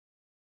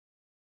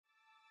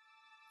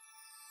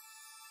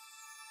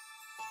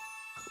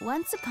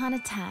Once upon a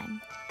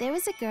time, there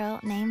was a girl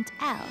named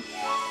Elle.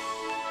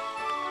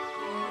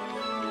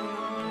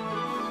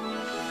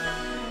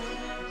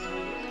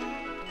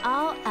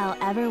 All Elle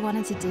ever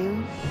wanted to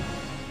do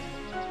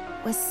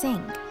was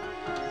sing.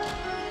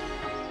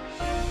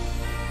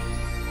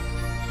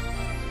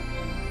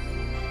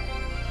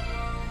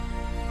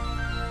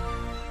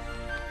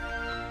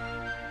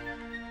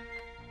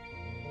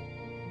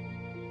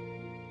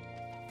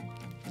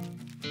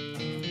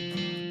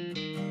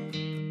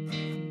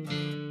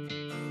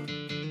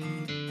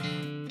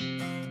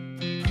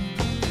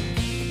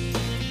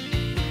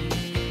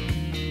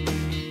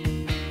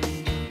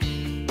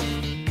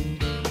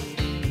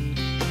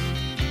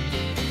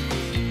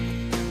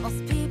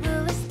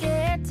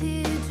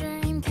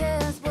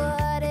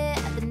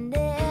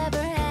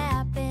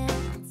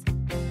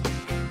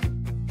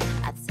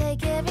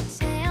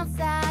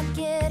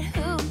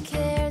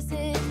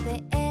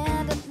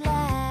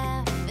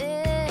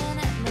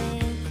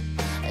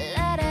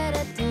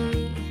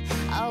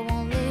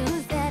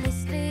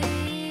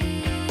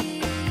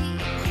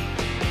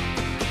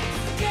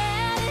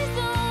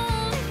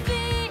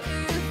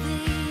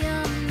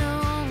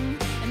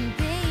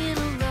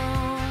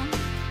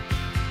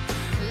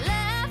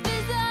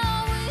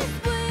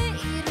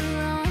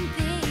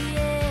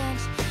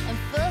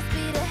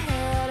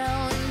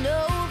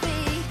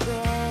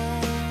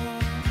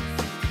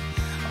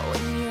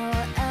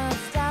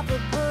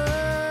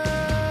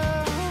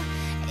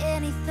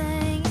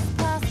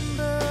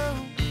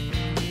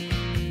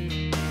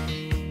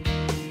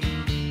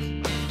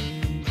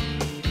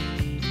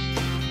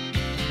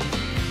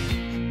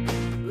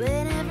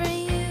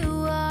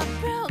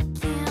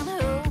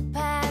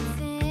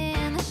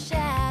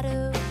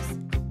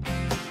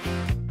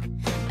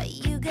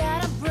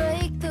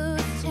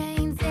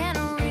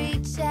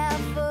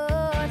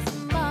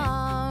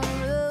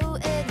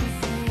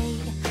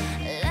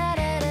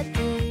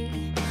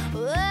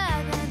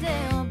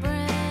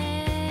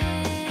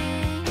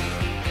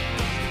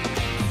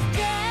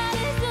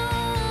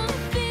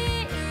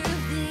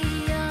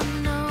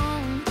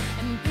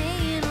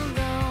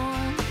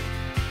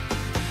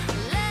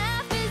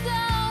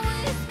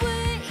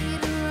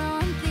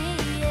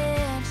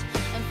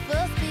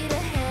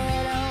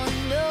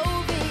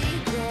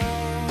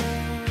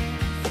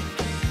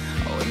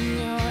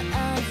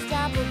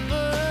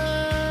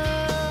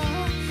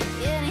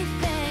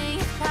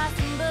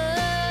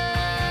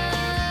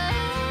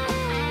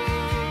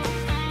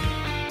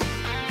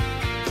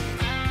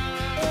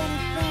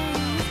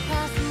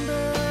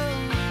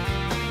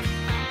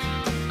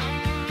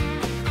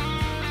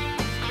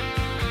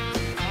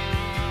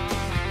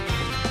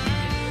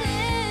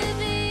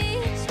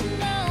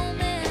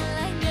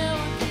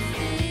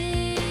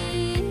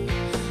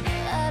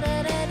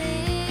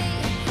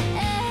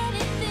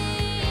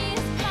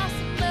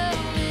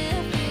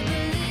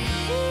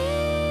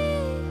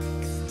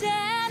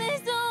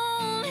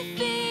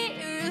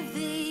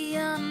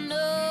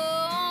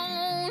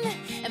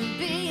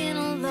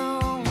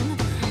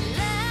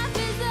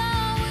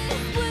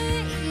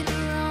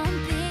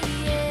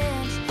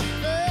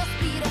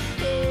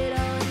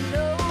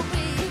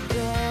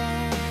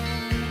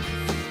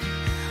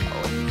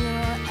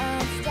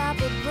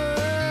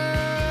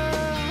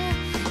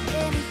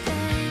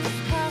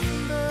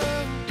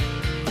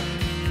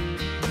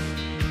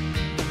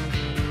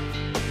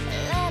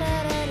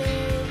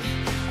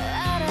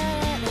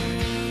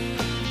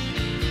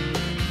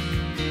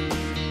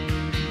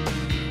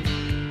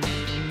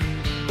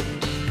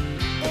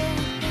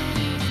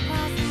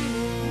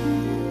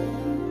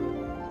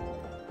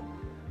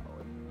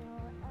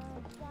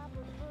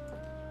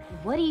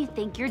 What do you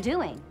think you're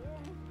doing?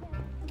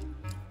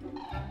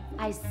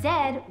 I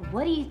said,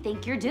 what do you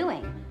think you're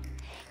doing?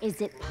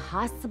 Is it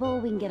possible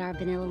we can get our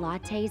vanilla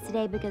lattes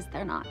today because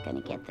they're not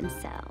gonna get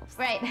themselves?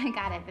 Right, I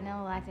got it,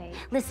 vanilla latte.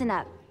 Listen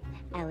up,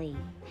 Ellie.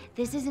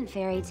 This isn't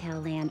fairy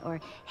tale land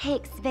or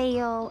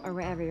Hicksvale or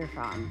wherever you're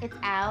from. It's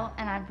Elle,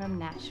 and I'm from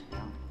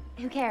Nashville.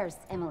 Who cares,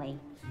 Emily?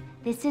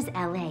 This is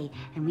LA,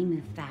 and we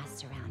move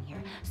fast around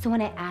here. So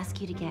when I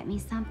ask you to get me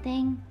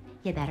something,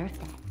 you better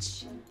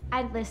fetch.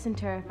 I'd listen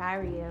to her if I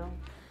were you.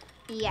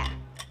 Yeah.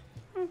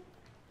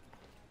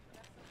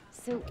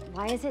 So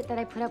why is it that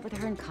I put up with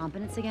her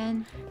incompetence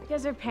again?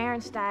 Because her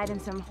parents died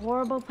in some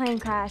horrible plane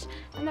crash,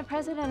 and the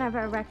president of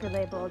our record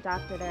label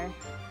adopted her.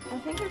 I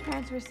think her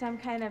parents were some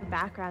kind of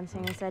background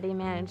singers that he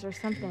managed or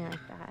something like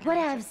that.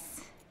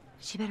 Whatevs.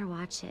 She better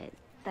watch it.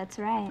 That's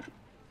right.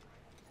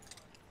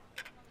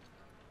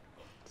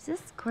 Does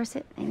this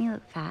corset make me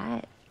look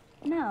fat?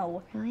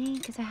 No. Really?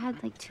 Because I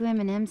had like 2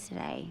 M&Ms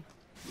today.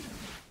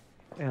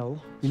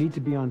 Elle, you need to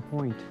be on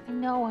point. I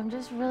know, I'm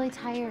just really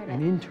tired. An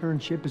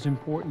internship is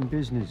important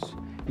business.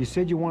 You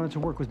said you wanted to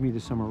work with me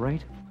this summer,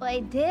 right? Well,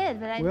 I did,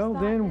 but I Well,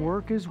 just then thought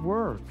work is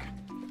work.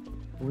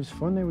 It was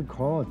fun they would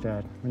call it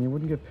that, when you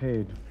wouldn't get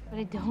paid. But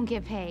I don't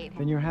get paid.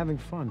 Then you're having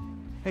fun.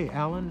 Hey,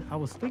 Alan, I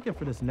was thinking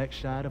for this next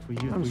shot if we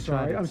use.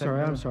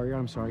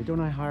 I'm sorry. Don't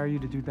I hire you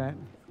to do that?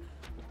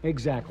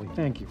 Exactly,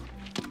 thank you.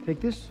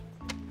 Take this.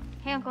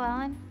 Hey, Uncle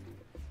Alan.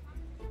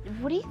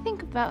 what do you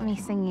think about me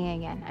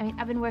singing again? I mean,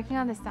 I've been working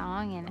on the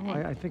song and...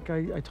 Oh, I think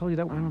I told you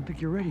that one. I don't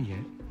think you're ready yet.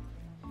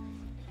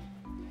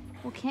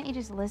 Well, can't you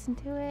just listen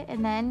to it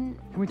and then...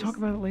 Can we talk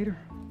about it later?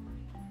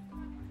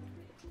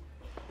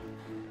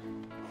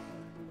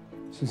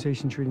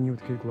 Sensation treating you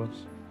with kid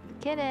gloves?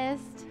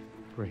 Kiddest.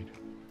 Great.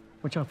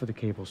 Watch out for the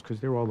cables, because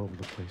they're all over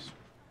the place.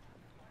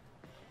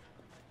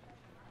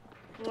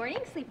 Morning,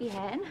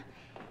 sleepyhead.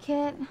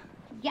 Kit.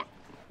 Yeah.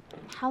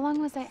 How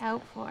long was I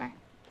out for?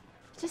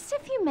 Just a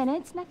few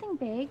minutes, nothing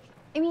big.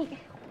 I mean,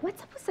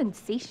 what's up with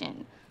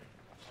Sensation?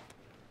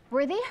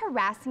 Were they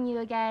harassing you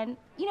again?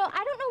 You know,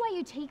 I don't know why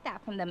you take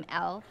that from them,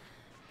 Elle.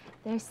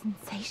 They're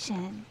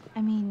Sensation.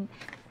 I mean,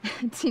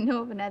 do you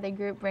know of another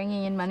group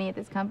bringing in money at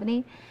this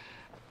company?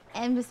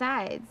 And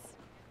besides,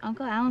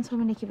 Uncle Alan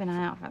told me to keep an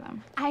eye out for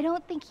them. I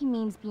don't think he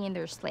means being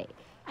their slave.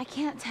 I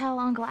can't tell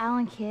Uncle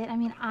Alan, Kit. I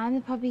mean, I'm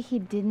the puppy he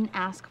didn't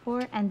ask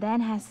for and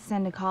then has to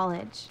send to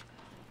college.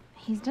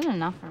 He's done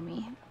enough for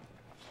me.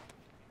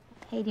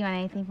 Hey, do you want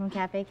anything from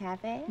Cafe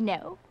Cafe?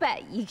 No,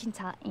 but you can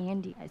tell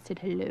Andy I said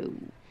hello.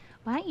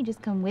 Why don't you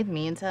just come with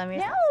me and tell me?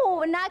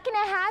 No, not gonna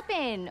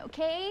happen,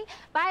 okay?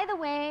 By the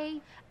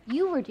way,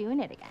 you were doing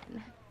it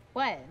again.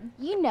 What?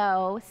 You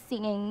know,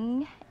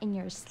 singing in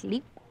your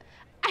sleep.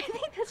 I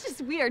think that's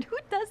just weird. Who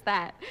does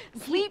that?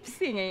 Sleep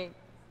singing.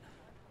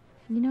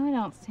 You know I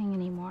don't sing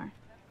anymore.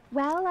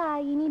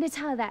 Well, you need to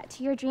tell that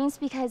to your dreams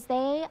because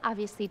they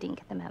obviously didn't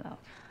get the memo.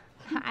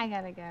 I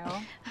gotta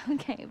go.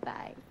 Okay,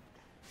 bye.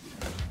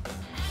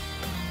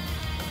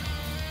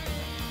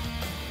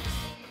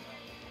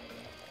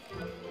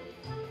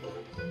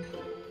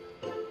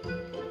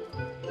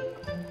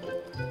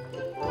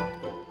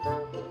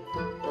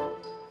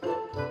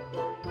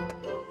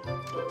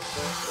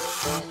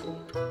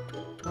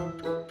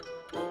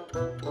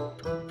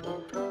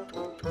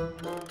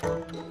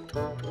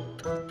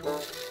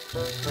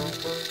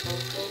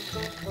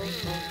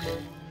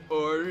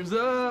 Orders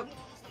up.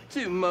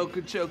 2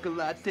 mocha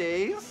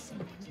chocolates.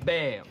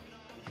 Bam.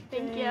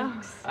 Thank you.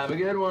 Have a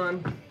good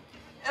one.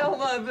 Elle,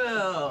 my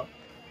belle.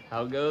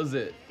 How goes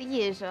it? The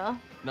usual.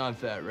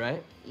 Non-fat,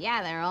 right?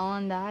 Yeah, they're all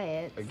on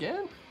diets.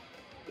 Again?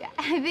 Yeah,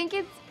 I think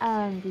it's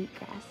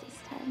wheatgrass this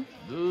time.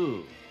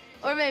 Ooh.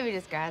 Or maybe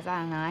just grass.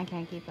 I don't know. I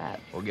can't keep up.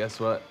 Well, guess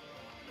what?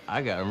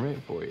 I got them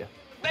ready for you.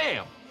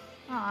 Bam!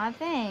 Aw,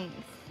 thanks.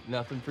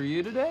 Nothing for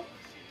you today?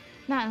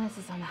 Not unless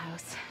it's on the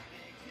house.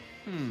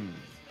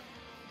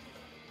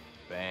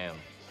 Bam.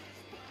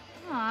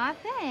 Aw,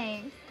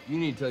 thanks. You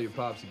need to tell your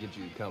pops to get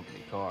you the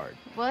company card.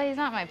 Well, he's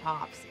not my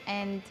pops,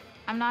 and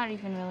I'm not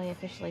even really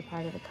officially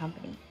part of the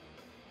company.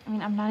 I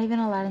mean, I'm not even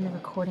allowed in the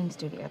recording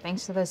studio,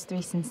 thanks to those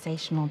 3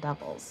 sensational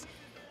doubles.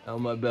 Elle,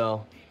 my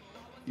belle,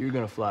 you're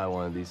gonna fly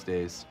one of these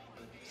days.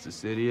 It's the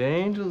City of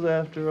Angels,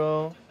 after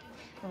all.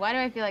 Why do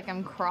I feel like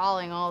I'm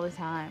crawling all the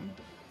time?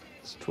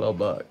 It's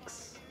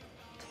 $12.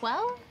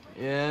 12?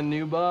 Yeah,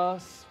 new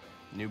boss,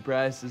 new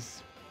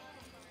prices.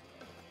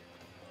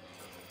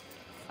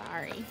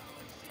 Sorry.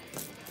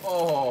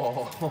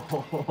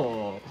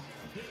 Oh,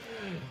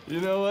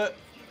 you know what?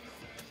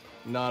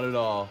 Not at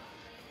all.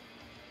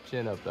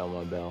 Chin up, Elle,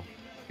 my belle.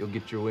 You'll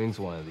get your wings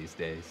one of these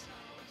days.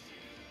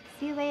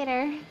 See you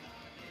later.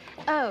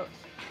 Oh,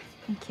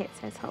 and Kit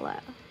says hello.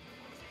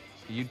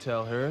 You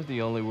tell her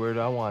the only word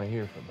I want to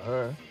hear from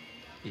her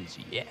is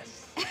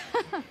yes.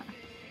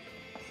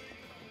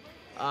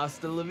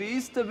 Hasta la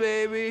vista,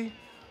 baby.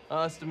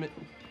 Hasta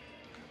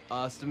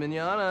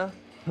mañana.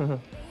 Oh,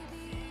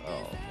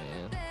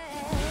 man.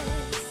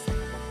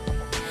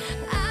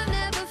 I've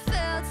never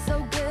felt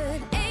so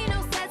good. Ain't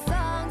no sad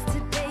songs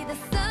today. The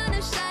sun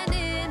is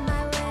shining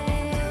my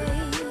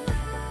way.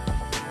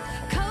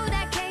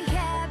 Kodak can't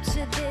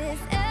capture this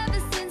ever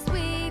since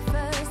we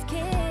first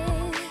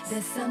kissed.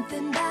 There's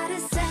something about a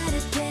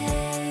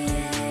Saturday.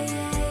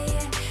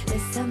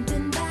 There's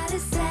something about a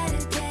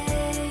Saturday.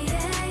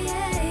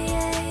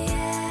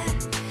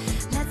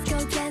 Let's go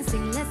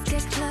dancing. Let's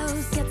get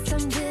close. Get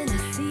some dinner.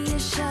 See a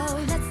show.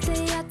 Let's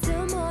stay out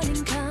till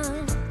morning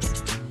comes.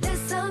 There's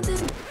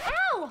something.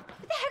 Ow!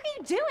 What the heck are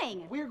you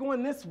doing? We're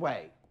going this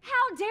way.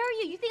 How dare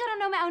you? You think I don't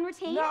know my own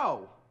routine?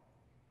 No.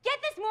 Get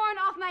this moron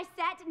off my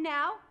set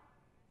now!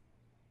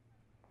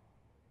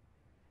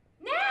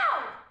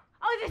 Now!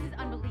 Oh, this is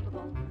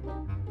unbelievable.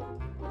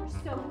 You're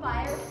so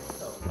fired.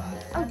 So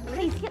fired. Oh,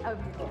 please get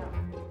over here.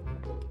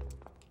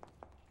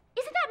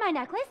 Isn't that my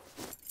necklace?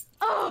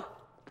 Oh!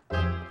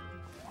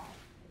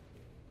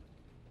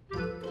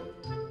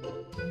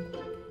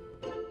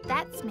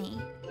 That's me,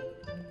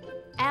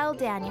 Elle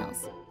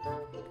Daniels.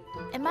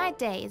 And my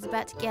day is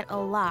about to get a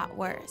lot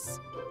worse.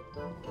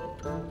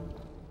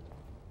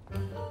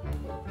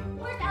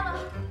 Where's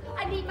Ella?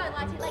 I need my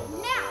latte, like,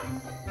 now!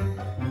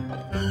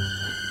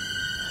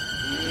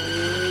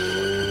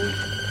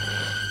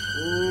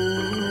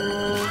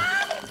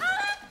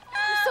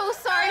 I'm so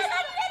sorry. I'm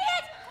an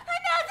idiot!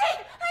 I'm melting!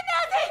 I'm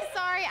melting!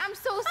 Sorry, I'm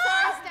so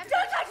sorry, Steph.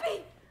 Don't touch me!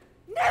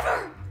 Never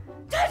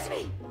touch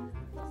me!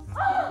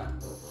 Oh!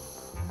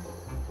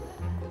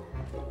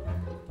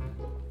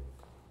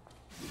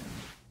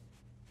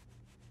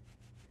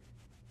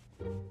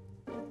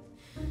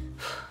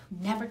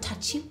 never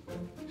touch you.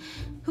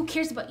 Who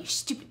cares about your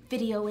stupid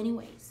video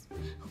anyways?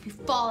 Hope you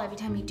fall every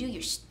time you do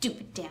your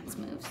stupid dance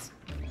moves.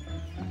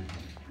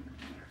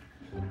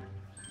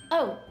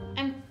 Oh,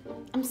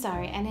 I'm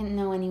sorry. I didn't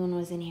know anyone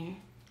was in here.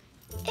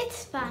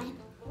 It's fine.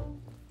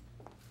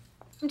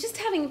 I'm just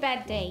having a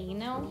bad day, you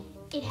know?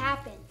 It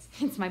happens.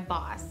 It's my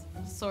boss,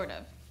 sort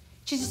of.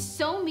 She's just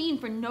so mean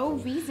for no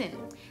reason.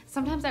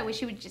 Sometimes I wish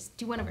she would just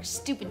do one of her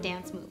stupid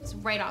dance moves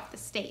right off the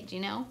stage, you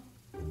know?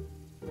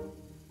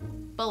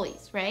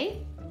 Bullies, right?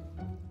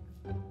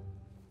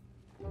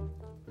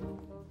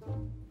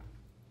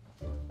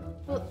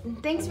 Well,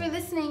 thanks for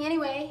listening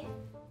anyway.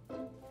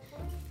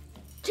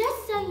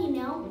 Just so you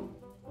know,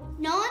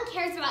 no one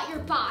cares about your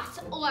boss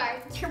or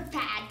your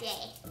bad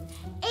day.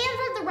 And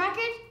for the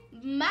record,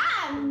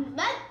 my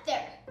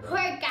mother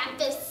worked out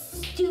those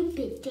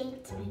stupid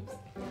dance moves.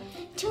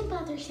 Don't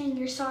bother saying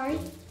you're sorry.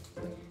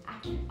 I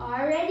can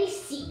already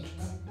see it.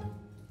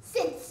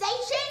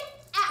 Sensation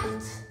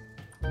out.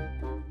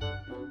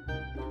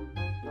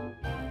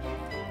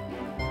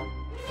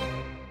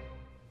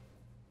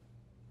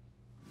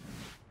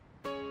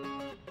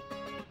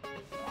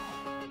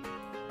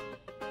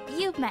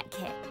 You've met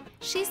Kit.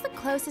 She's the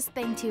closest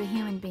thing to a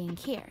human being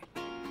here.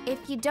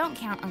 If you don't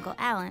count Uncle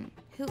Alan,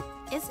 who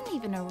isn't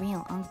even a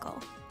real uncle.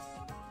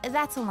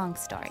 That's a long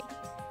story.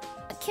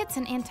 Kit's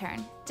an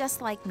intern,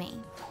 just like me.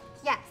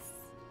 Yes.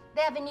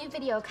 They have a new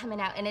video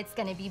coming out and it's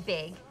gonna be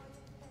big.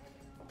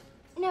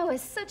 No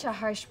is such a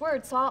harsh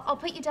word, so I'll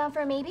put you down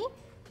for a maybe.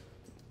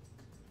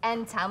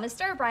 And tell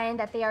Mr. O'Brien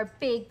that they are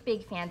big,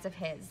 big fans of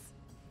his.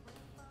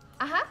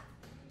 Uh-huh.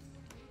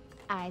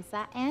 I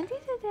saw Andy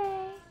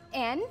today.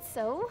 And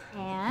so?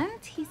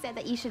 And he said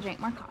that you should drink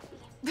more coffee.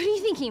 What do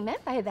you think he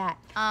meant by that?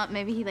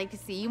 Maybe he'd like to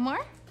see you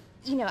more?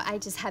 You know, I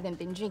just haven't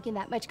been drinking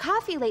that much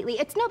coffee lately.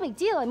 It's no big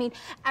deal. I mean,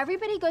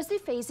 everybody goes through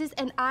phases,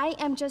 and I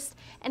am just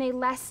in a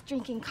less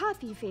drinking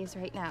coffee phase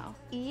right now.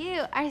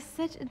 You are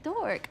such a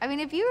dork. I mean,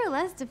 if you were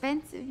less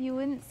defensive, you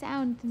wouldn't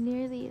sound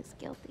nearly as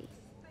guilty.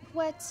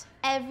 What?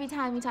 Every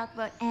time you talk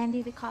about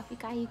Andy, the coffee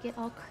guy, you get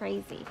all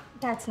crazy.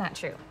 That's not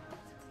true.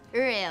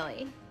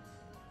 Really?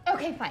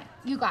 Okay, fine.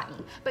 You got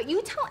me. But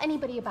you tell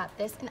anybody about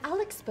this, and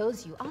I'll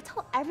expose you. I'll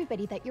tell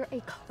everybody that you're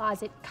a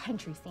closet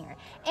country singer.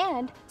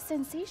 And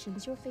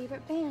Sensation's your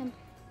favorite band.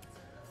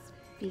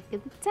 Speak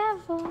of the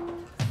devil.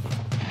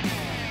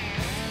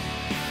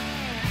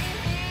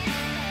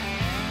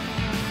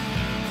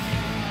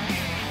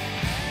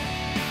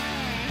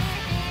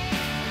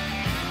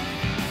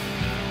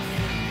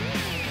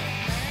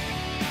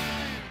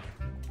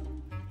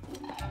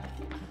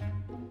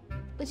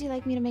 Would you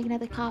like me to make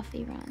another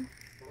coffee run?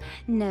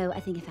 No, I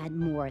think I've had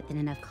more than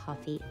enough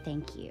coffee,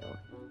 thank you.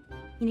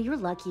 You know, you're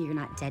lucky you're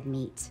not dead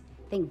meat.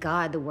 Thank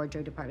God the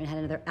wardrobe department had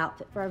another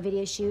outfit for our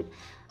video shoot.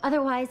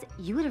 Otherwise,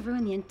 you would have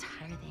ruined the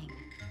entire thing.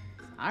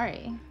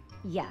 Sorry.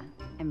 Yeah,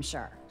 I'm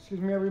sure.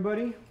 Excuse me,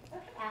 everybody.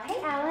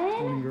 Hey,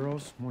 Alan. Morning,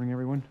 girls. Morning,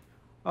 everyone.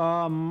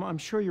 I'm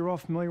sure you're all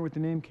familiar with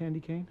the name Candy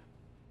Cane.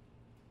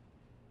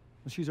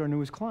 Well, she's our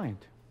newest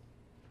client.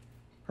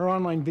 Her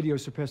online video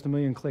surpassed 1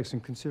 million clicks,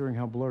 and considering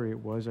how blurry it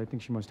was, I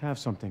think she must have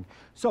something.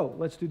 So,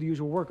 let's do the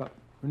usual workup.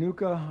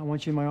 Renuka, I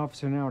want you in my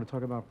office in an hour to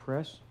talk about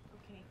press.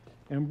 Okay.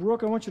 And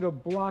Brooke, I want you to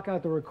block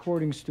out the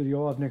recording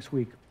studio all of next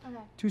week. Okay.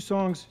 2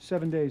 songs,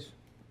 7 days.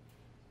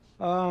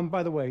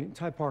 By the way,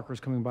 Ty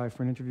Parker's coming by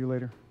for an interview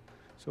later.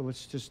 So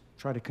let's just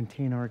try to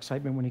contain our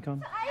excitement when he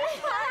comes.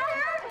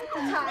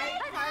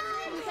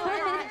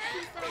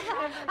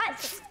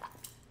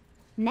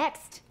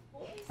 Next.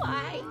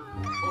 Why?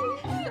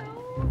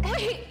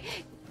 Wait,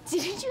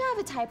 didn't you have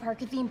a Ty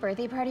Parker themed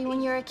birthday party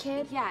when you were a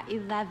kid? Yeah,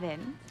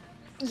 11.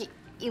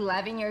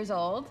 11 years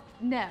old?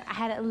 No, I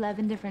had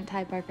 11 different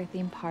Ty Parker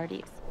themed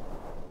parties.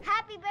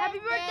 Happy birthday! Happy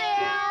birthday,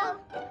 Al!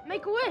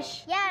 Make a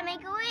wish. Yeah,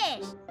 make a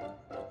wish.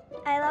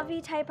 I love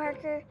you, Ty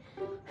Parker.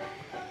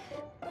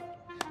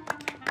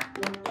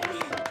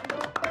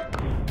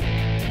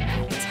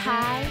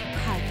 Ty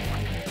Parker.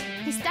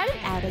 He started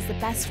out as the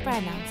best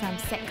friend on some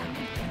sitcom.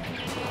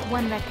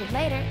 1 record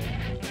later,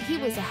 he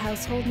was a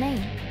household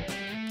name.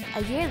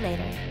 A year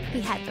later,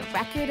 he had the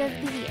record of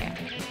the year.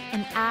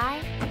 And I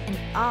and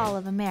all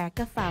of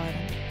America followed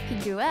him. He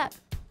grew up,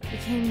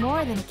 became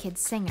more than a kid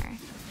singer.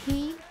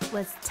 He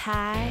was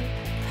Ty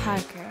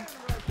Parker.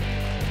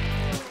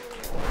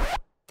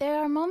 There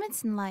are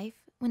moments in life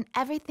when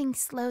everything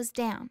slows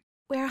down,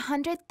 where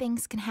 100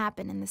 things can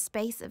happen in the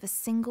space of a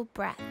single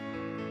breath.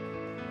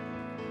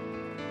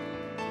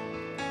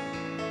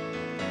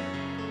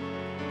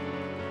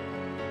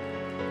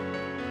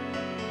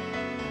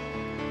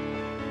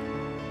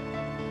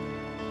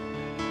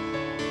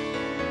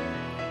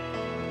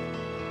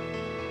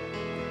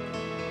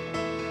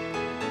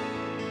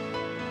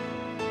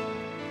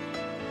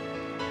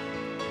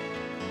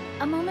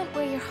 A moment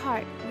where your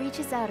heart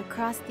reaches out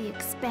across the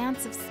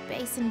expanse of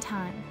space and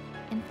time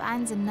and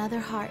finds another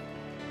heart,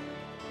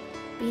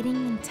 beating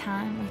in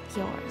time with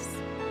yours.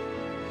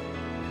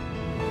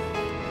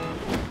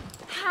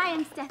 Hi,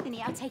 I'm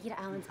Stephanie. I'll take you to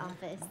Alan's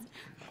office.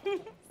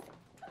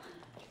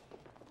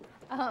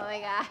 Oh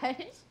my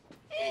gosh.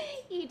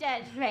 He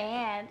touched my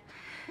hand.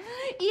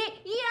 He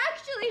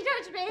actually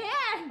touched my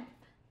hand.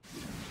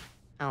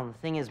 Alan, the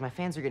thing is, my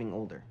fans are getting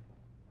older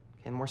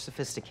and more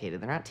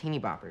sophisticated. They're not teeny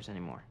boppers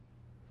anymore.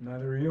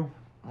 Neither are you. Well,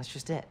 that's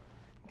just it.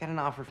 I got an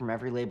offer from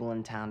every label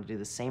in town to do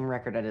the same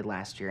record I did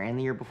last year and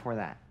the year before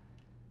that.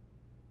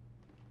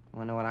 You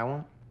wanna know what I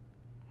want?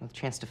 I want the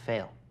chance to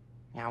fail.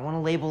 Yeah, I want a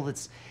label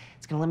that's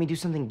gonna let me do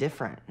something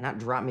different, not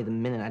drop me the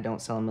minute I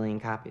don't sell 1 million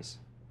copies.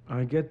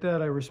 I get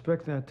that. I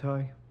respect that,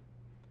 Ty.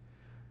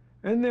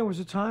 And there was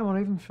a time when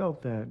I even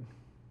felt that.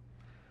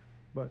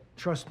 But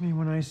trust me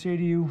when I say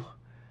to you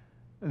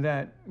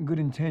that good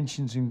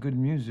intentions and good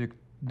music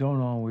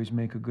don't always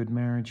make a good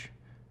marriage.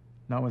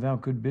 Not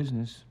without good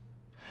business.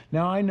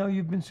 Now, I know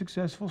you've been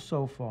successful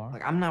so far.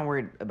 Look, I'm not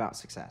worried about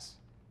success,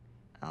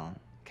 Alan,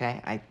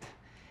 okay? I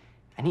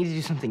need to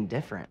do something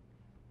different.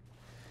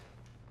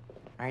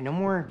 All right, no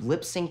more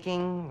lip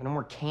syncing, no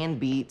more canned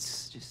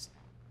beats. Just,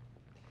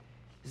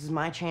 this is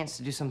my chance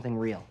to do something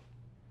real.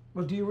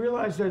 Well, do you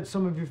realize that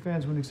some of your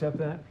fans wouldn't accept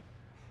that?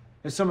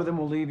 And some of them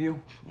will leave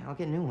you? Yeah, I'll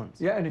get new ones.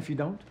 Yeah, and if you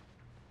don't?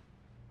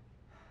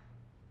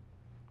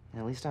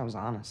 At least I was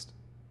honest.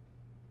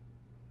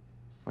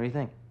 What do you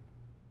think?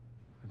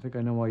 I think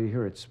I know why you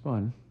hear it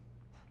spun.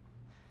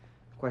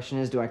 The question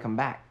is, do I come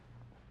back?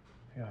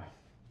 Yeah.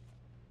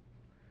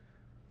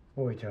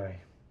 Boy, Ty.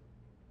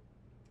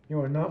 You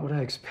are not what I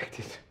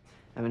expected.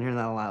 I've been hearing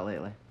that a lot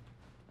lately.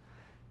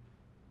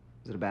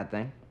 Is it a bad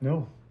thing?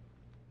 No.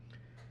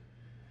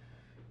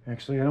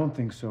 Actually, I don't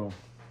think so.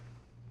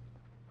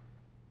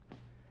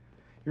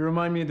 You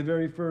remind me of the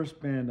very first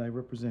band I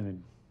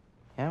represented.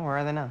 Yeah, where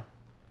are they now?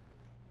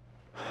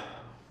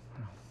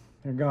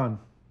 They're gone.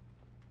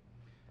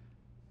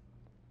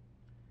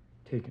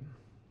 Taken.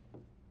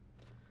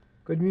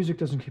 Good music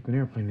doesn't keep an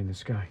airplane in the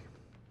sky.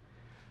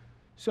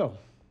 So,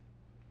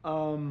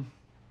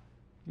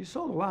 you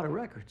sold a lot of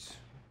records.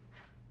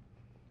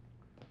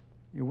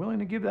 You're willing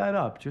to give that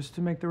up just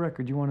to make the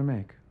record you want to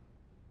make?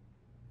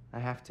 I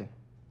have to.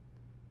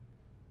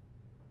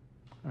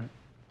 All right,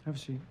 have a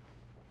seat.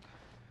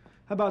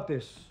 How about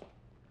this?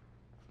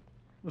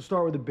 We'll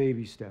start with a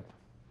baby step.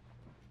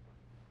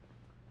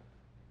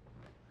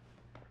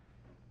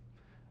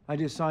 I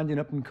just signed an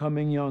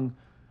up-and-coming young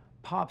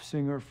pop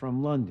singer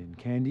from London,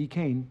 Candy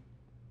Kane.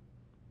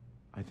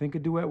 I think a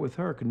duet with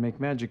her could make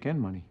magic and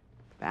money.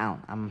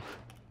 Alan, I'm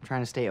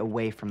trying to stay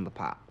away from the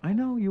pop. I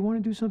know, you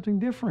want to do something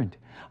different.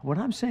 What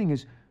I'm saying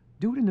is,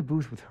 do it in the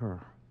booth with her.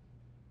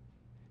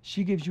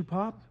 She gives you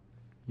pop,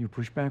 you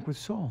push back with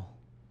soul.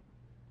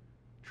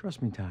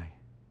 Trust me, Ty.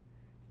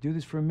 Do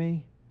this for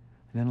me,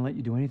 and then I'll let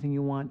you do anything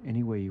you want,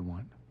 any way you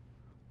want.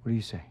 What do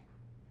you say?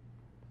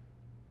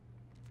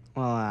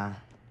 Well, I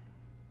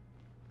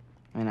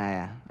mean,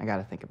 I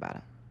gotta think about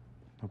it.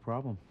 No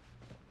problem.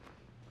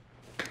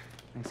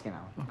 Thanks again,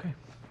 Alan. Okay,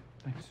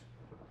 thanks.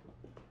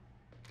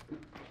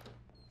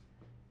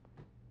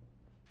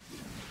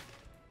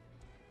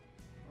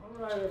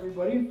 All right,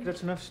 everybody,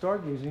 that's enough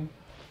stargazing.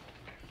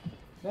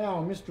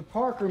 Now, Mr.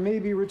 Parker may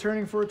be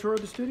returning for a tour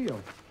of the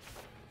studio.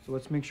 So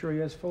let's make sure he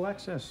has full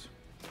access.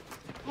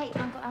 Hey,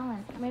 Uncle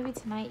Alan, maybe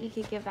tonight you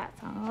could give that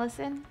song a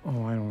listen?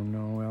 Oh, I don't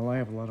know, Elle. I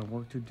have a lot of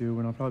work to do,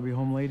 and I'll probably be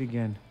home late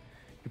again.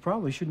 You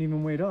probably shouldn't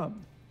even wait up.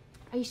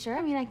 Are you sure?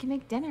 I mean, I can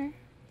make dinner.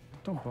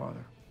 Don't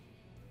bother.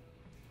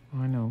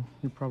 I know.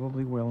 You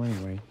probably will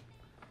anyway.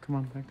 Come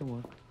on, back to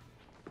work.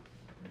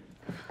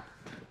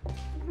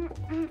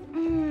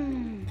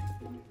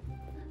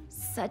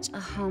 Such a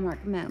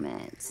Hallmark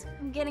moment.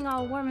 I'm getting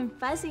all warm and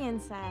fuzzy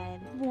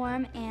inside.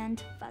 Warm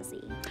and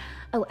fuzzy.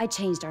 Oh, I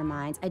changed our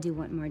minds. I do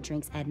want more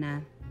drinks,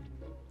 Edna.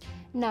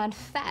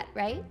 Non-fat,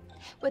 right?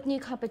 With new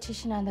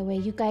competition on the way,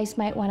 you guys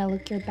might want to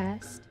look your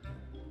best.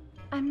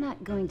 I'm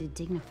not going to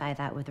dignify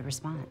that with a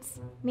response.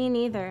 Me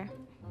neither.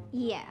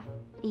 Yeah.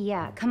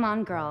 Yeah, come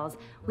on, girls.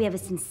 We have a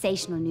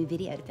sensational new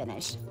video to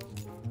finish.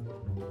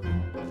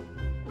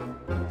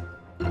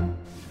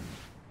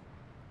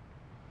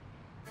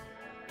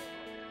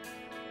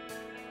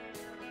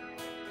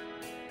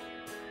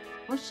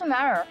 What's the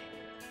matter?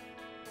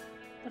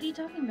 What are you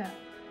talking about?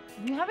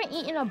 You haven't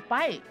eaten a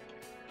bite.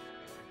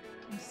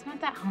 I'm just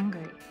not that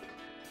hungry.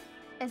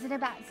 Is it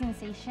about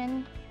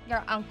sensation?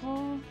 Your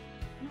uncle?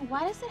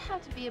 Why does it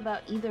have to be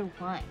about either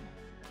one?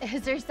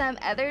 Is there some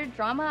other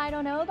drama I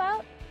don't know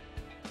about?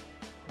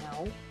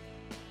 No.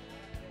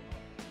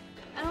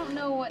 I don't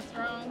know what's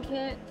wrong,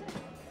 Kit.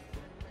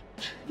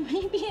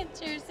 Maybe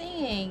it's your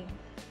singing.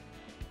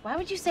 Why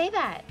would you say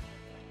that?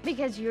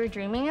 Because you were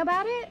dreaming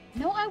about it?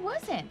 No, I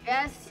wasn't.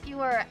 Yes, you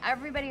were.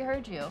 Everybody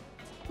heard you.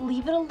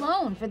 Leave it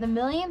alone. For the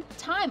millionth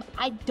time,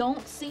 I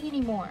don't sing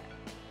anymore.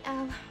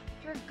 Elle,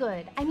 you're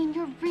good. I mean,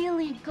 you're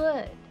really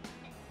good.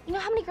 You know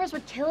how many girls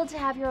would kill to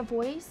have your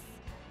voice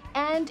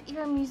and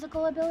your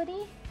musical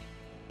ability?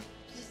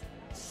 Just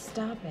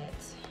stop it.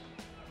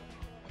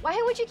 Why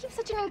would you keep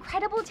such an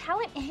incredible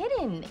talent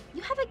hidden?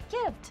 You have a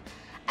gift,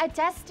 a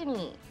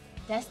destiny.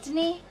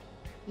 Destiny?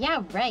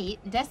 Yeah, right.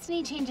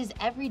 Destiny changes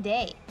every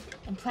day.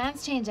 And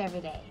plans change every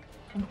day.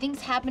 And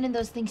things happen and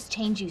those things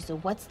change you, so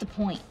what's the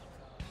point?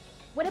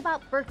 What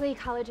about Berklee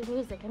College of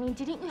Music? I mean,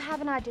 didn't you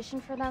have an audition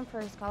for them for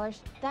a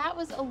scholarship? That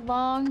was a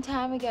long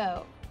time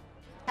ago.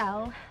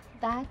 Elle,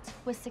 that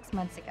was 6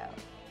 months ago.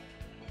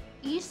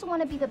 You used to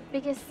want to be the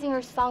biggest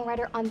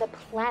singer-songwriter on the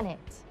planet.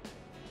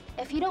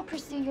 If you don't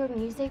pursue your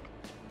music,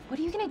 what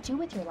are you gonna do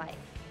with your life?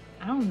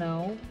 I don't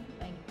know,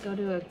 like go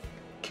to a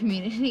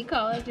community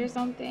college or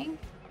something.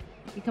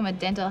 Become a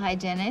dental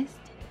hygienist.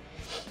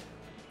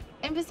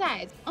 And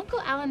besides,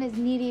 Uncle Alan is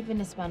knee-deep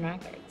into spun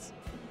records.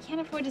 He can't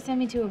afford to send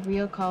me to a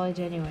real college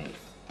anyways.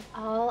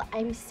 All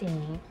I'm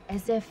saying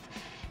is if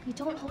you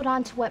don't hold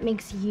on to what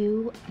makes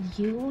you,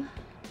 you,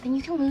 then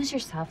you can lose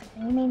yourself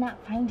and you may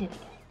not find it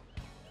again.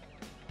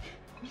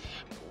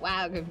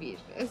 Wow,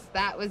 Confucius,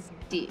 that was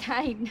deep.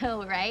 I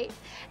know, right?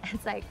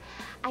 It's like,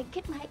 I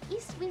get my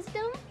East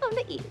wisdom from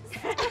the East.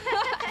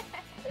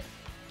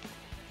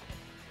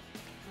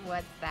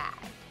 What's that?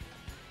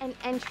 An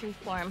entry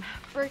form.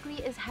 Berklee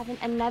is having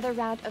another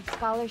round of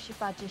scholarship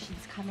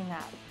auditions coming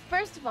up.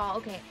 First of all,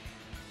 okay,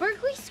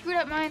 Berklee screwed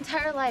up my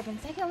entire life, and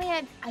secondly,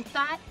 I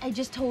thought I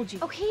just told you.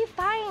 Okay,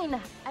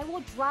 fine. I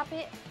will drop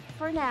it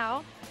for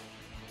now.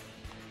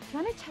 Do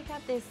you want to check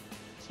out this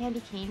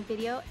Candy Cane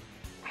video?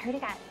 I heard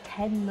it got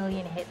 10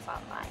 million hits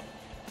online.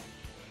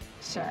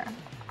 Sure.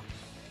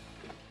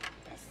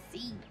 Let's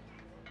see.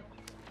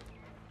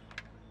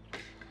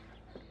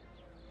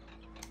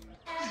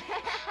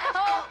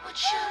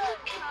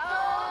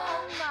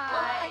 Oh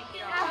my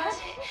God.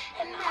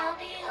 And I'll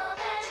be all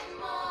that and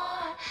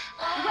more.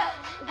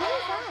 What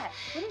is that?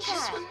 What is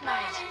Just that? one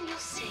night and you'll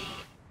see.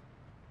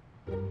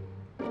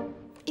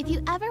 If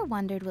you ever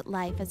wondered what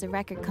life as a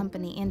record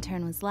company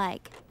intern was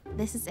like,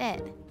 this is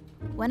it.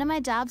 One of my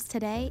jobs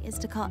today is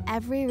to call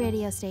every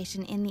radio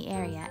station in the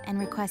area and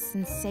request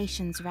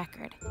Sensation's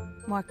record.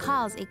 More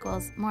calls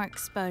equals more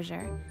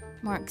exposure.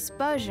 More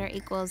exposure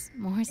equals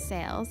more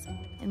sales.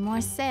 And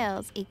more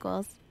sales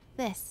equals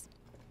this.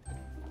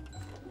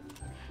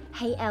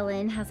 Hey,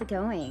 Ellen, how's it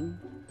going?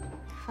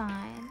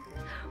 Fine.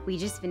 We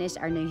just finished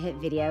our new hit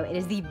video. It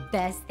is the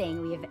best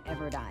thing we have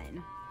ever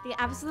done. The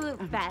absolute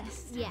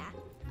best. Yeah.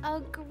 Oh,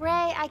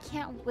 great. I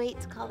can't wait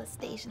to call the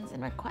stations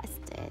and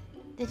request it.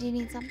 Did you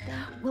need something?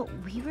 Well,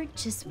 we were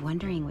just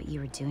wondering what you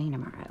were doing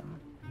tomorrow.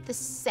 The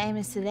same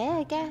as today,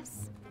 I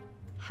guess.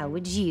 How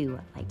would you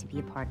like to be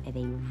a part of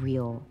a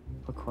real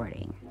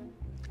recording?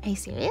 Are you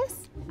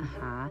serious?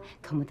 Uh-huh.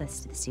 Come with us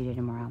to the studio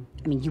tomorrow.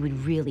 I mean, you would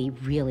really,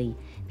 really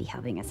be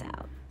helping us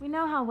out. We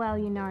know how well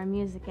you know our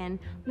music, and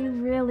we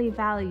really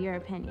value your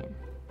opinion.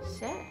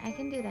 Sure, I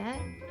can do that.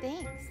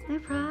 Thanks. No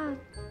problem.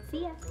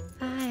 See ya.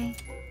 Bye.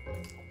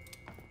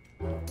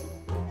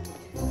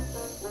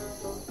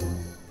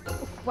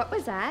 What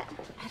was that?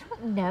 I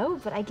don't know,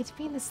 but I get to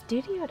be in the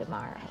studio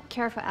tomorrow.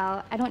 Careful,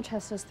 Elle. I don't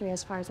trust those three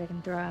as far as I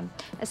can throw them.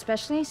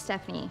 Especially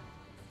Stephanie.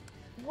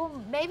 Well,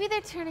 maybe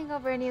they're turning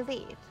over a new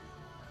leaf.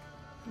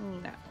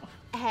 No.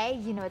 Hey,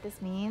 you know what this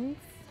means?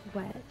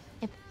 What?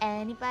 If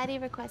anybody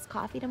requests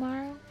coffee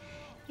tomorrow,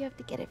 you have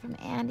to get it from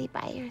Andy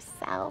by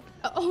yourself.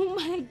 Oh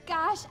my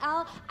gosh,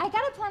 Elle. I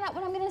gotta plan out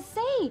what I'm gonna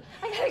say.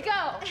 I gotta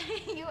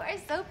go. You are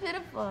so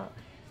pitiful.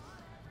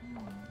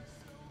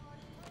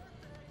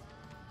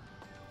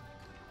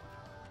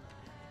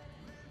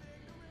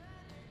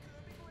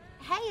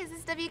 Hey, is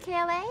this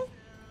WKLA?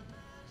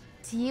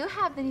 Do you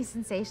have the new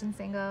Sensation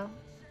single?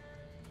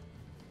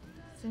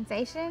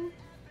 Sensation?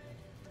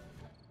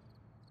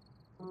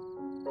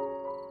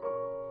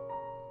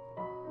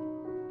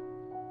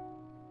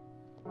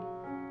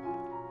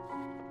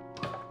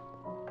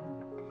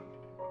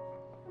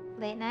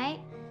 Late night?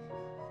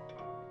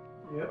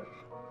 Yep.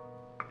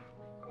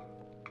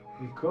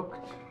 You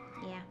cooked?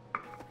 Yeah.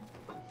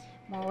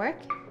 More work?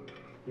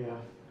 Yeah.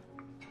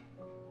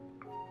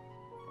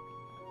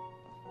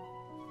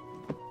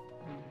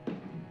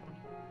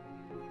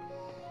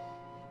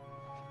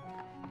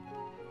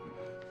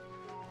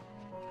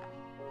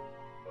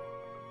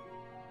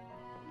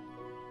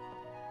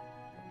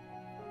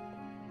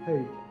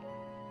 Hey,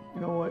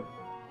 you know what?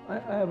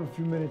 I have a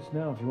few minutes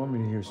now if you want me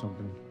to hear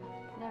something.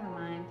 Never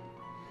mind.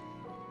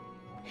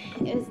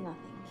 It was nothing.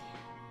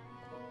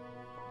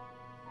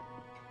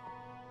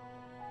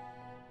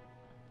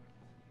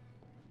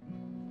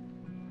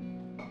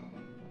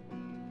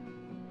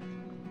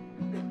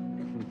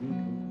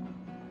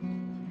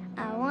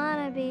 I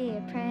wanna be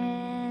a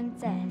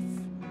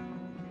princess.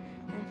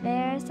 My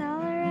fair's all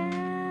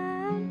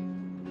around.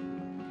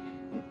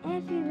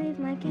 And if you leave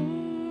my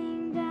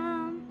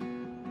kingdom,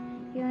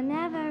 you're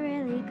never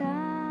really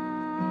gone.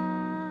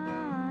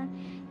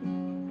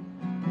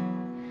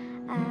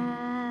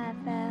 I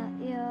felt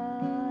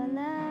your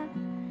love.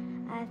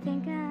 I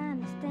think I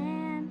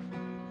understand.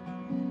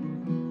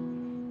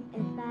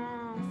 If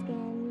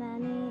asking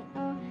money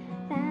or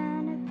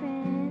found a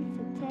prince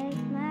to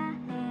take my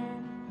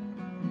hand,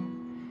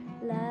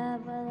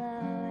 love will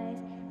always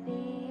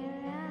be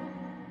around.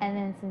 And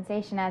then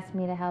Sensation asked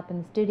me to help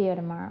in the studio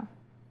tomorrow.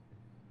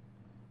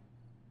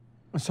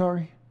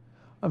 Sorry?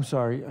 I'm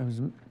sorry. I was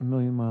a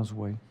million miles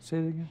away. Say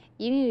it again.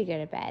 You need to go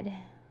to bed.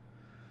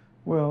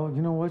 Well,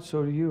 you know what?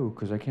 So do you,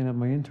 because I can't have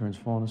my interns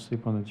falling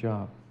asleep on the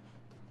job.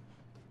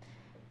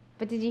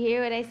 But did you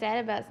hear what I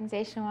said about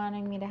Sensation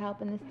wanting me to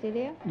help in the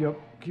studio? Yep.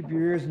 Keep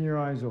your ears and your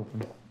eyes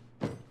open.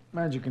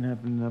 Magic can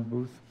happen in that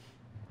booth.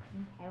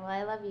 Okay, well,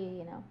 I love you,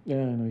 you know.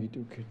 Yeah, I know you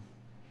do, kid.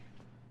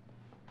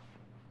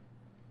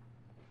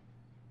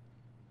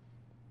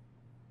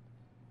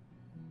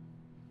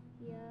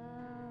 Your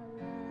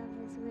love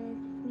is with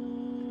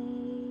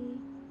me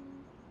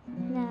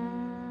now.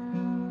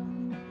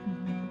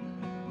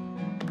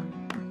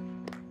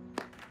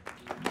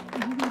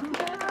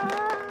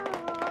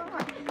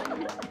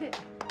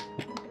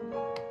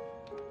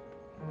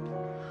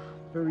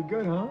 Very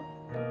good, huh?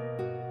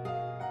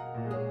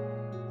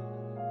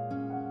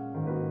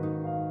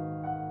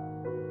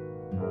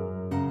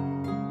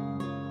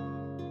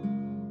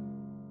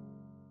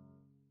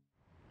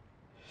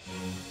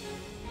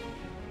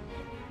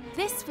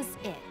 This was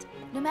it.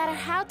 No matter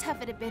how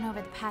tough it had been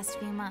over the past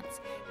few months,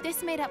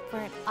 this made up for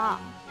it all.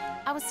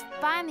 I was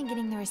finally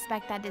getting the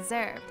respect I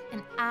deserved,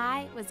 and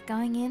I was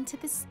going into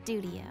the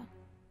studio.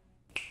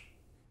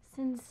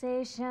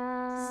 Sensation.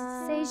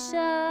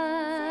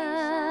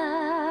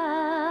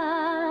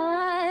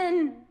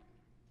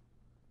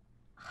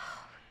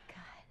 Oh,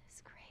 God,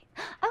 that's great.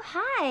 Oh,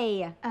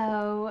 hi.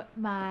 Oh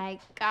my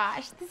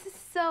gosh, this is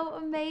so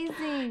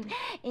amazing.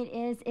 It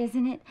is,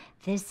 isn't it?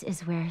 This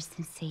is where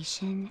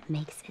sensation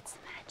makes its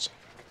magic.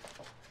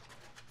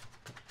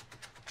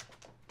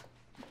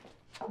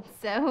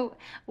 So,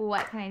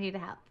 what can I do to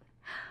help?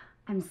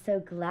 I'm so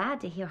glad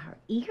to hear how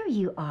eager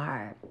you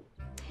are.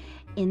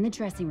 In the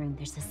dressing room,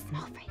 there's a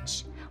small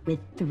fridge with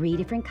 3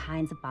 different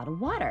kinds of bottled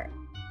water.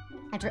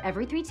 After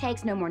every 3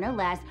 takes, no more, no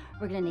less,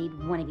 we're gonna need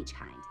 1 of each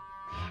kind.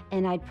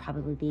 And I'd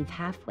probably leave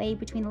halfway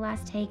between the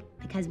last take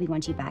because we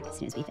want you back as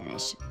soon as we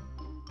finish.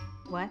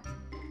 What?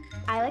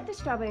 I like the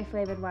strawberry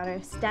flavored water.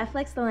 Steph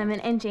likes the lemon,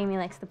 and Jamie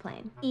likes the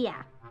plain.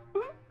 Yeah.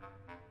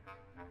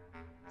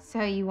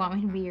 So you want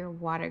me to be your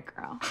water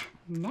girl?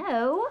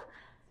 No.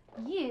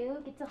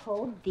 You get to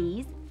hold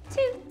these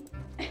too.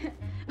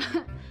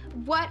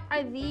 What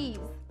are these?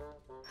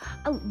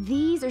 Oh,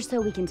 these are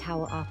so we can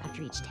towel off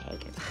after each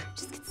take. It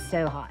just gets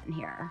so hot in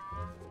here.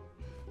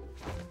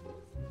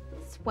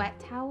 Sweat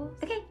towels?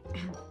 Okay.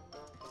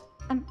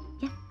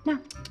 Yeah, no.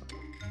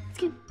 It's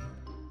good.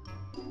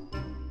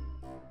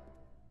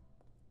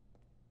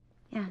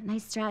 Yeah,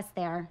 nice dress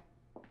there.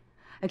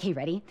 Okay,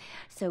 ready?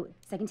 So,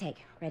 second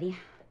take. Ready?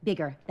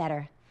 Bigger,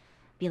 better.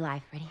 Be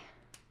alive. Ready?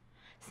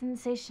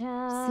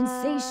 Sensation.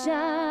 Sensation.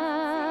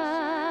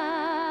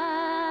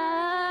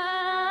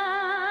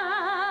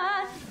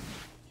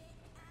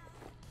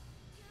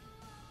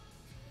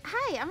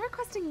 Hi, I'm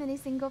requesting the new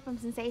single from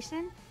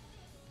Sensation.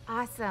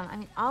 Awesome. I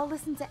mean, I'll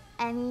listen to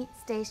any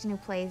station who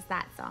plays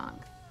that song.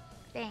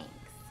 Thanks.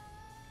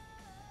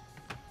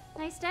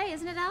 Nice day,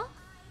 isn't it, Elle?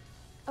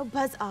 Oh,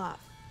 buzz off.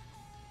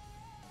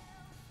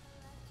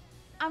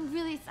 I'm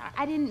really sorry.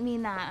 I didn't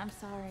mean that. I'm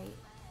sorry.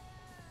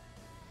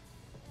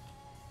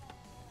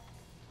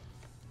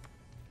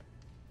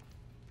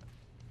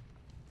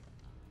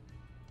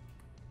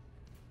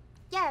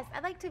 Yes,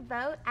 I'd like to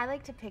vote. I'd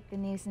like to pick the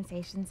new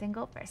Sensation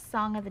single for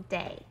Song of the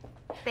Day.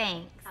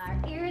 Thanks. Our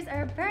ears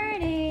are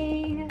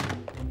burning.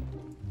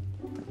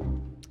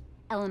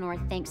 Eleanor,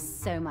 thanks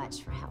so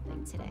much for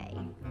helping today.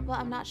 Well,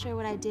 I'm not sure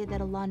what I did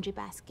that a laundry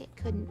basket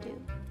couldn't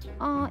do.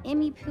 Oh,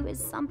 Emmy Pooh,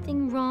 is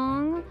something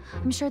wrong?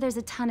 I'm sure there's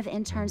a ton of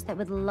interns that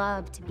would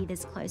love to be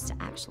this close to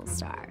actual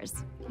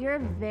stars. You're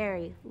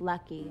very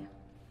lucky.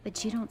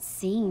 But you don't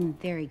seem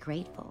very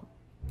grateful.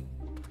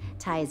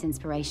 Ty is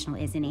inspirational,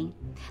 isn't he?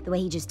 The way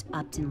he just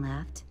upped and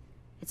left.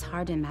 It's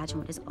hard to imagine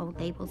what his old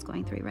label's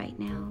going through right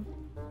now.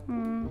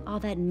 All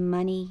that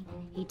money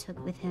he took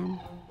with him.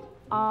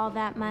 All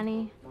that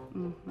money?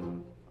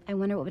 I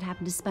wonder what would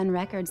happen to Spun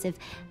Records if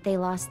they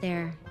lost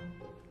their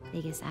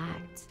biggest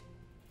act.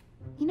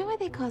 You know why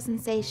they call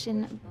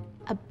Sensation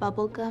a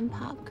bubblegum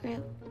pop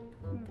group?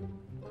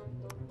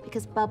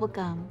 Because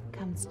bubblegum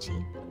comes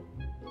cheap.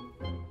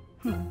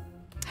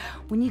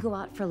 When you go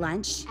out for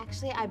lunch...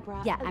 Actually, I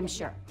brought... Yeah, I'm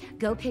sure.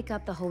 Go pick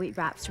up the whole wheat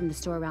wraps from the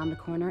store around the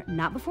corner,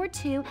 not before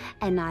 2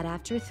 and not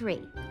after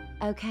 3,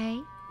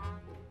 okay?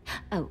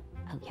 Oh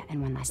yeah,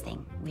 and one last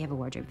thing. We have a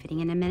wardrobe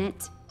fitting in a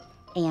minute,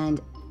 and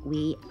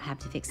we have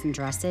to fix some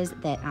dresses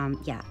that,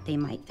 yeah, they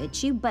might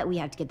fit you, but we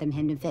have to get them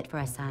hemmed and fit for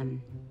us,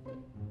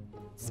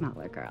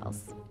 smaller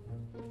girls.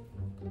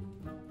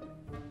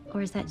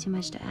 Or is that too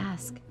much to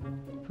ask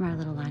from our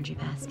little laundry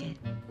basket?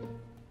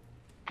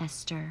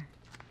 Esther.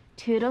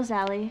 Toodles,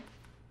 Ellie.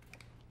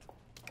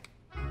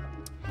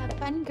 Have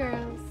fun,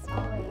 girls.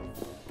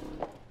 Always.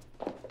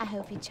 I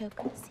hope you choke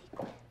on the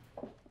sequin.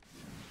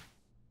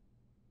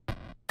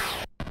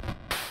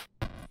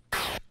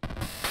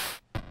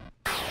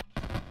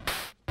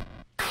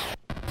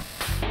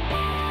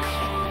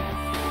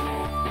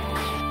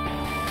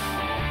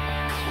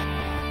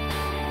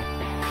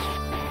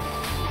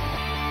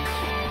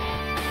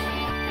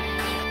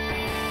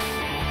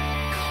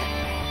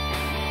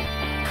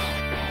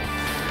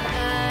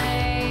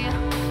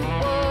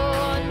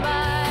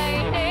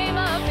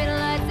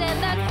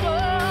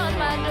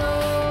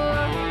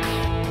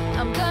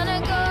 I'm gonna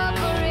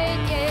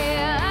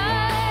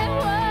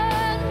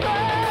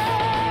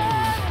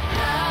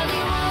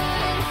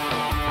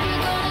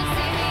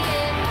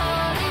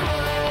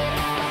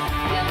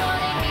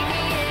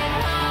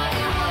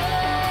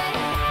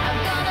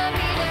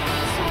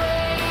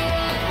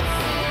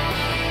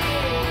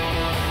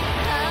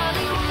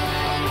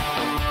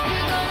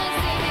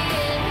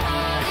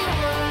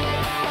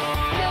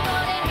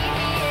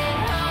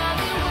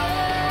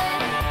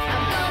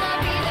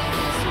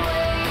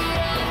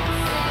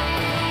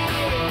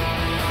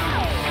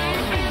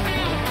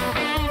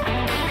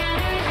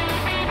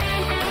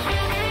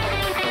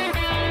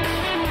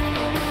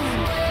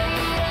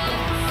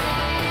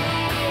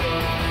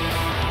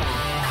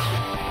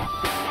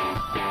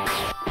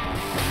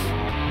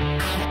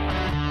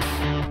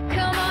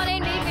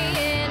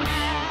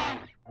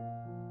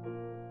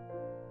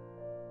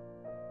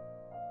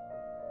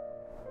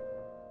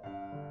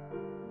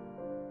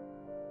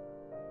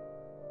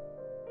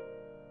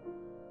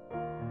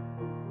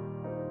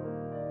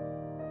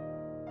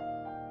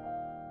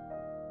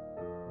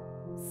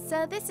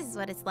So this is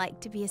what it's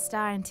like to be a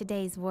star in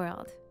today's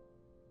world.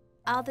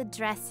 All the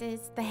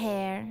dresses, the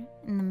hair,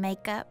 and the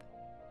makeup.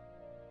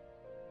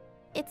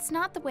 It's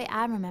not the way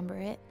I remember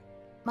it.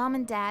 Mom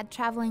and Dad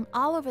traveling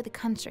all over the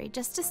country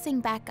just to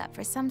sing backup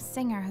for some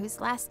singer whose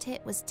last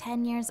hit was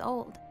 10 years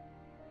old.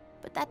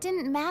 But that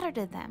didn't matter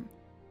to them.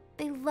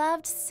 They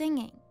loved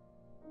singing.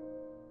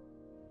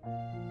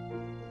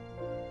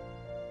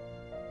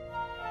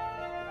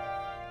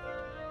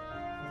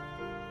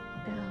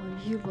 Elle,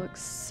 you look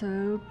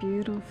so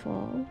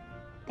beautiful.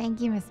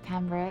 Thank you, Miss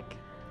Pembroke.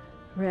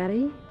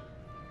 Ready?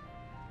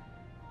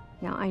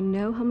 Now, I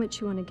know how much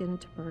you want to get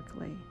into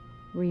Berkeley.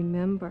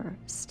 Remember,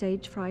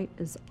 stage fright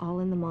is all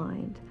in the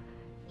mind.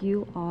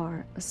 You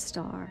are a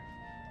star.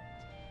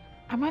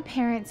 Are my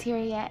parents here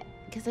yet?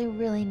 Because I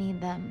really need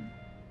them.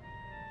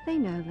 They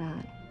know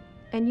that.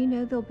 And you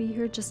know they'll be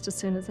here just as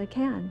soon as they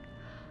can.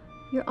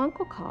 Your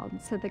uncle called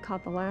and said they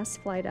caught the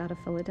last flight out of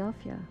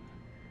Philadelphia.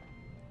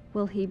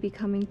 Will he be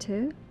coming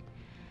too?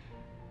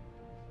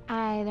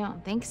 I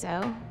don't think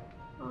so.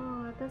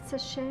 Oh, that's a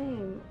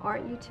shame.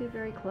 Aren't you two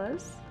very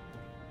close?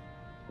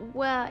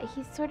 Well,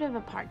 he's sort of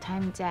a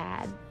part-time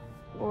dad.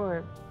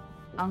 Or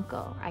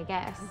uncle, I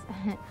guess.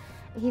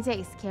 He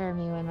takes care of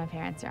me when my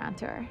parents are on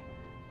tour.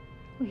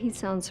 Well, he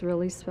sounds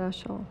really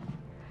special.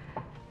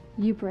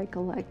 You break a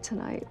leg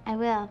tonight. I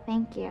will,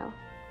 thank you.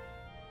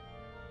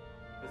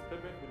 Miss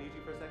Pembroke, we need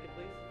you for a second,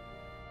 please.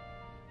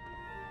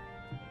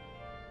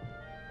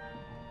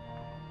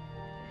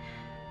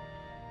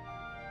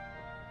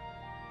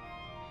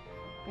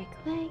 Break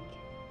a leg.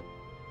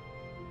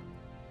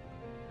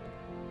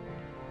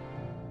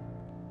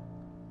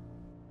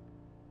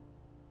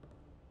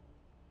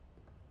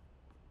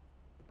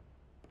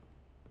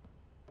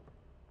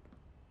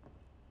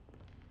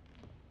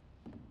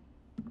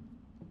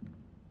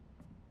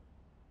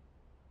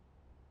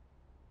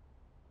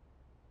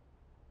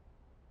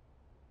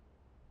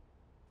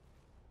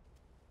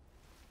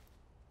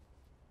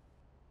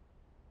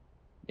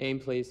 Name,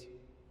 please.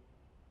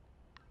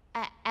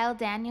 Elle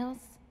Daniels.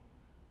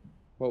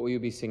 What will you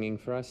be singing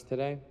for us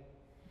today?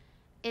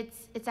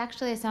 It's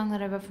actually a song that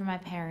I wrote for my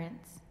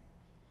parents.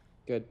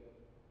 Good.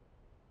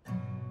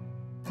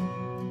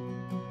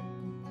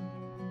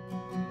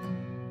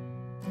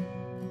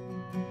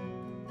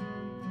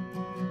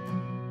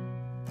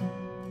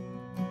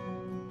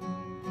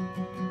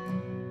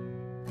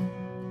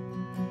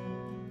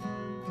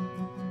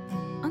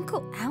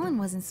 Uncle Alan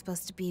wasn't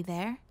supposed to be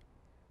there.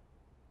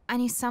 I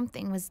knew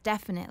something was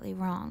definitely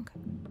wrong.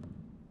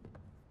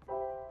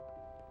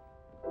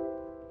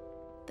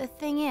 The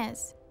thing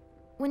is,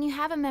 when you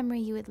have a memory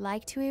you would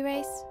like to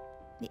erase,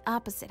 the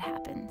opposite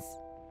happens.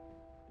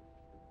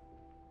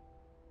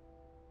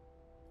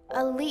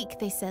 A leak,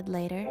 they said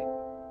later.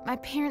 My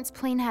parents'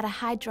 plane had a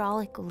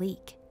hydraulic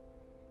leak.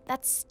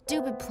 That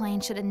stupid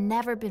plane should have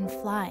never been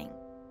flying.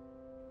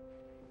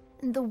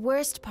 And the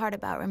worst part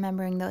about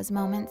remembering those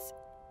moments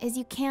is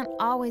you can't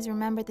always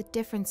remember the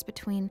difference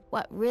between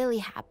what really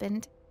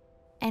happened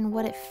and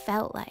what it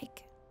felt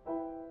like.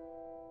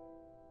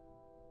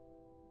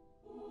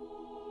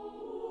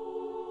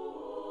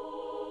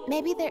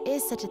 Maybe there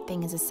is such a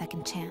thing as a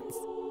second chance.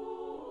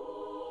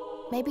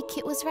 Maybe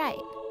Kit was right.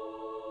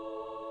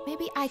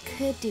 Maybe I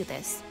could do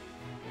this.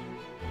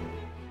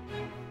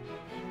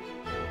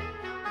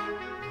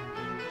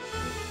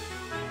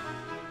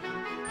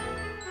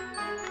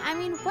 I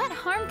mean, what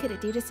harm could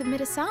it do to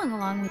submit a song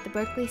along with the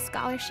Berkeley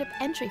Scholarship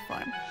entry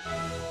form?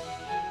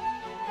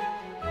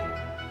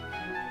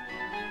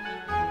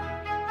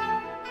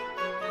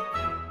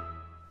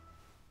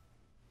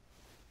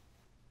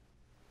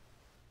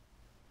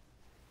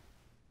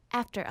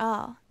 After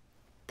all,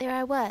 there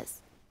I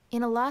was,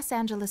 in a Los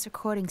Angeles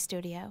recording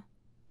studio.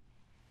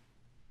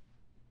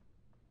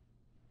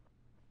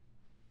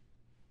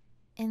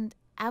 And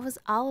I was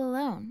all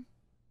alone.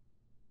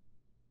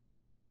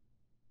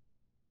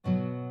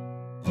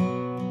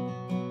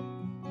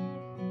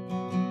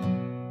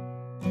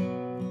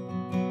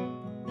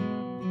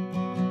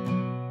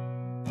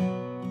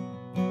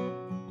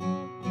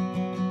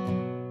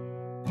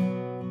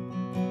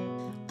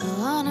 I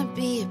wanna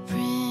be a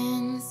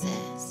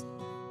princess,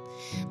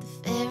 the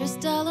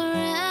fairest all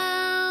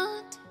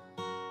around.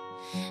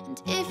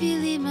 And if you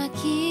leave my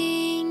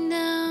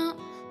kingdom,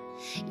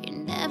 you're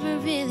never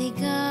really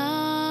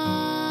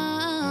gone.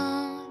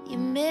 You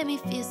made me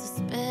feel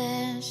so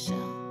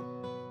special,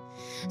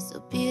 so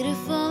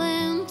beautiful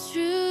and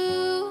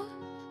true.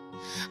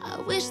 I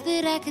wish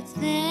that I could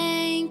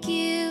thank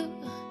you,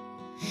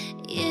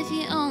 if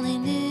you only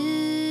knew.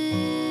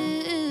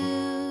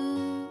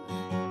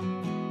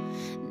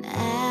 And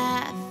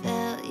I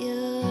felt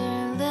your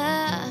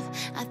love,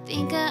 I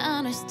think I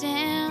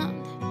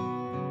understand.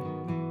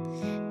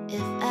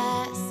 If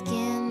I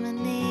skinned my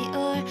knee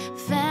or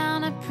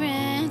found a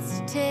prince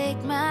to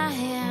take my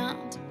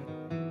hand,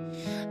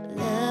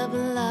 love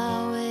will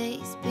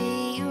always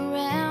be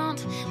around.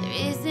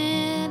 There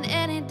isn't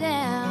any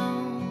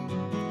doubt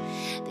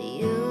that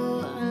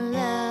your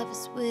love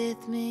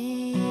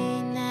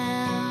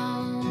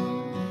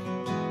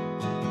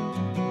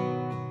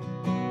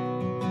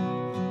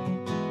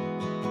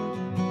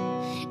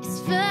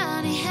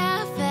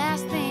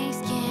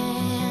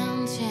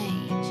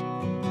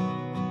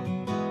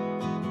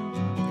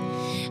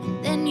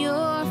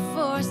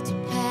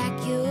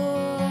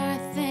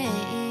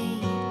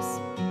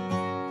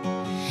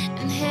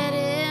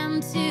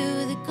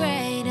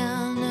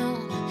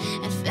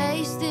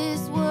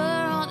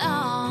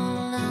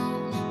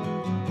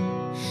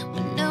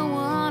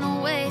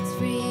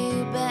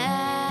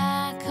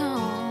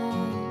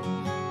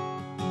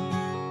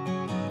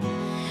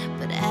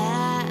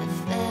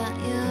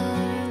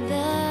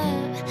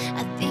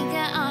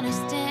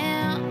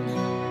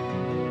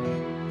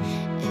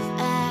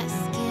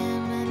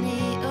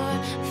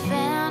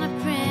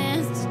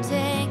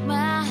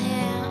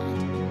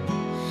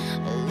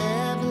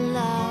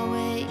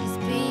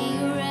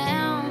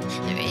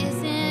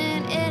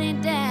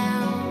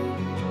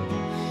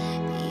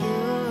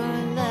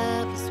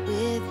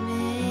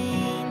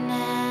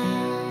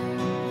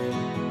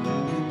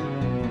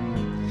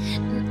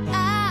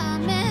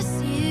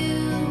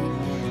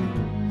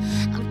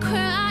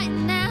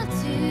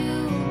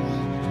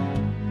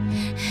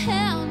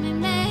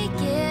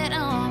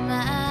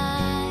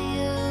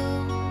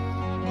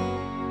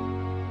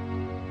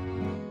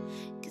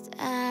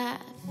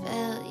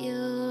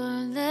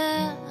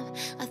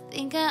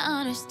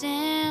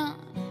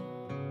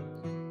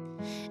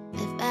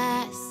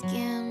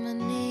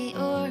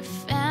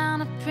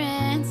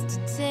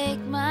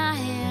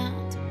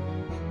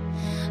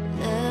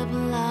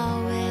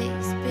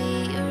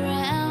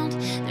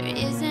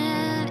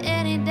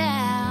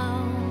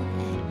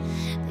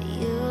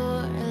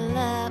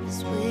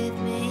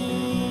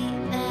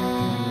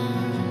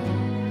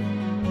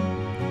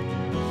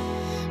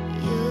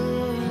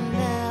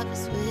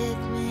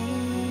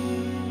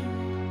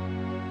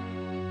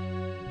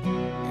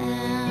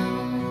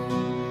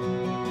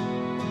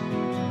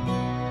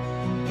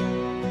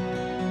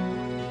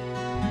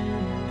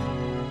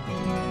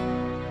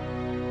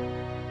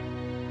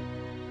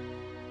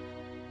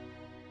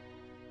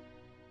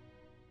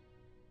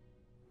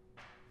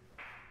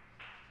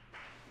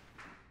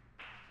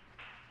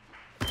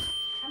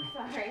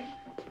Sorry.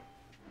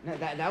 No,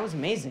 that was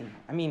amazing.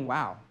 I mean,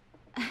 wow.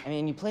 I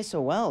mean, you play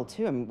so well,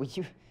 too. I mean,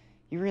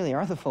 you really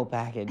are the full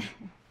package.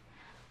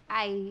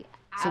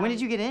 So when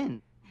did you get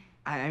in?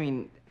 I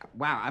mean,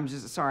 wow, I'm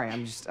just, sorry,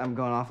 I'm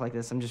going off like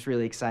this. I'm just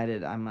really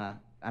excited. I'm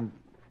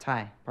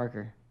Ty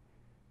Parker.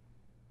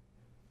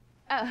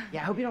 Oh.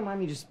 Yeah, I hope you don't mind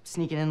me just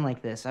sneaking in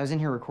like this. I was in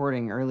here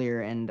recording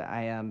earlier, and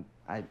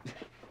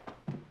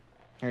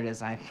here it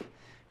is. I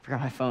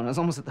forgot my phone. I was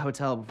almost at the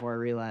hotel before I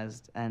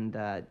realized, and,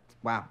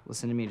 wow,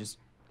 listen to me just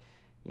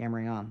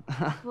yammering on.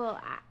 Well,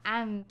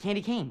 I'm...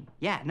 Candy Cane.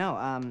 Yeah, no,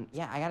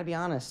 yeah, I gotta be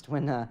honest.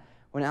 When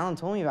Alan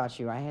told me about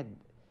you, I had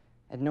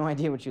no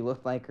idea what you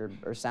looked like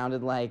or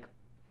sounded like,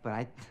 but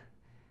I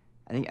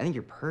think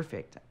you're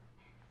perfect.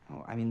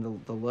 Oh, I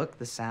mean, the look,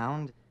 the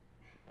sound.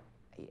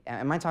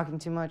 Am I talking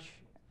too much?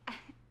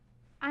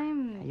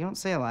 I'm... You don't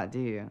say a lot, do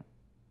you?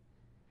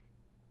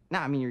 No,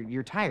 I mean,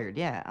 you're tired,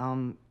 yeah.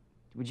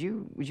 Would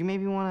you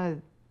maybe want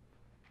to,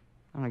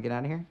 I don't know, get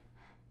out of here?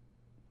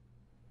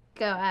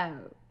 Go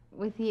out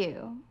with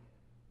you?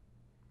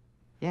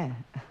 Yeah.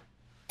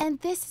 And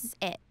this is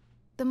it.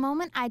 The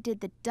moment I did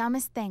the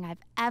dumbest thing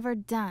I've ever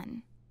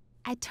done.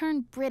 I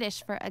turned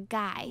British for a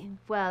guy.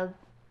 Well,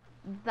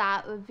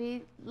 that would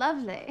be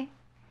lovely.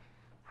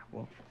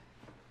 Well,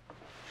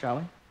 shall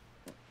we?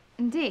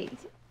 Indeed.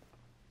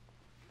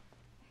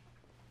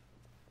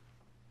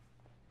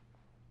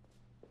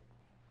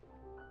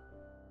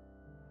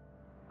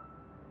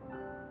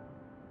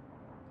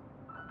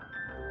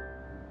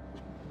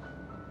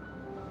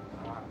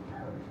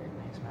 Perfect.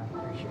 Thanks, man.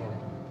 Appreciate it.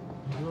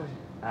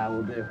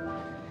 Will do.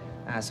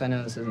 So I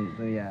know this isn't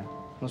the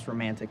most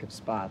romantic of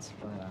spots,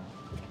 but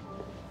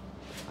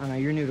I know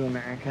you're new to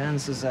America, and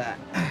this is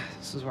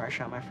where I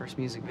shot my first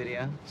music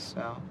video.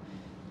 So,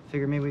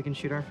 figure maybe we can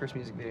shoot our first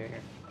music video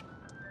here.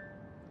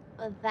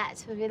 Well,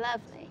 that would be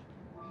lovely.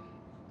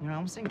 You know, I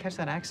almost didn't catch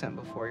that accent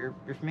before.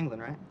 You're from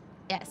England, right?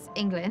 Yes,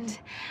 England.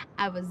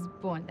 I was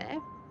born there.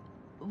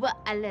 Well,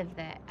 I live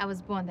there. I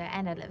was born there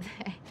and I live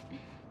there.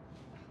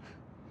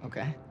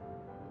 Okay.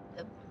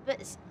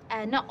 But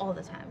not all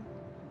the time.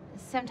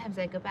 Sometimes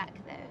I go back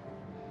there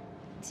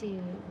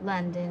to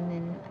London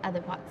and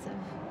other parts of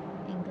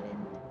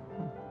England.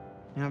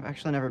 You know, I've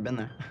actually never been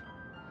there.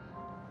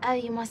 Oh,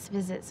 you must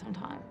visit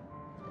sometime.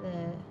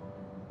 The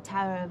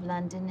Tower of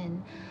London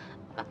and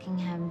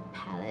Buckingham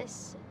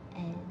Palace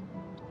and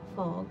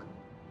Fog.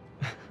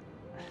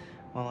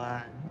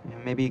 Well, you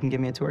know, maybe you can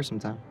give me a tour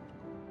sometime.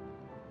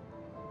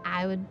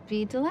 I would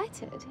be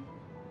delighted.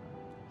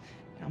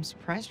 I'm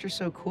surprised you're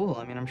so cool.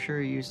 I mean, I'm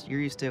sure you're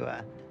used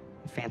to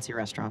fancy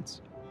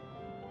restaurants.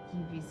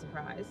 You'd be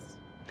surprised.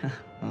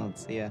 Well,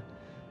 it's the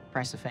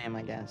price of fame,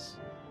 I guess.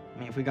 I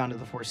mean, if we got into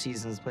the Four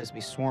Seasons, the place would be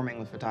swarming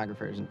with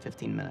photographers in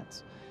 15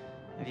 minutes.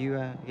 Have you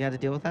had to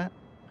deal with that?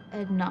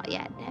 Not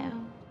yet, no.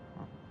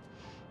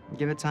 Well,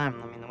 give it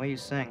time. I mean, the way you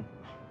sing.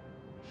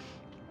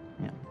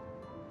 Yeah.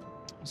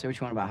 Say what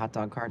you want about hot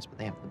dog carts, but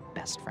they have the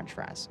best French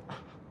fries.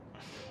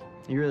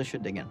 You really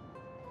should dig in.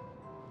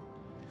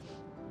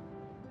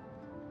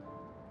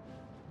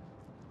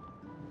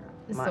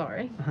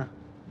 Sorry.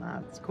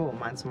 Nah, it's cool.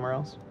 Mine somewhere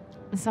else.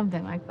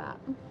 Something like that.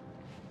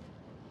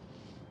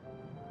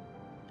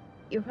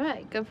 You're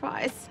right, good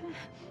fries.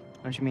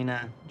 Don't you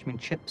mean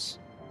chips?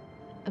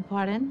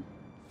 Pardon?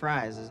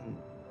 Fries,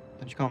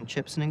 don't you call them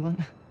chips in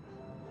England?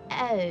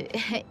 Oh,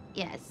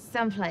 yes,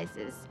 some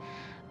places.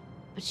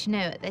 But you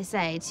know what they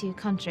say, two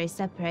countries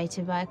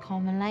separated by a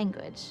common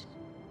language.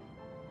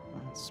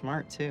 Well, that's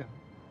smart, too.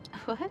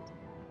 What?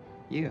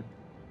 You.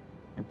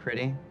 You're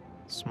pretty,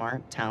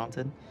 smart,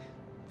 talented,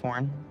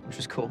 foreign, which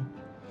is cool.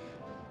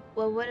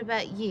 Well, what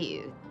about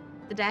you?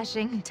 The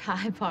dashing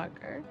Ty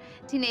Parker,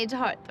 teenage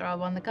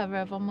heartthrob on the cover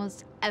of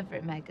almost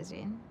every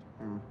magazine.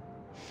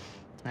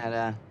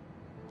 That,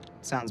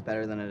 sounds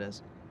better than it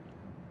is.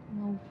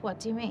 Well, what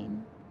do you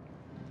mean?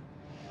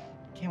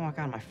 I can't walk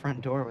out my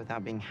front door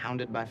without being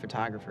hounded by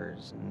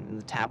photographers and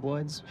the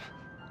tabloids.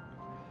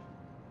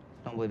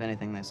 Don't believe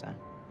anything they say.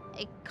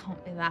 It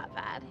can't be that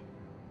bad.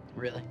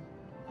 Really?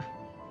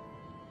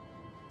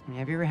 I mean,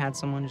 have you ever had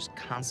someone just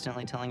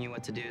constantly telling you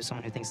what to do,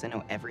 someone who thinks they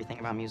know everything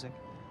about music?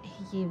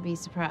 You'd be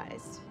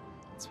surprised.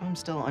 That's why I'm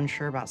still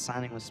unsure about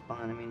signing with Spun.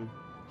 I mean,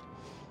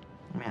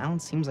 Alan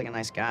seems like a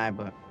nice guy,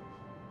 but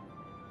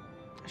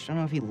I just don't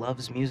know if he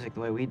loves music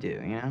the way we do,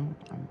 you know?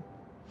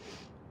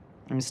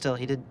 I mean, still,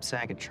 he did say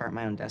I could chart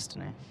my own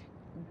destiny.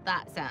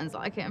 That sounds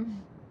like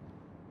him.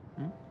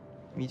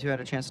 You two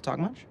had a chance to talk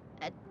much?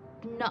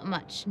 Not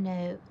much,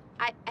 no.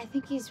 I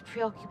think he's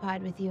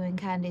preoccupied with you and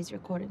Candy's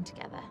recording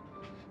together.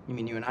 You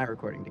mean you and I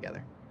recording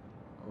together?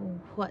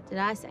 What did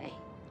I say?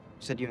 You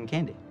said you and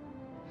Candy.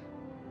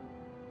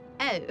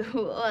 Oh,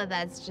 well,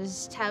 that's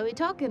just how we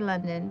talk in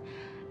London.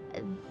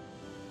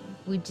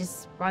 We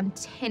just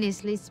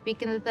spontaneously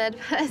speak in the third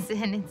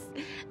person. It's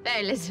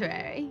very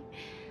literary.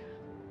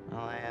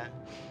 Well, I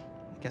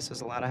guess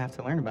there's a lot I have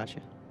to learn about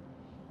you.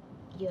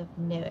 You have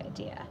no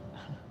idea.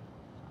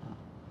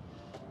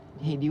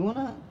 Hey, do you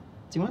wanna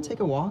take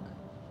a walk?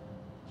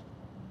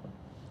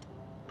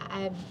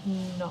 I'm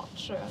not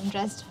sure I'm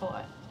dressed for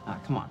it. Ah,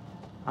 come on.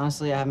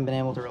 Honestly, I haven't been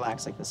able to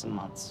relax like this in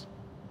months.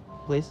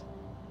 Please?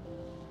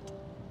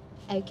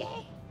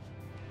 Okay.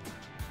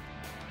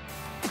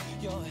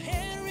 Your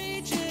hand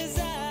reaches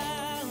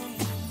out.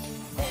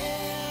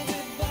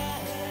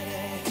 Everybody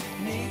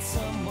needs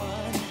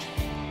someone.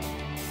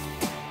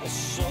 A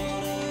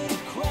shoulder to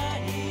cry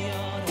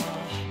on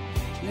or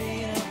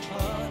lean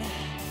upon.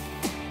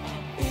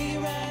 I'll be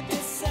right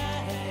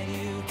beside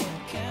you. Can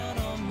count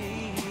on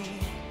me.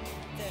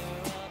 There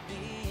I'll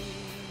be.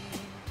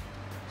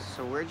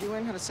 So where'd you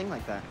learn how to sing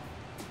like that?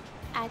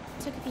 I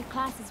took a few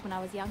classes when I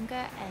was younger,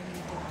 and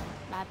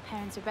my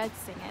parents are both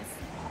singers.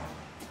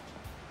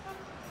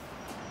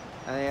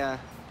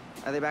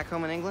 Are they back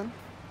home in England?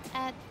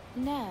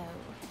 No.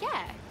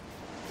 Yeah.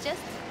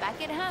 Just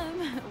back at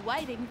home,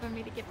 waiting for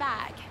me to get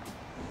back.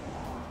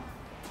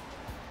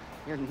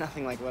 You're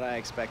nothing like what I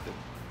expected.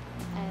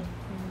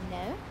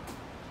 No?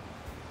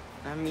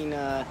 I mean,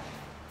 there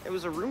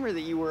was a rumor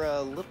that you were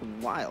a little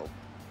wild.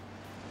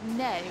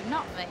 No,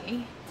 not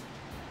me.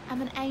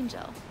 I'm an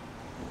angel.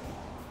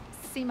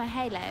 See my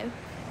halo?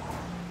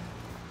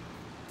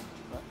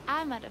 Well,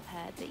 I might have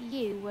heard that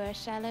you were a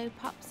shallow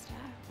pop star.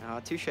 Oh,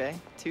 touche,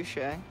 touche.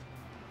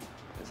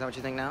 Is that what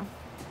you think now?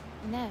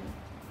 No.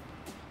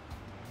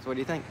 So what do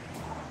you think?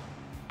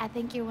 I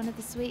think you're one of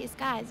the sweetest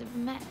guys I've ever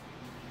met.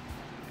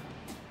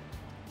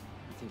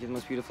 I think you're the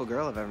most beautiful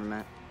girl I've ever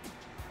met.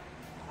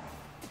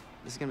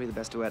 This is gonna be the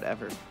best duet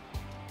ever.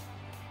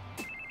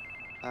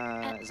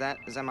 Is that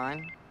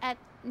mine?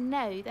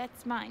 No,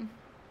 that's mine.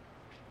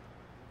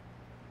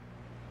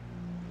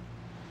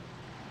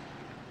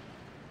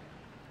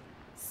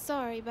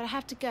 Sorry, but I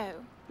have to go.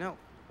 No,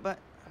 but...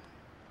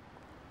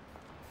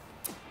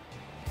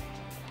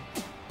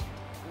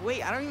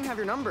 Wait, I don't even have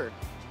your number.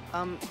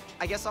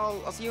 I guess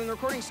I'll see you in the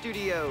recording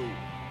studio.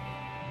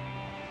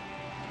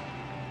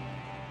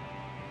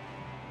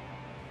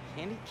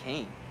 Candy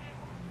cane.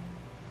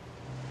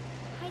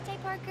 Hi, Ty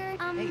Parker. Hey.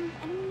 I didn't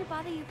mean to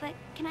bother you, but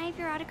can I have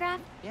your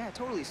autograph? Yeah,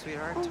 totally,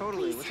 sweetheart. Oh,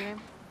 totally. please. What's your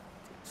name?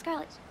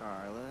 Scarlett.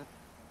 Scarlett.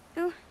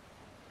 Ooh.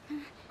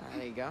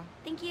 There you go.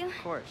 Thank you. Of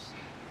course.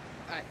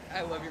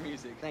 I love your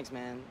music. Thanks,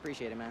 man.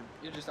 Appreciate it, man.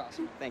 You're just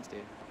awesome. Thanks,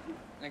 dude.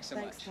 Thanks so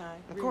much. Ty.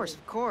 Of course,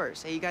 of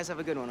course. Hey, you guys have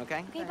a good one,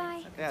 okay? Okay,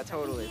 bye. Yeah,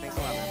 totally. Thanks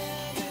a lot, man.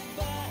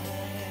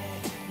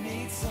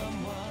 Need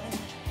someone.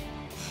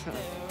 There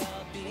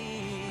I'll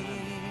be.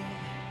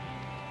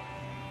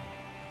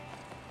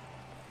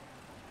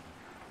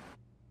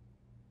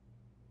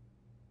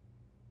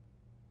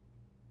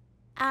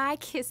 I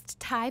kissed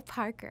Ty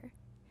Parker.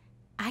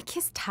 I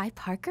kissed Ty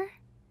Parker?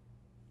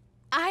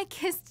 I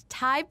kissed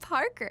Ty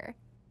Parker.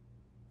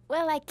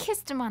 Well, I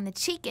kissed him on the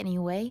cheek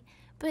anyway,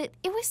 but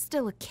it was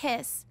still a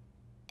kiss.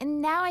 And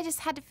now I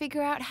just had to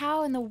figure out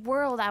how in the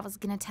world I was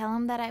gonna tell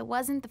him that I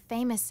wasn't the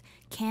famous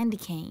candy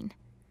cane.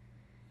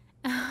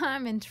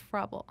 I'm in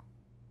trouble.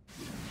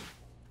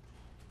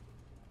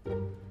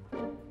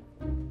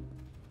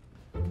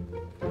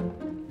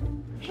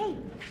 Hey!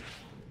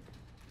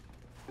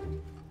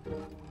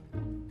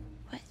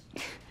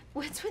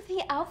 What's with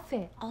the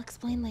outfit? I'll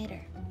explain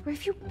later. Where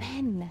have you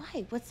been?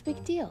 Why? What's the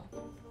big deal?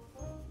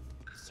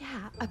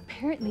 Yeah,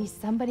 apparently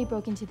somebody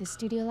broke into the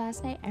studio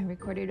last night and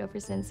recorded over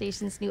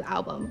Sensation's new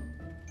album.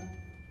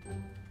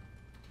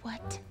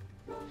 What?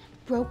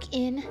 Broke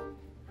in?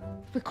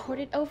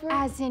 Recorded over?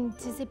 As in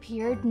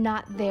disappeared,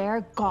 not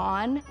there,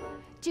 gone?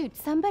 Dude,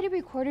 somebody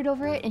recorded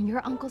over it and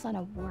your uncle's on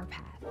a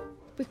warpath.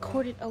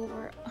 Recorded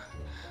over?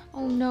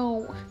 Oh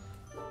no.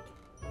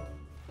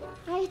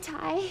 Hi,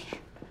 Ty.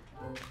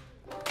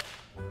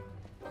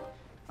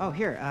 Oh,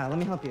 here, let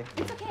me help you.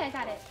 It's okay, I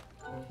got it.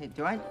 Hey,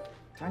 do I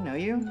know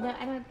you? No,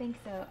 I don't think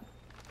so.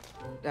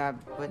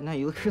 But no,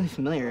 you look really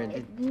familiar.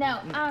 No,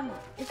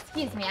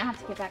 excuse me, I have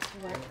to get back to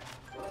work.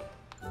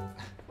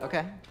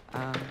 Okay.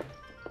 All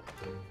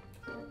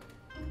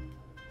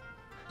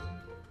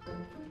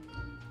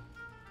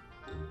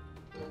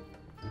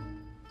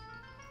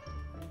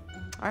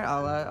right,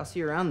 I'll see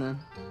you around then.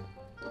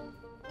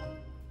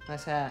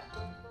 Nice hat.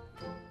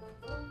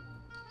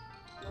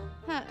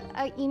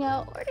 You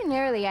know,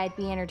 ordinarily I'd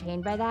be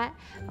entertained by that,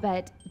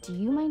 but do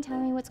you mind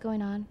telling me what's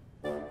going on?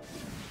 I'm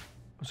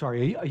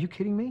sorry, are you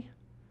kidding me?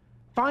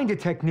 Find a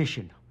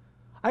technician.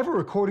 I have a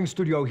recording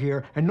studio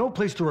here and no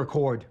place to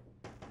record.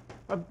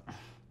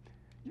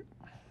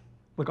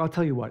 Look, I'll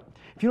tell you what.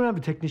 If you don't have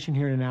a technician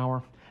here in an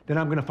hour, then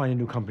I'm gonna find a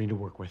new company to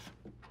work with.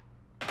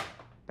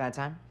 Bad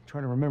time? I'm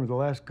trying to remember the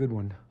last good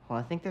one. Well,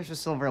 I think there's a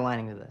silver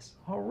lining to this.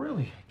 Oh,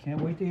 really?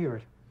 Can't wait to hear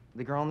it.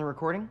 The girl in the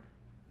recording?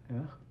 Yeah?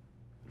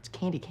 It's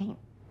Candy Cane.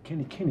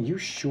 Candy Cane, are you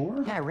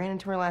sure? Yeah, I ran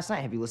into her last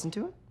night. Have you listened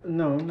to it?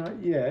 No,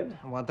 not yet.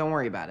 Well, don't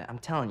worry about it. I'm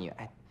telling you,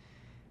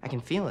 I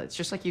can feel it. It's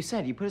just like you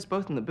said. You put us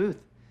both in the booth.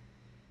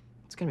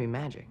 It's gonna be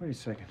magic. Wait a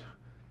second.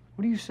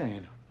 What are you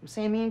saying? I'm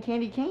saying me and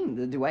Candy Cane,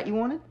 the duet you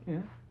wanted?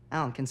 Yeah?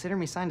 Alan, consider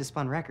me signed to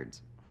Spun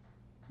Records.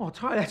 Oh,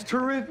 Ty, that's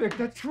terrific.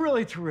 That's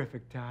really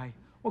terrific, Ty.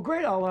 Well,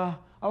 great. I'll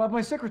have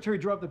my secretary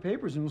draw up the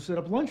papers and we'll set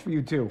up lunch for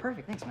you two.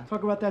 Perfect. Thanks, man.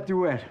 Talk about that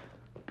duet.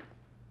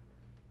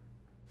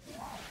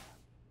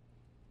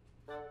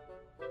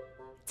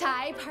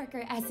 Ty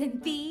Parker, as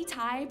in the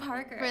Ty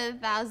Parker. For the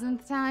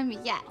 1000th time,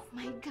 yes. Oh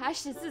my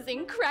gosh, this is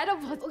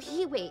incredible.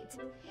 Oh, wait.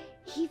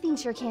 He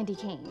thinks you're Candy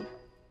Cane.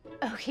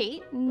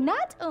 Okay,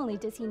 not only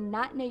does he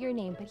not know your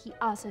name, but he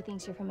also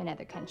thinks you're from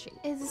another country.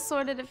 It's a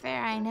sordid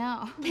affair, I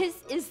know.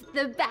 This is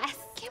the best.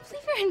 Can't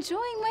believe you're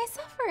enjoying my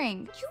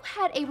suffering. You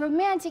had a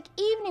romantic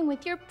evening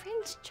with your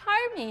Prince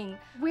Charming.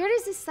 Where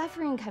does the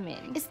suffering come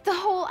in? It's the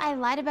whole I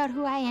lied about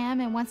who I am,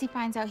 and once he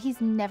finds out,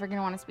 he's never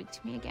gonna want to speak to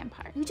me again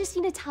part. You just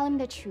need to tell him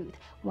the truth.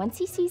 Once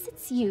he sees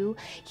it's you,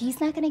 he's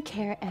not gonna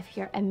care if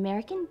you're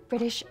American,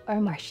 British, or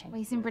Martian. Well,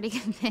 you seem pretty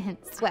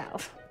convinced.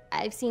 Well,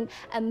 I've seen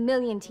a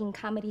million teen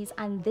comedies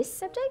on this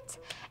subject,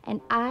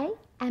 and I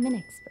am an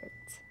expert.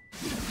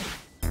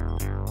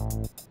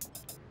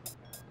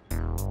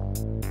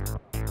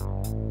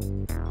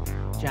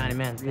 Johnny,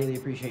 man, really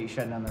appreciate you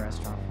shutting down the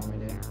restaurant for me,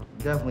 dude.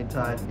 Definitely,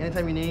 Ty.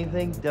 Anytime you need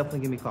anything, definitely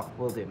give me a call.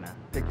 Will do, man.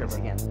 Take care,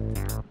 Thanks bro.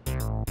 again.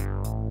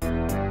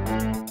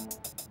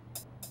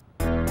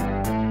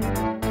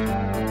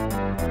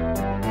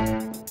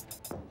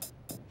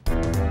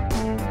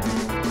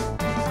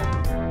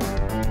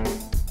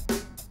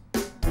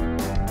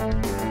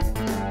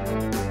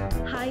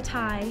 Hi,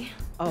 Ty.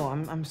 Oh,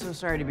 I'm so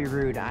sorry to be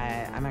rude.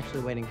 I'm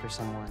actually waiting for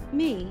someone.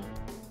 Me?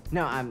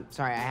 No, I'm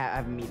sorry. I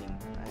have a meeting.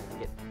 I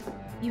forget.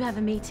 You have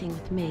a meeting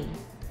with me.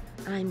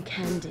 I'm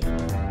Candy.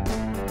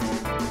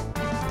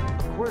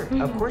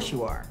 Of course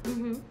you are.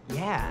 Mm-hmm.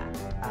 Yeah.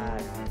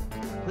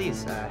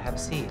 Please, have a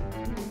seat.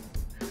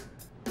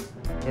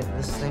 Get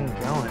this thing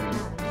going.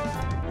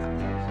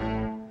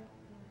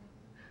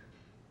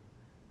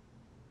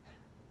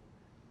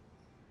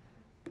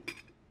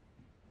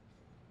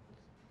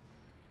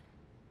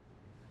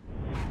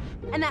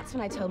 And that's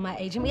when I told my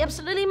agent we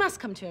absolutely must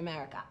come to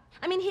America.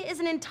 I mean, here is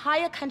an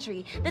entire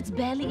country that's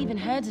barely even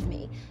heard of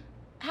me.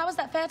 How is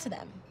that fair to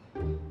them?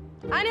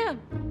 I know.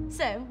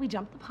 So we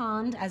jumped the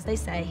pond, as they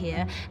say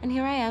here, and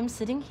here I am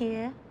sitting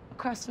here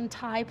across from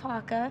Ty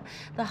Parker,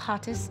 the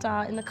hottest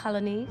star in the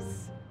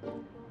colonies.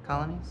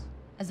 Colonies?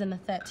 As in the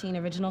 13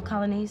 original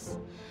colonies.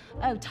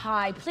 Oh,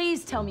 Ty,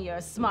 please tell me you're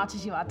as smart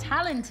as you are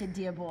talented,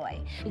 dear boy.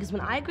 Because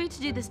when I agreed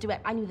to do this duet,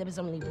 I knew there was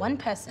only one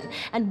person,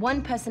 and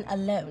one person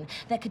alone,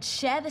 that could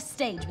share the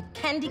stage with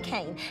Candy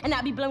Cane and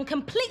not be blown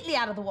completely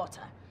out of the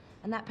water.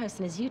 And that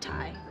person is you,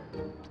 Ty.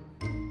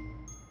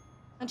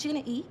 Aren't you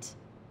gonna eat?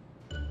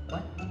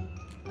 What?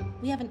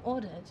 We haven't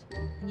ordered,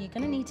 and you're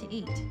gonna need to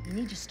eat. You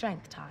need your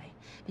strength, Ty,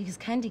 because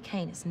Candy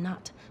Cane is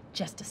not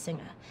just a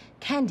singer.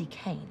 Candy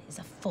Cane is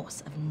a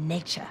force of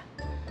nature.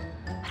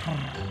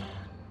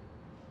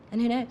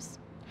 And who knows?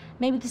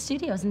 Maybe the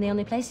studio isn't the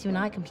only place you and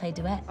I can play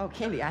duet. Oh,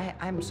 Candy,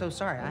 I'm so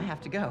sorry. I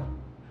have to go.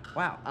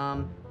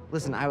 Wow.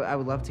 Listen, I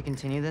would love to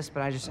continue this,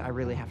 but I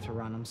really have to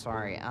run. I'm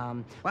sorry.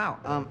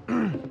 Wow.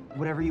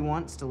 Whatever you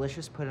want, it's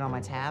delicious. Put it on my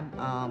tab.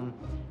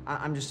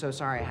 I'm just so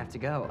sorry I have to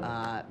go.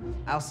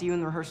 I'll see you in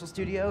the rehearsal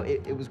studio.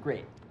 It was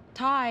great.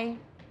 Ty,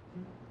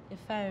 your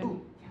phone.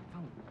 Ooh, yeah,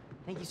 phone.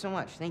 Thank you so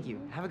much. Thank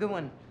you. Have a good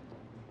one.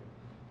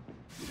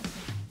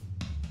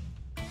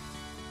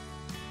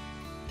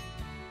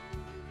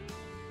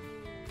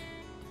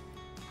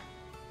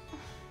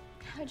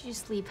 How'd you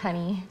sleep,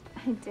 honey?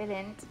 I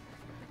didn't.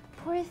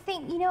 Poor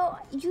thing. You know,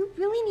 you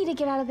really need to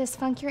get out of this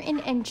funk you're in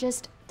and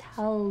just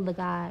tell the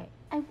guy.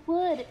 I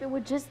would if it were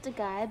just a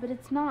guy, but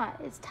it's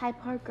not. It's Ty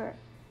Parker,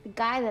 the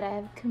guy that I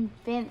have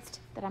convinced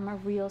that I'm a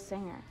real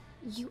singer.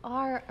 You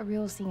are a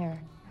real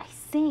singer. I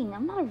sing.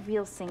 I'm not a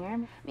real singer.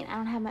 I mean, I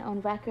don't have my own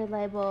record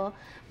label,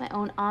 my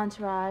own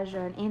entourage,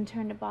 or an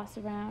intern to boss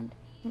around.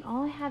 I mean,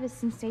 all I have is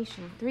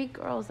sensation. 3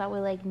 girls that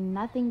would like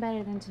nothing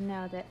better than to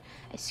know that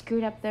I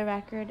screwed up their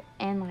record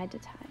and lied to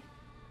Ty.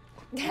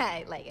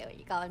 I like it when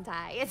you call him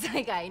Ty. It's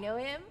like I know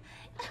him.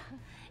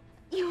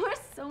 You are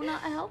so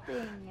not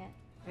helping.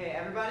 Hey,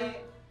 everybody.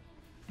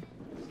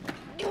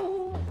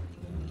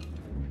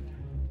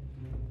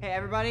 Hey,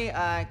 everybody.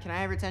 Can I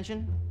have your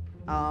attention?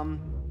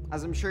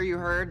 As I'm sure you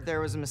heard,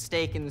 there was a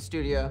mistake in the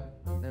studio.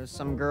 There was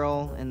some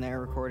girl in there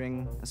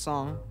recording a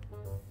song.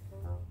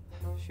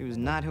 She was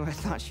not who I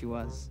thought she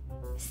was.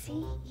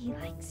 See, he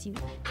likes you.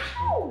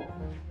 Ow!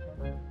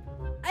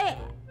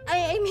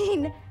 I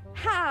mean,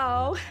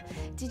 how?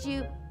 Did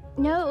you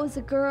know it was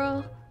a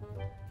girl?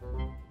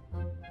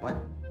 What?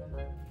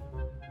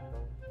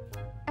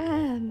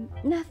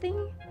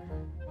 Nothing.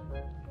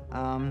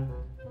 And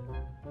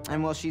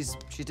well, she's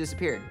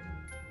disappeared.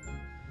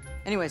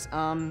 Anyways,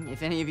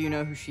 if any of you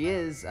know who she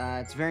is,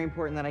 it's very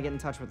important that I get in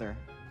touch with her.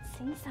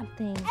 Say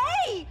something.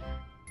 Hey!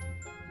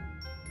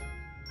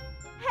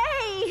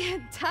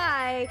 Hey,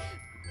 Ty.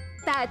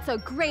 That's a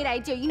great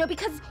idea, you know,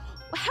 because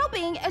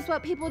helping is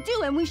what people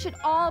do, and we should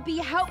all be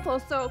helpful,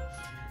 so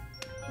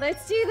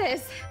let's do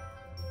this.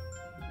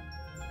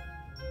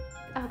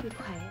 I'll be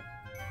quiet.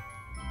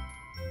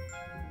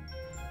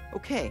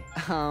 Okay,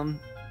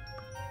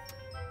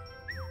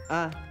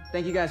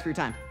 thank you guys for your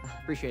time.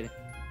 Appreciate it.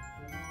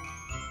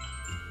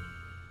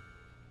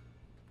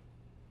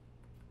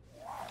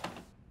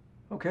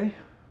 Okay.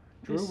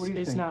 Drew, what do you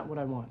think? It's not what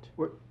I want.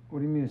 What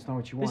do you mean it's not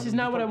what you want? This is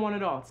not what I want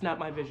at all. It's not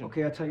my vision.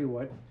 Okay, I'll tell you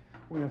what.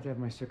 We're gonna have to have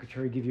my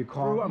secretary give you a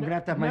call. I'm gonna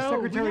have to have my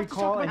secretary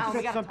call and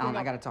set something Alan, I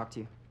up. gotta talk to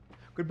you.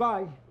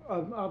 Goodbye.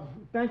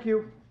 Thank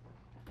you.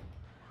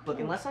 Look,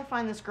 unless I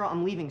find this girl,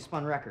 I'm leaving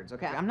Spun Records,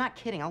 okay? I'm not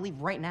kidding. I'll leave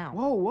right now.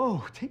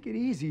 Whoa, take it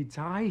easy,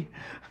 Ty. I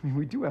mean,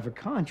 we do have a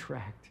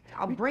contract.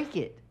 I'll break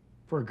it.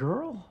 For a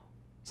girl?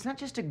 It's not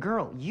just a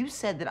girl. You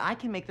said that I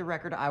can make the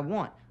record I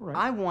want. Right.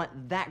 I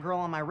want that girl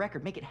on my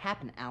record. Make it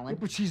happen, Alan. Yeah,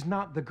 but she's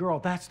not the girl.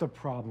 That's the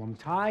problem,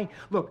 Ty.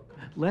 Look,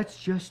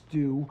 let's just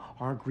do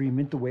our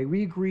agreement the way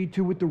we agreed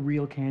to with the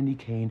real Candy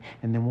Cane,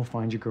 and then we'll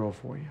find your girl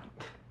for you.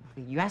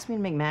 You asked me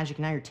to make magic,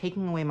 and now you're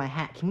taking away my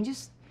hat. Can you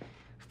just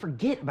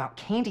forget about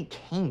Candy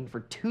Cane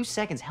for 2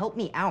 seconds? Help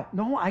me out.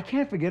 No, I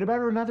can't forget about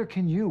her, neither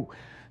can you.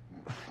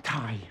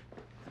 Ty,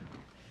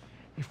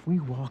 if we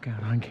walk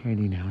out on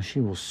Candy now,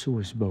 she will sue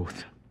us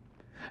both.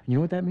 And you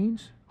know what that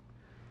means?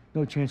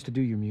 No chance to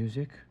do your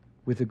music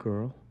with a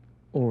girl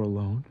or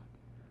alone.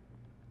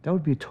 That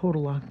would be a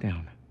total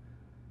lockdown.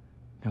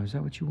 Now, is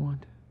that what you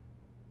want?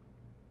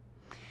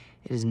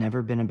 It has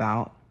never been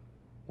about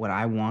what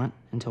I want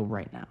until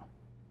right now.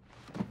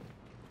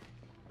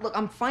 Look,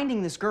 I'm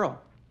finding this girl.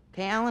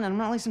 Okay, Alan? I'm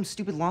not like some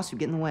stupid lawsuit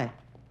getting in the way.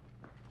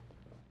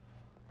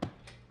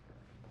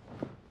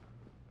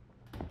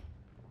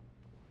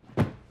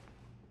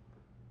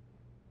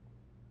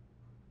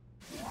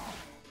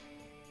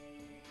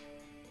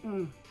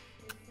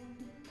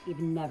 You've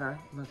never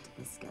looked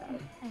this good.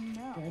 I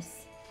know.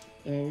 This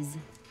is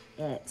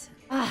it.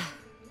 I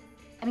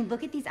mean,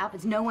 look at these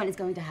outfits. No one is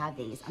going to have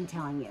these, I'm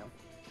telling you.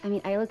 I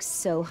mean, I look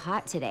so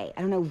hot today.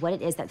 I don't know what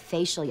it is. That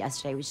facial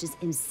yesterday was just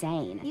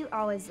insane. You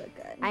always look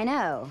good. I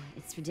know.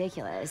 It's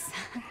ridiculous.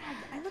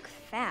 I look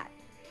fat.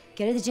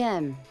 Go to the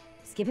gym.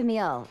 Skip a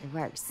meal. It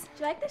works.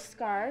 Do you like this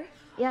scarf?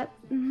 Yep.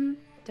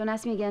 Don't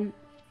ask me again.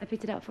 I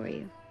picked it out for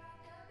you.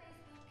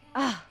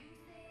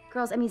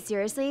 Girls, I mean,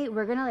 seriously,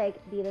 we're gonna,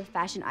 like, be the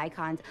fashion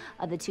icons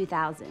of the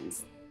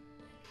 2000s.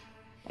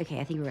 Okay,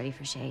 I think we're ready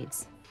for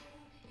shades.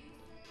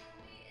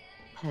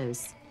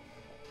 Pose.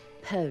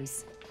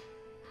 Pose.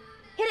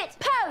 Hit it!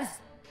 Pose!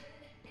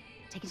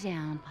 Take it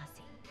down,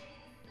 bossy.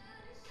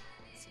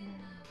 Smooth.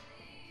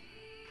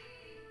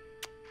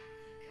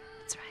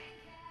 That's right.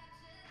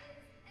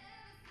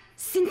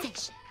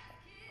 Sensation.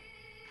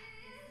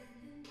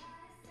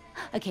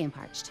 Okay, I'm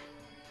parched.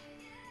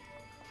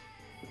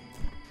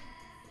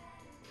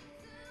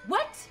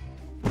 What?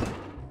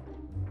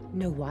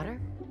 No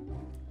water?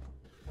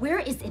 Where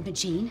is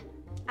Imogene?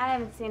 I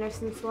haven't seen her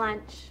since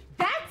lunch.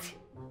 That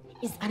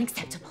is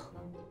unacceptable.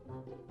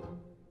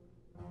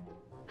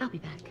 I'll be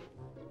back.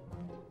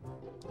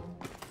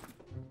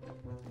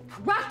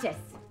 Practice!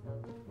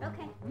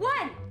 Okay.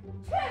 1,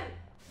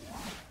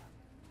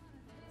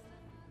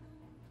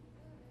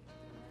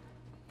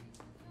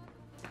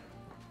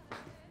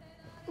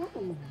 2! Ooh,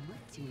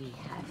 what do we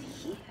have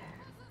here?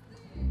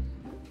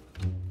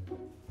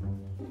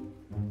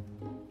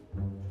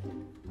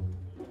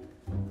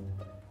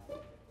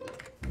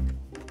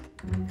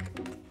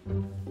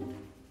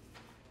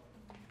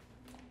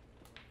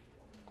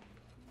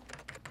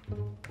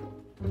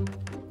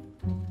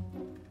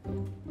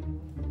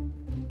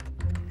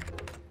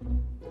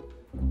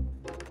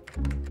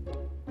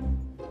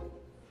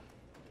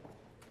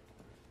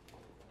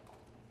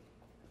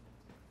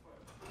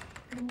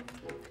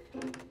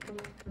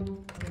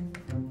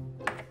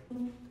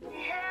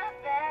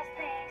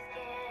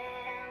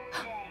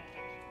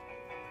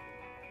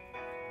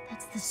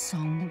 That's the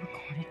song they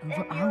recorded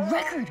over our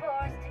record.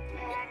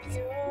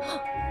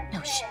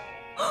 No shit.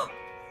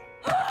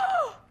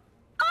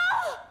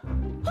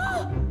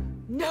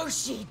 No,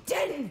 she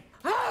didn't.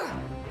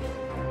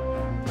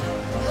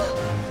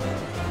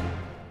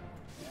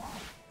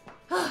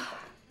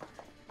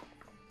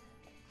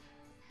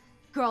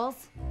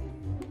 Girls.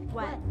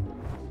 What?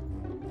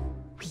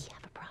 We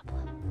have a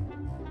problem.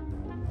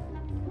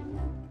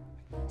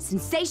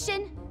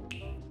 Sensation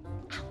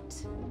out.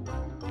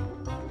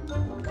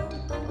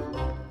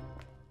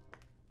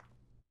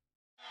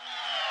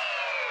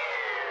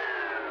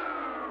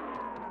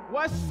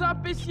 What's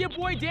up? It's your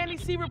boy Danny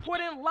C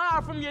reporting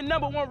live from your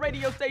 #1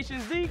 radio station,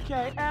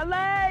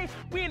 ZKLA.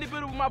 We in the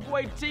building with my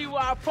boy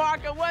T.Y.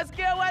 Parker. What's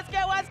good? What's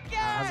good? What's good?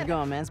 How's it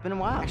going, man? It's been a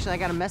while. Actually, I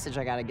got a message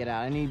I gotta get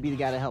out. I need to be the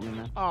guy to help me,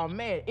 man. Oh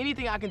man,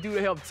 anything I can do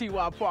to help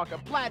T.Y. Parker,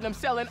 platinum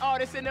selling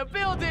artist in the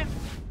building.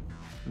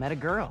 Met a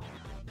girl.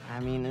 I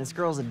mean, this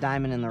girl's a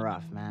diamond in the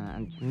rough,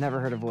 man. I've never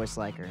heard a voice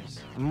like hers.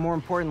 And more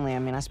importantly, I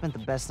mean, I spent the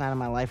best night of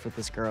my life with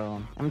this girl.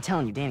 And I'm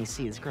telling you, Danny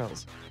C, this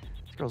girl's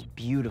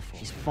beautiful.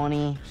 She's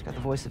funny. She's got the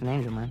voice of an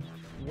angel, man.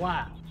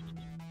 Wow.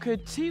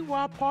 Could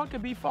T.Y. Parker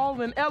be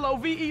falling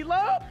L-O-V-E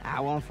love?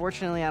 Well,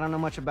 unfortunately, I don't know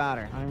much about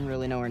her. I don't even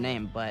really know her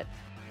name, but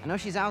I know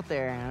she's out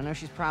there, and I know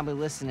she's probably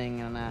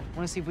listening, and I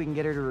want to see if we can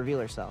get her to reveal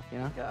herself, you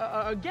know?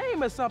 A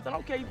game or something.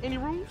 Okay, any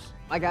rules?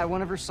 I got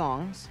one of her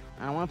songs,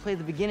 and I want to play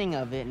the beginning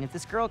of it, and if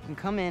this girl can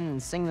come in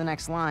and sing the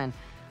next line,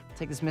 I'll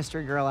take this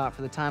mystery girl out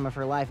for the time of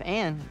her life,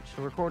 and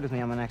she'll record with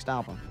me on the next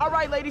album. All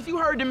right, ladies, you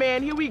heard the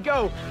man. Here we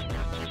go.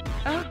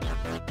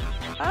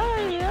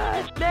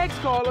 Next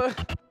caller.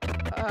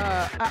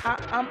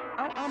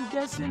 I'm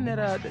guessing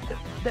that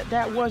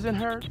that wasn't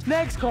her.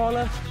 Next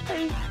caller.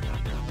 Hey.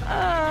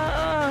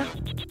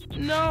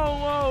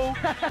 No.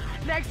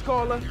 Next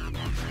caller.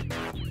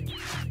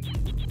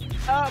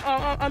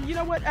 You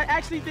know what?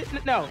 Actually,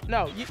 no.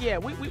 Yeah,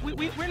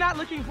 we're not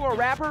looking for a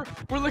rapper.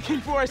 We're looking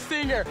for a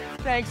singer.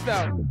 Thanks,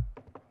 though.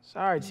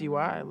 Sorry,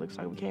 T.Y. It looks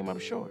like we came up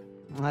short.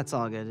 Well, that's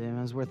all good, dude.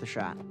 It was worth a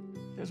shot.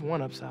 There's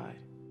one upside.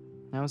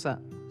 Now, what's that?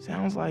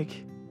 Sounds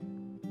like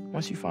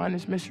once you find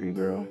this mystery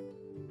girl,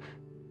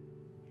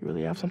 you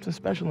really have something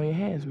special in your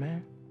hands,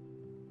 man.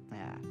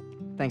 Yeah.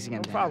 Thanks again,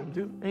 No Dan. problem,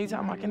 dude.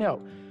 Anytime I can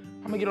help.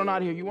 I'm gonna get on out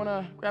of here. You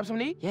wanna grab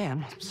something to eat? Yeah,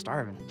 I'm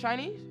starving.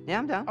 Chinese? Yeah,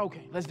 I'm down.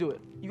 Okay, let's do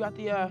it. You got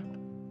the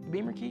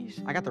Beamer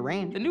keys? I got the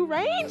range. The new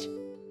range?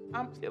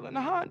 I'm still in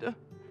the Honda.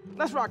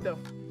 Let's rock, though.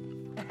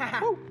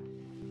 Woo.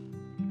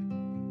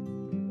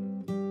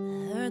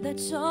 Heard that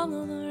song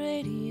on the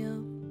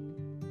radio.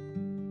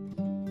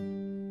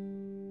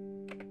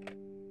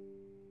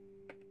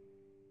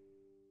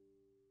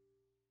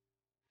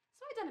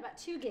 So I done about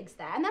 2 gigs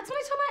there, and that's what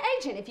I told my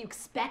agent. If you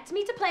expect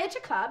me to play at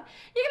your club,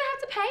 you're gonna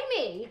have to pay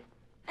me.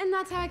 And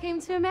that's how I came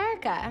to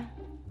America.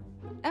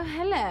 Oh,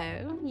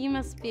 hello. You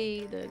must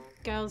be the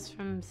girls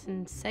from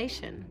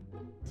Sensation.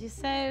 You're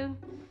so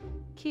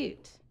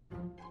cute.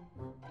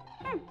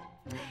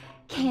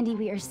 Candy,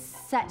 we are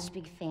such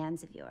big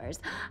fans of yours.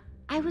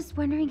 I was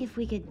wondering if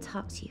we could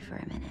talk to you for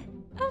a minute.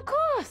 Of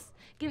course.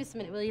 Give us a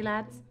minute, will you,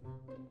 lads?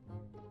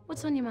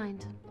 What's on your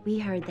mind? We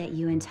heard that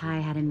you and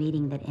Ty had a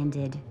meeting that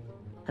ended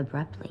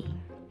abruptly.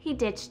 He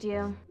ditched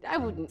you. I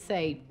wouldn't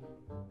say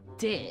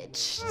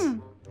ditched.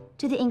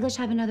 Do the English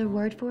have another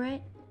word for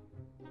it?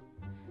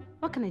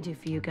 What can I do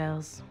for you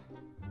girls?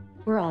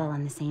 We're all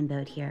on the same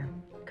boat here,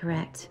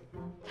 correct?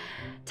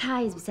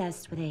 Ty is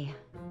obsessed with a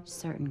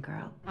certain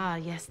girl. Ah,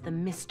 yes, the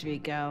mystery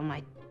girl,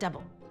 my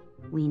double.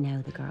 We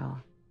know the girl.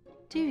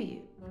 Do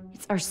you?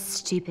 It's our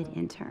stupid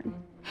intern.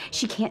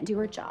 She can't do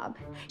her job.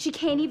 She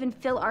can't even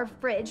fill our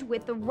fridge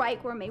with the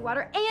right gourmet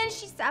water, and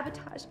she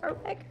sabotaged our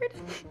record.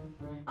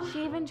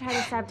 She even tried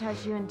to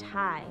sabotage you and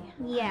Ty.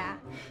 Yeah.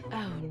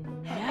 Oh,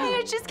 no.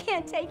 I just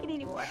can't take it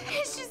anymore.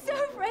 It's just so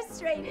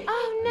frustrating.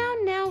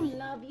 Oh, now,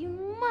 love, you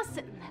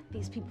mustn't let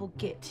these people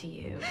get to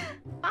you.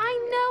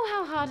 I know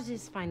how hard it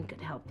is to find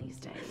good help these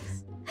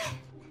days.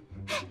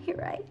 You're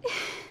right.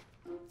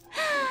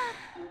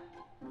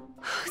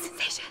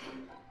 Sensation.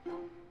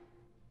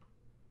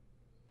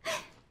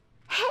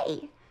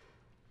 Hey,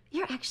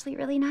 you're actually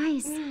really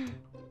nice.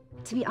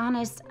 To be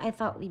honest, I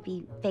thought we'd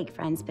be fake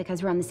friends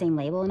because we're on the same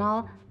label and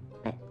all,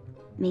 but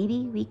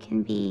maybe we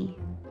can be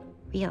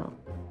real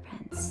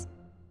friends.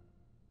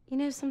 You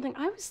know something?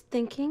 I was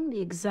thinking the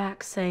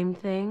exact same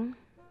thing.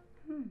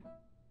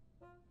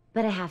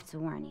 But I have to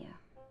warn you,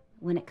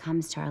 when it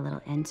comes to our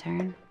little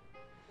intern,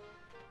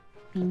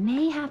 we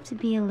may have to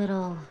be a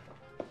little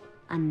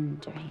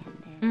underhanded.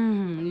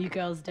 You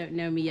girls don't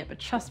know me yet, but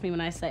trust me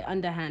when I say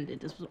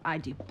underhanded is what I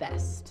do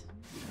best.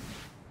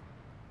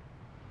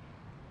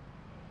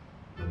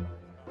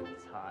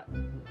 It's hot.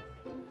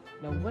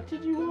 Now, what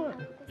did you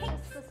want?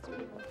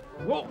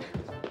 Whoa!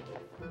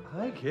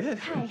 Hi, kid.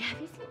 Hi,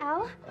 have you seen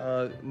Elle?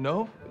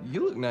 No.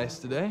 You look nice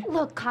today.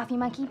 Look, Coffee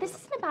Monkey, this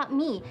isn't about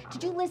me.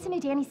 Did you listen to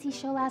Danny C's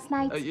show last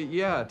night?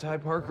 Yeah, Ty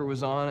Parker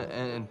was on,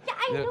 and... Yeah,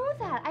 I know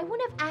that. I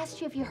wouldn't have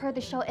asked you if you heard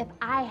the show if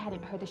I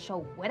hadn't heard the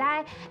show, would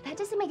I? That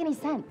doesn't make any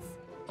sense.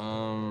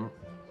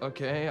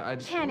 Okay, I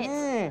just...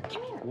 Janet,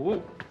 come here.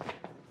 Whoa.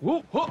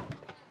 Whoa, whoa!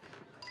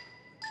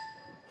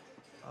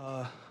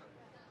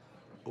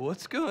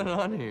 What's going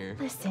on here?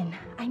 Listen,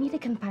 I need to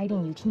confide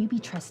in you. Can you be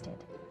trusted?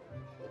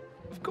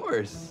 Of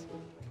course.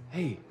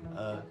 Hey,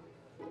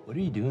 what are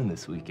you doing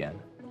this weekend?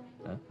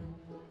 Huh?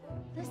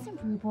 Listen,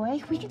 Rude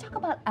Boy, we can talk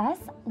about us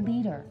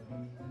later.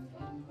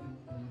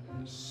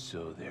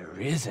 So there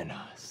is an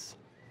us.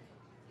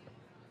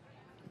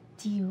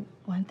 Do you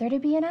want there to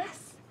be an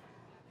us?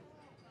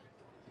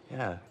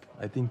 Yeah,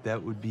 I think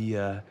that would be,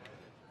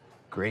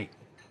 great.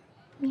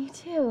 Me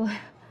too.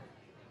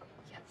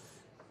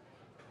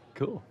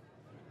 Cool.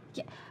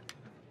 Yeah.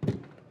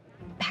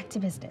 Back to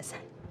business.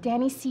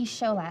 Danny C's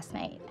show last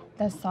night.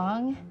 The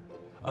song?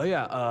 Oh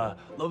yeah,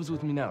 Love's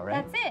With Me Now,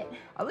 right? That's it.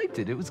 I liked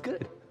it, it was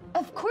good.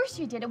 Of course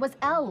you did. It was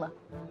Elle.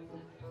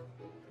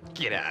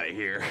 Get out of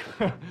here.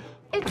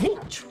 It's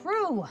not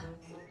true.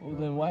 Well,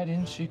 then why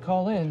didn't she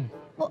call in?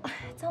 Well,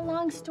 it's a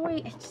long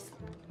story.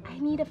 I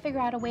need to figure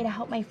out a way to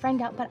help my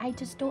friend out, but I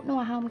just don't know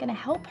how I'm gonna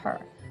help her.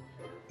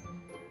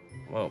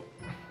 Well,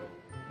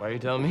 why are you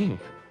telling me?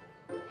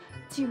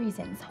 2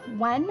 reasons.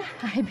 1,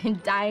 I've been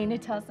dying to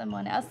tell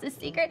someone else this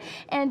secret.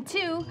 And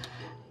 2,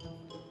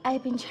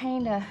 I've been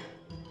trying to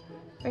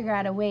figure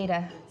out a way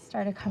to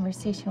start a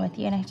conversation with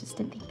you, and I just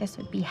didn't think this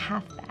would be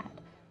half bad.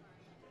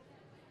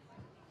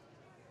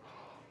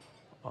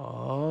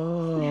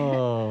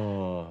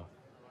 Oh,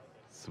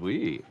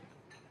 sweet.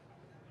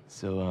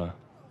 So,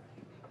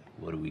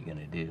 what are we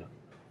gonna do?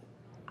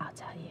 I'll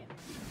tell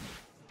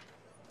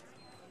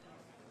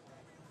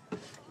you.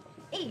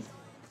 Hey.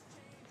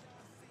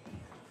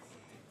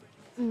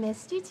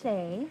 Missed you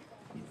today.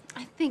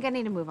 I think I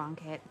need to move on,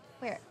 Kit.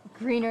 Where?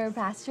 Greener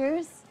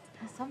pastures?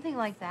 Something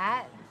like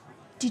that.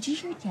 Did you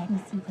hear Danny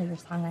C play your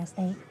song last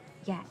night?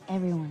 Yeah,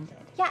 everyone did.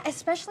 Yeah,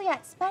 especially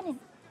at Spun. And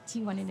do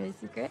you want to know a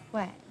secret?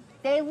 What?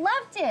 They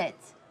loved it.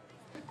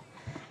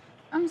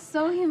 I'm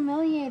so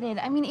humiliated.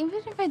 I mean,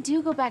 even if I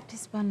do go back to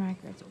Spun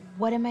Records,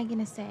 what am I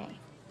gonna say?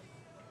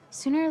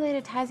 Sooner or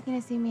later, Ty's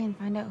gonna see me and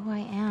find out who I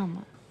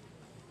am.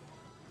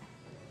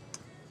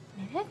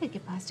 Maybe I could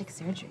get plastic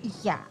surgery.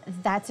 Yeah,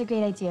 that's a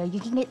great idea. You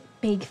can get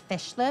big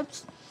fish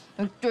lips,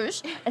 like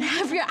this, and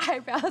have your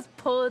eyebrows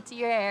pulled to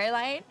your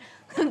hairline.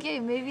 Okay,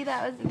 maybe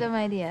that was a dumb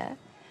idea.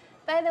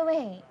 By the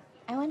way,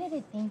 I wanted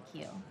to thank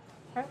you.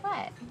 For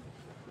what?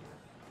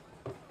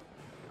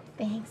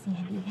 Thanks,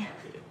 Andy.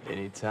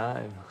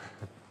 Anytime.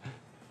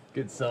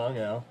 Good song,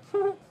 Elle.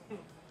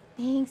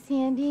 Thanks,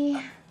 Andy.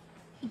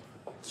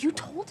 You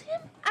told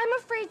him? I'm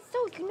afraid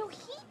so. You know,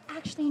 he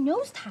actually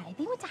knows Ty.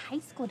 They went to high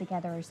school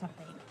together or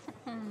something.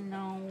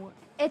 No.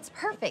 It's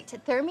perfect.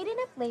 They're meeting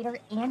up later.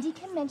 Andy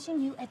can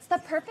mention you. It's the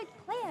perfect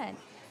plan.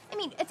 I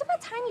mean, it's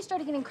about time you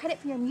started getting credit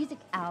for your music,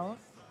 Elle.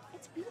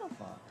 It's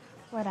beautiful.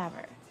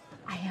 Whatever.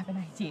 I have an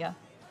idea.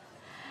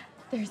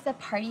 There's a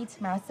party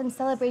tomorrow, some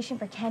celebration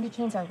for Candy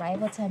Cane's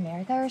arrival to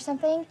America or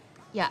something.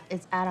 Yeah,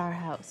 it's at our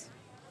house.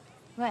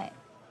 What?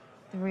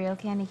 The real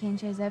Candy Cane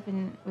shows up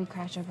and we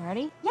crash our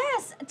party?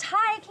 Yes,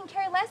 Ty can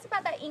care less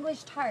about that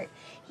English tart.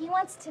 He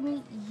wants to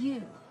meet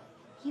you.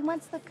 He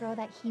wants the girl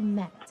that he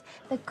met,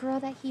 the girl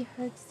that he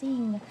heard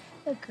sing,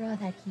 the girl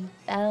that he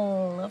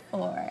fell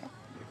for.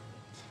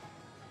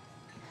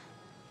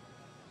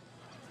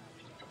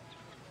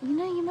 You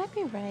know, you might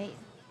be right.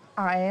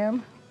 I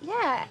am?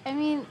 Yeah, I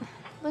mean,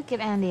 look at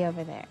Andy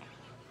over there.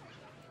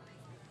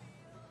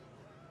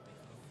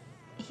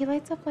 He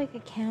lights up like a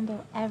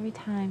candle every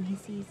time he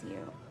sees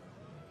you.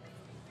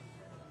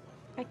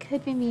 That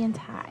could be me and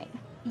Ty.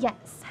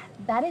 Yes,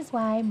 that is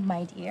why,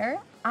 my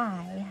dear,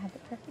 I have the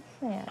perfect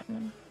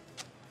plan.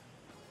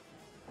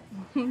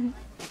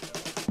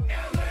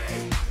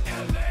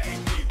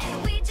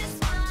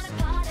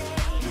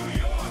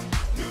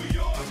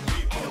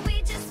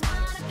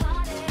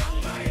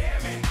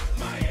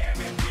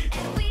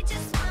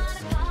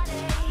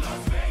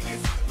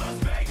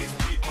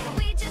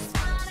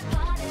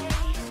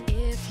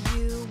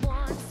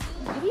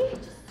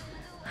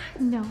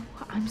 No,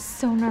 I'm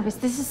so nervous.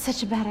 This is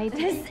such a bad idea.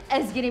 This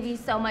is gonna be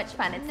so much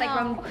fun. It's like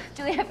when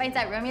Julia finds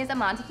out Romeo is a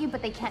Montague,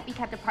 but they can't be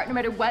kept apart no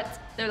matter what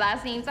their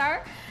last names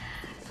are.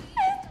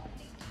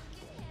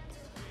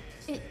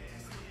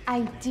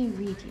 I do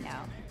read, you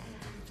know.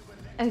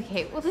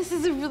 Okay, well, this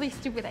is a really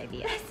stupid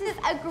idea. This is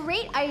a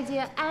great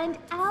idea, and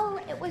Elle,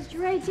 it was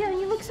your idea, and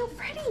you look so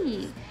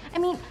pretty. I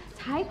mean,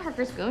 Ty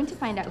Parker's going to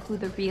find out who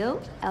the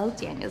real Elle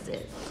Daniels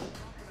is.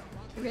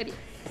 You ready?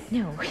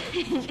 No.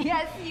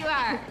 Yes, you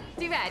are.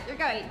 Too bad. You're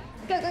going.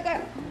 Go, go,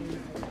 go.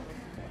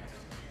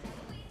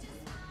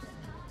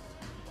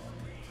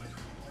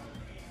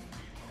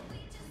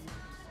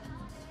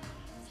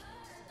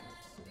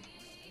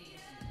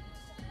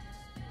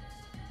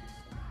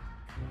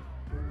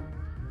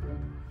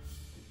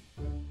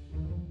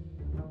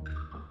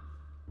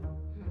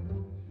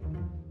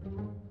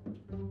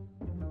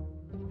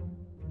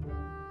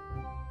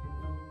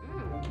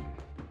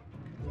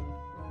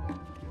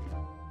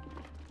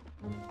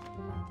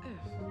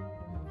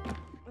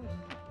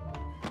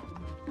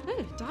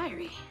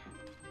 Diary.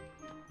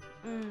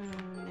 No.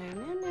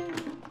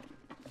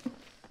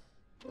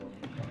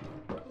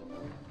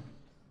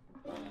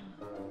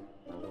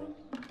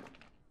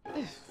 What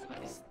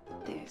is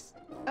this?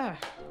 Oh,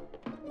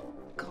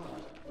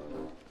 God.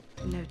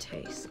 No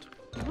taste.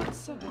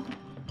 What's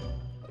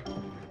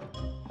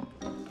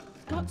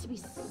got to be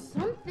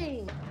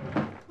something.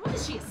 What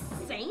is she, a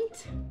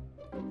saint?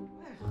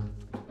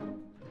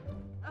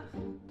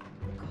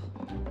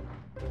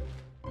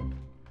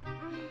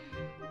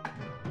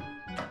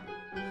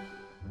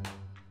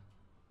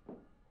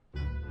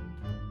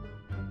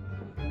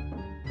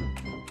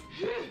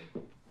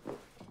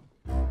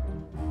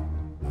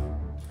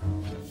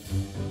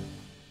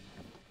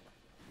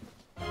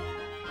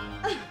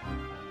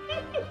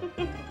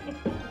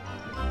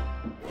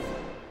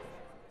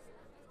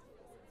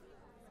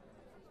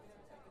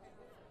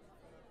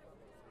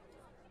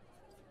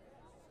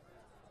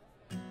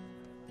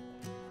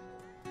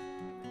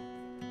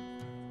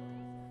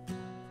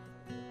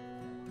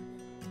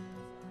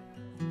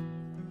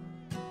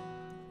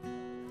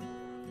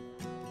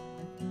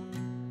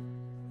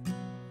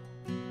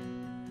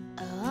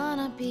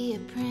 Be a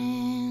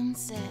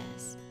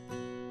princess,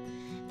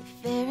 the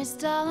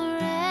fairest all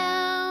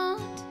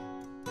around.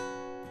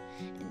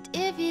 And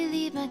if you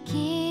leave my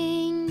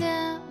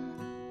kingdom,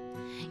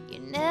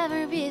 you're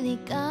never really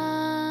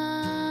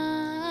gone.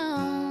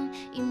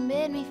 You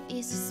made me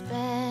feel so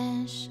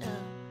special,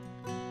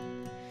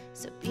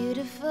 so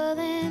beautiful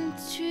and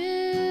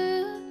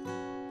true.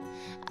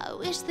 I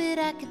wish that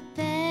I could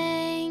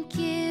thank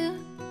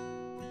you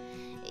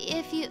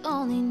if you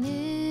only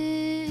knew.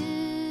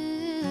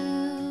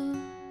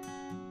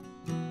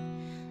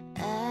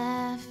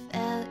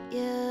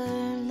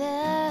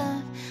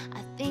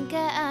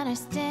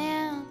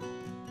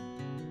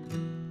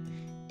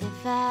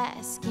 If I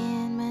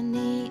skinned my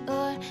knee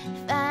or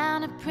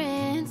found a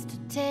prince to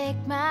take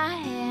my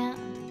hand,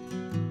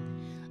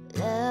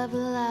 love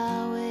will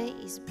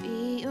always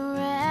be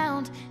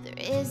around. There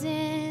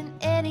isn't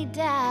any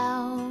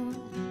doubt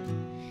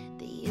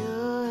that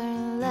your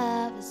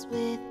love is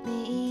with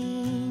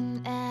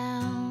me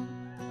now.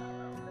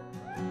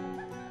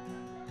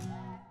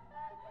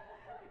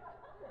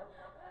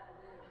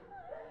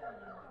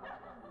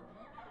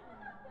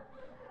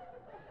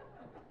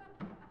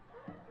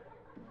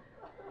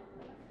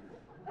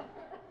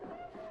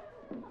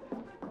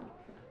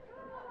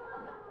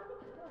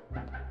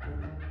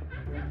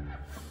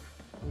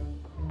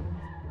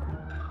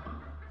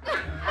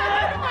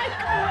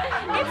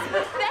 It's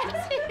pathetic.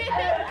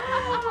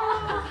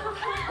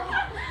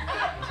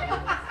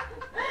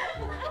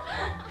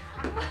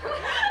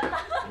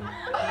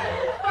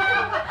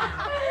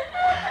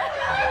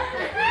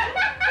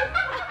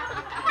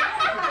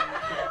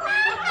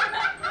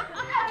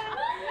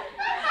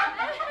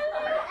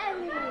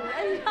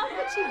 I love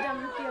what you've done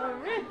with your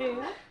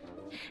room.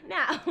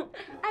 Now,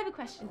 I have a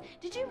question.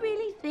 Did you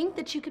really think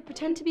that you could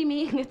pretend to be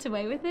me and get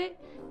away with it?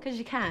 Because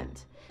you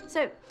can't.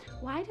 So,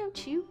 why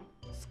don't you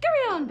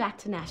scurry on back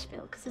to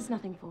Nashville? Because there's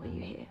nothing for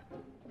you here.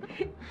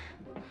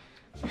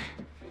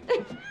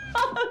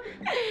 Oh,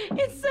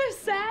 it's so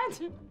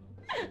sad.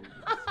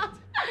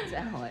 It's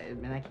Elle,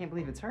 and I can't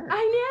believe it's her.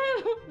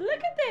 I know.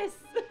 Look at this.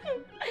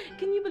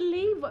 Can you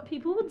believe what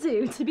people will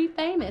do to be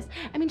famous?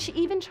 I mean, she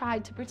even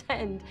tried to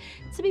pretend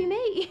to be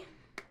me.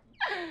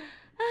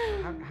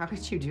 How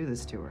could you do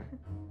this to her?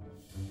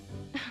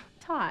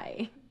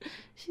 Ty,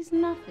 she's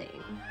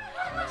nothing.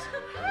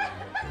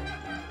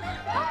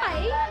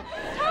 Ty!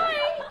 Ty!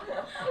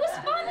 It was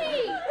funny!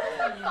 It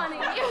was funny.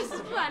 It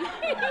was funny.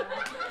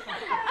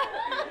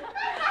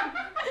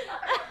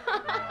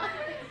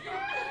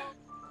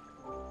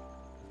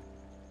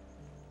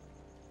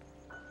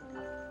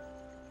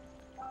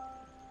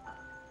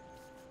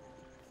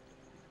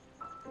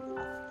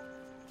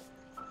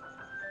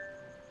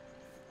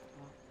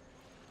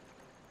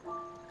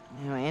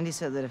 You know, Andy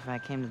said that if I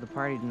came to the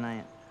party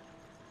tonight,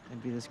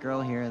 there'd be this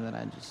girl here that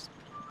I'd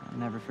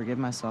never forgive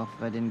myself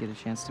if I didn't get a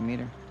chance to meet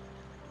her.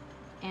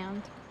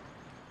 And?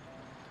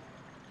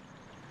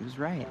 He was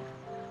right.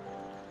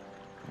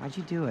 Why'd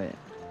you do it?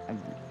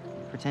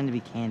 Pretend to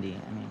be Candy,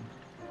 I mean.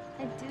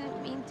 I didn't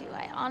mean to.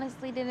 I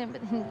honestly didn't,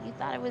 but then you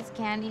thought it was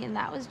candy, and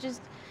that was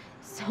just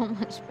so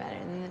much better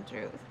than the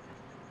truth.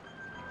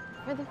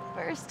 For the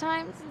first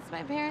time since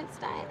my parents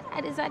died, I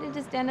decided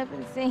to stand up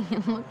and sing,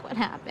 and look what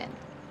happened.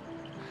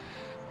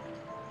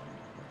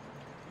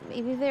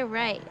 Maybe they're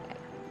right.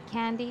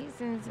 Candy,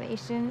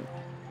 sensation.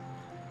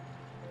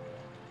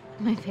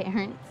 My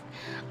parents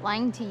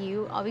lying to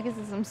you all because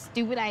of some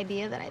stupid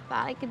idea that I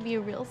thought I could be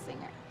a real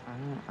singer. I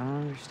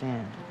don't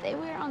understand. They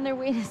were on their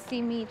way to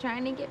see me,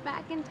 trying to get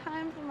back in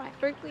time for my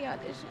Berkeley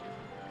audition.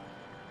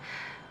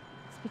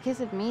 It's because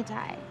of me,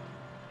 Ty.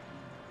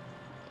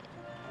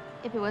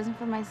 If it wasn't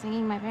for my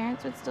singing, my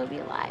parents would still be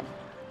alive.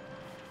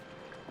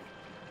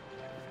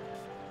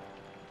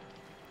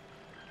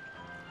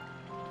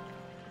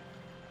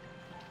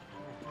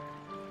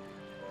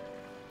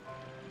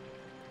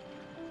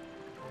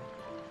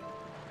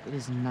 It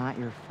is not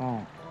your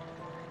fault.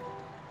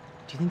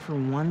 Do you think for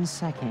 1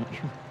 second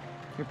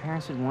your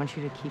parents would want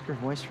you to keep your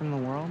voice from the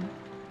world? Do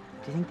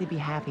you think they'd be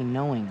happy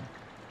knowing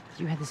that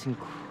you had this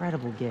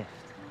incredible gift?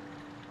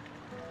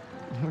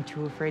 You were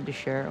too afraid to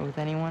share it with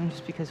anyone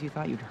just because you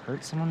thought you'd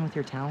hurt someone with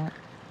your talent?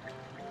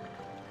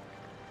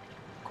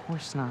 Of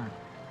course not.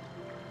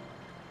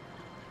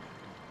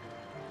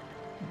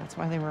 That's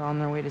why they were on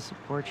their way to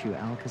support you,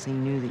 Elle, because they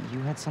knew that you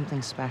had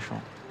something special.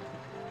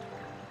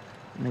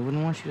 And they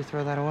wouldn't want you to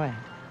throw that away.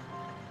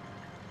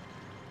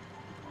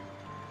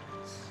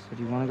 So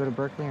do you want to go to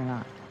Berkeley or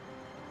not?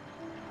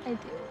 I do.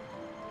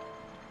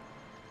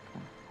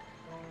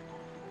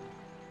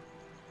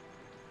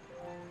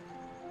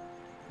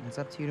 It's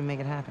up to you to make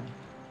it happen.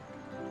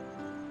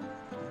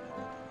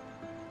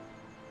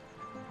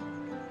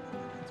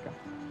 Let's go.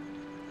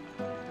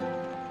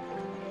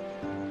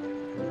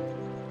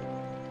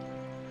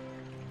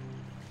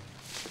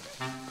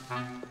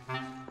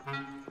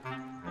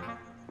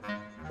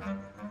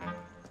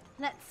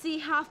 Let's see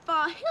how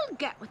far he'll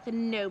get with the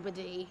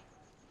nobody.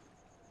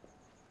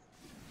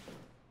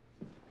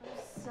 I'm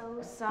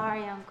so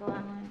sorry, Uncle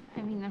Alan.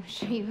 I mean, I'm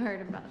sure you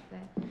heard about the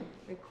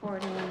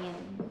recording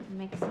and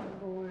mixing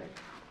board.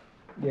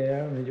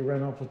 Yeah, and then you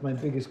ran off with my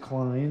biggest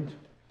client.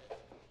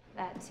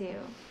 That too.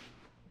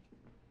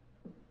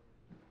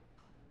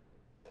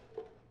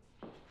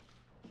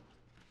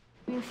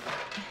 I mean,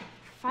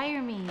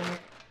 fire me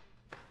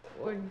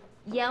or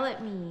yell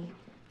at me.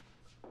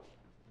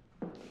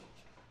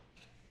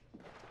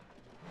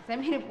 I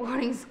made a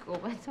boarding school,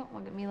 but don't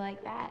look at me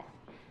like that.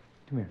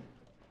 Come here.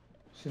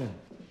 Sit down.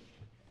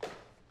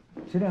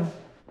 Sit down.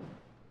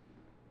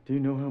 Do you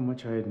know how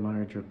much I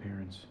admired your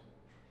parents?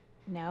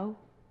 No.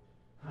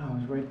 I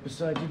was right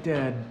beside your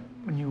dad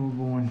when you were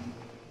born.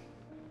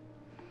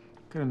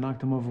 Could have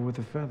knocked him over with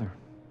a feather.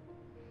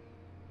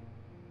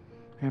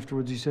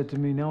 Afterwards, he said to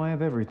me, now I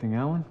have everything,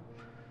 Alan.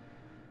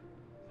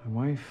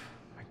 My wife,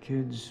 my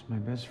kids, my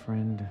best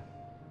friend,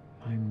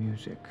 my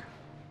music.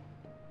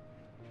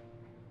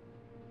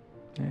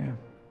 Yeah,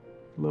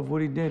 love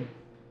what he did.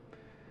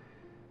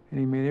 And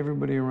he made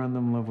everybody around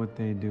them love what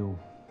they do.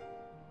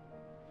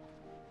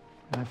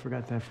 And I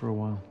forgot that for a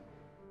while.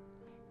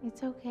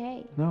 It's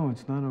okay. No,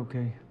 it's not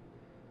okay.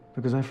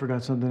 Because I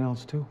forgot something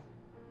else, too.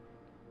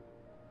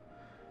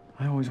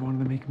 I always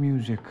wanted to make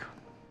music.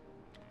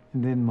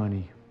 And then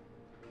money.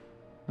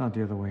 Not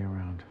the other way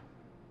around.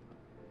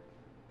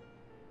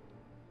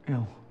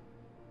 Elle,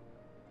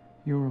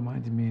 you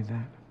reminded me of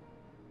that.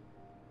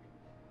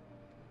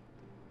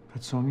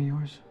 That song of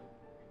yours?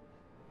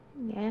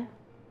 Yeah.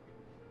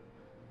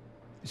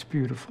 It's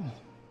beautiful.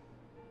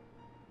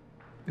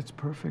 It's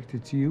perfect.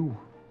 It's you.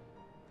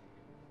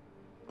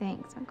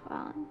 Thanks, Uncle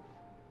Alan.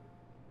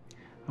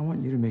 I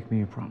want you to make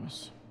me a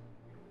promise.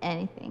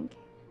 Anything.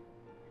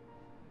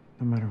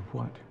 No matter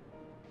what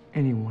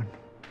anyone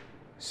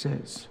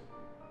says,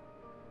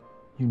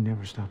 you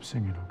never stop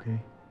singing, okay?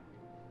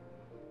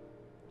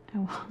 I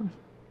won't.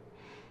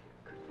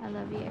 I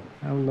love you.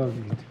 I love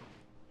you too.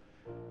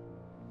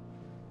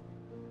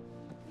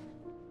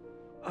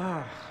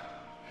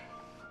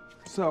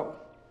 So,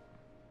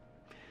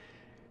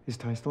 is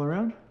Ty still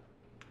around?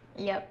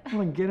 Yep. Well,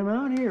 then get him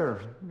out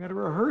here. We gotta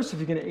rehearse if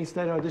you're gonna ace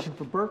that audition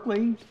for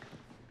Berkeley.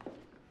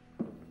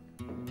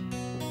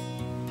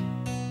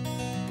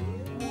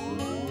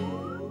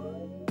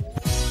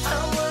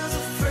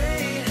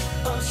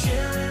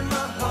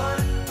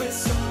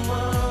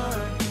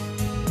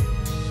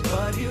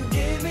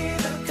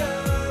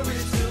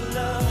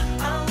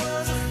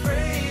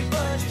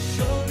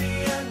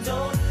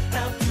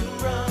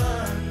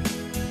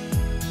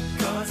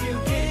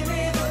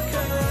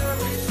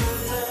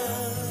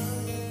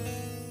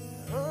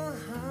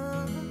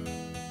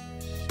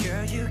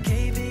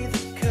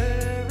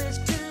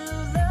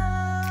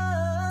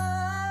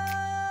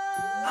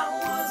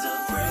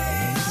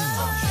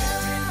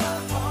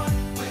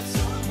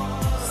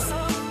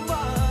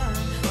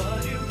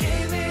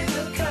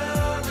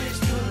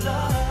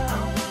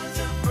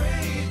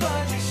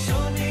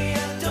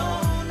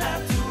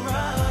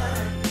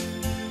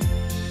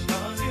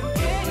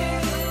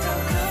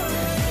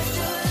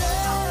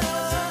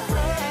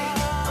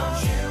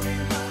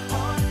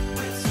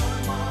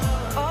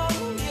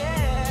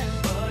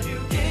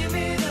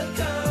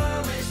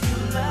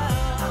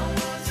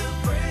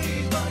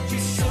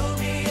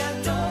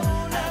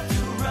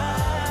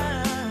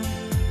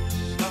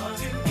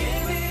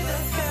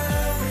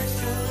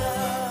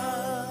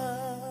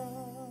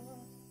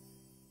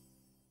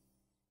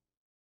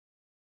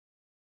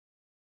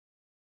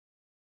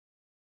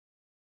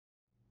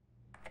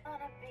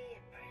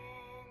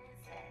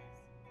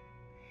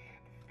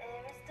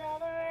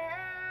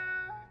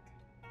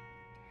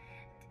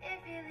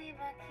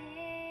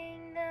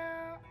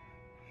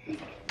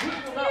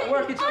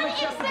 It's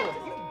unacceptable.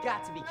 You've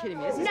got to be kidding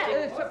me. This is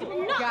unacceptable.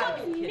 You've got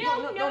to be kidding me.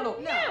 No.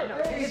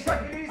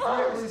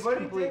 This is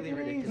completely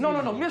ridiculous.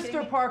 No.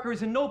 Mr. Parker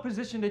is in no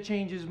position to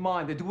change his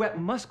mind. The duet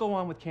must go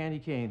on with Candy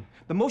Cane.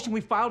 The motion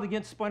we filed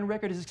against Spun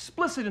Record is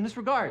explicit in this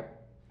regard.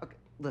 Okay,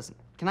 listen.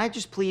 Can I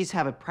just please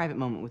have a private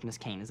moment with Miss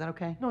Kane? Is that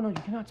okay? No, you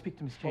cannot speak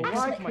to Miss Kane.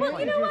 Actually, well,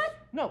 you know what?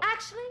 No.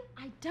 Actually,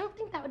 I don't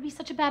think that would be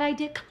such a bad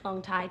idea. Come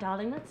along, Ty,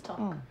 darling. Let's talk.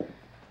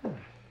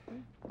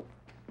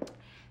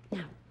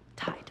 Now,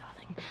 Ty,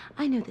 darling,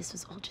 I know this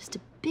was all just a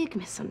big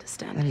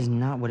misunderstanding. That is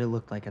not what it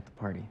looked like at the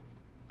party.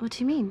 What do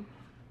you mean?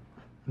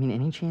 I mean,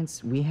 any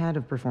chance we had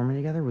of performing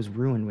together was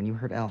ruined when you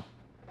heard Elle.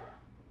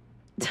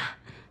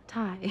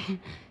 Ty,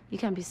 you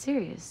can't be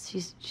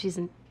serious. She's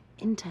an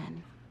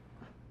intern.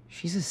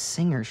 She's a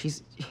singer. She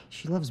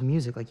loves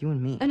music like you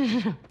and me.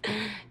 No.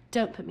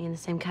 Don't put me in the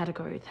same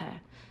category with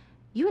her.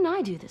 You and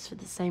I do this for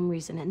the same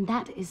reason, and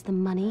that is the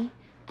money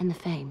and the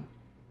fame.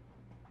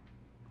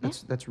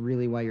 That's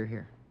really why you're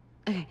here.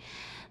 Okay,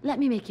 let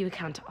me make you a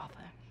counteroffer.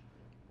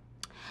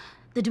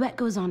 The duet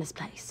goes on as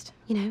placed.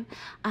 You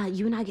know,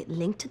 you and I get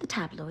linked to the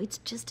tabloids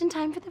just in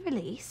time for the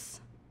release.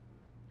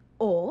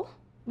 Or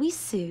we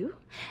sue,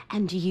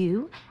 and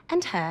you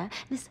and her,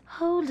 this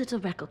whole little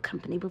record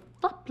company will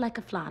flop like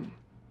a flan.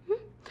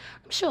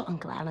 I'm sure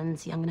Uncle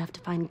Alan's young enough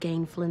to find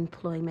gainful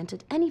employment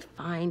at any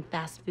fine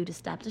fast food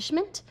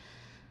establishment.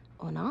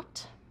 Or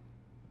not.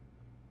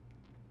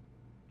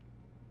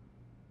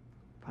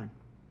 Fine.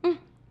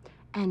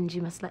 And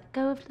you must let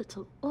go of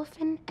little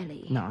orphan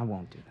Ellie. No, I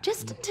won't do that.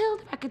 Just until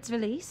the record's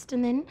released,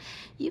 and then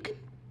you can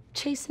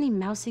chase any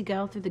mousy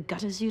girl through the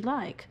gutters you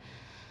like.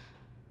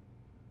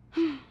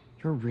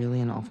 You're really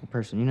an awful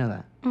person. You know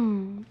that.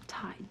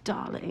 Ty,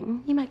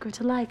 darling, you might grow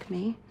to like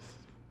me.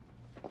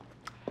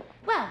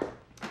 Well,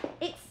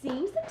 it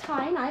seems that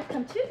Ty and I have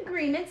come to an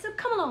agreement, so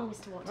come along,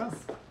 Mr. Waters.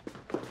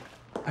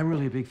 I'm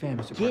really a big fan,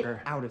 Mr.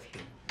 Parker. Get out of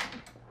here.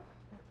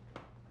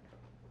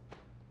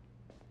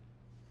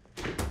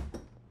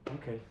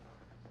 Okay.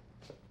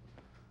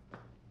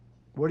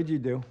 What did you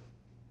do?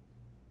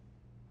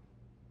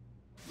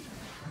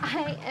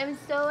 I am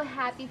so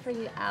happy for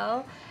you,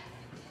 Elle.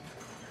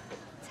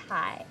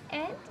 Ty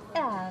and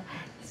Elle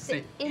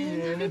sit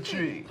in a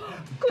tree.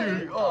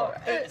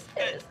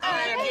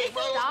 K-R-S-S-I-N-E.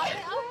 Stop it.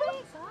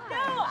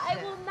 No, I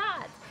will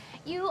not.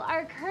 You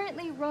are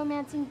currently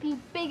romancing the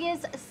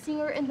biggest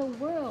singer in the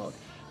world.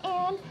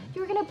 And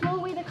you're gonna blow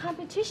away the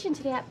competition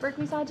today at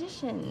Berkeley's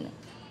audition.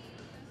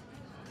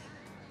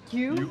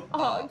 You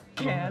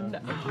can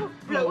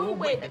blow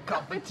away the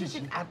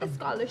competition at the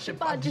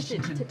scholarship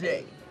audition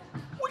today.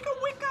 Wicka,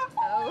 wicka.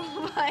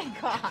 Oh my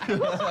God.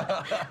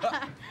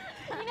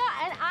 You know,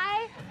 and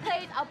I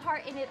played a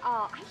part in it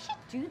all. I should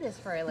do this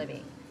for a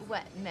living.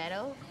 What,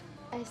 medal?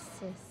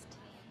 Assist.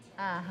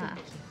 Uh-huh.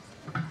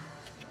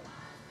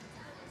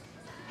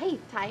 Hey,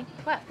 Ty.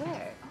 What?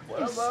 Where? What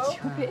You about?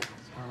 stupid.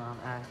 What's going on?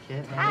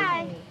 Kit,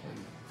 man.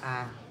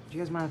 Hi. Do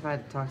you guys mind if I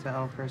talk to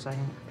Elle for a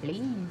second?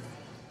 Please.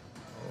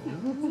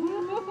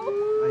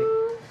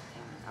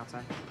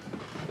 Outside.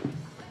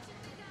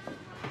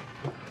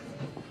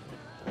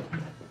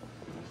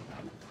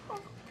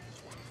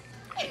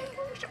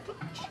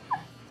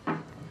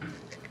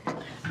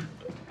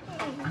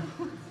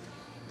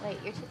 Wait,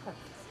 you're too close.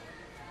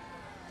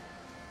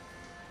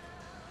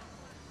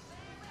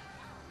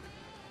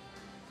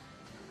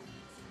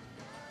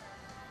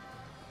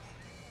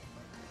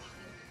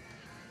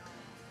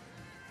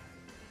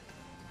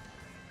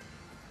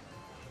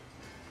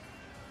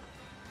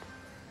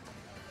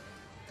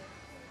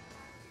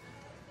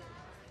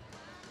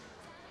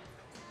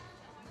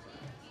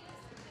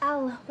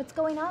 Elle, what's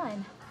going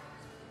on?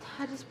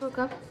 I just broke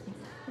up.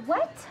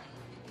 What?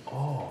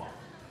 Oh.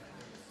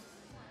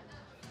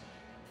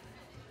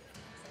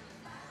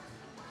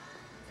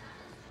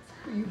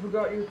 You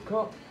forgot your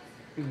cup.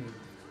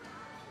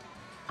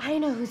 I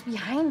know who's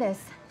behind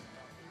this.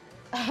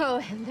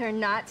 Oh, and they're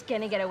not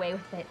gonna get away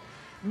with it.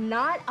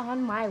 Not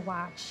on my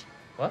watch.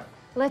 What?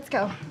 Let's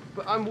go.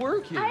 But I'm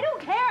working. I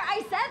don't care.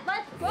 I said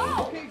let's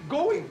go. Okay,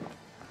 going.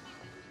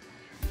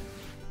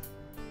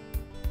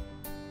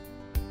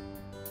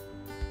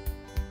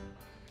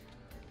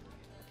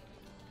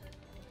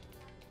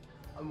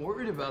 I'm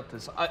worried about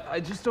this. I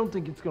just don't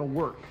think it's gonna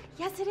work.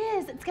 Yes, it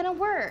is. It's gonna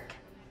work.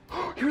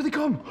 Here they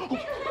come. Oh, the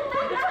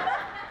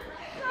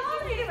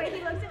way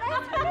he looks at us.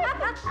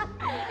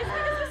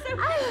 So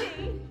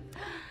crazy.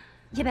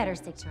 You better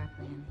stick to our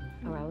plan,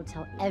 or I will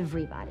tell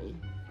everybody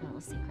a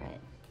little secret.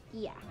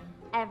 Yeah,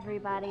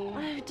 everybody.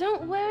 Oh,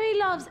 don't worry,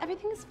 loves.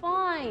 Everything's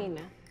fine.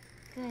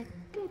 Good,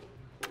 good.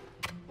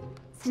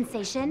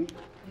 Sensation,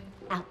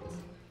 out.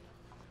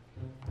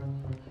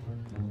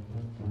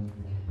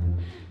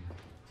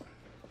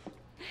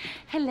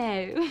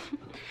 Hello.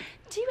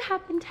 Do you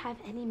happen to have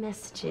any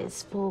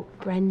messages for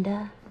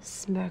Brenda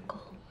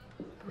Smirkle?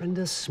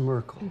 Brenda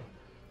Smirkle.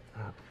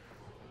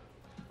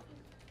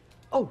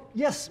 Oh,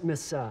 yes,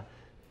 Miss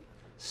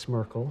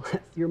Smirkle.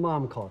 Your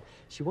mom called.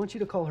 She wants you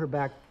to call her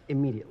back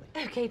immediately.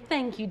 Okay,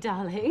 thank you,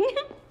 darling.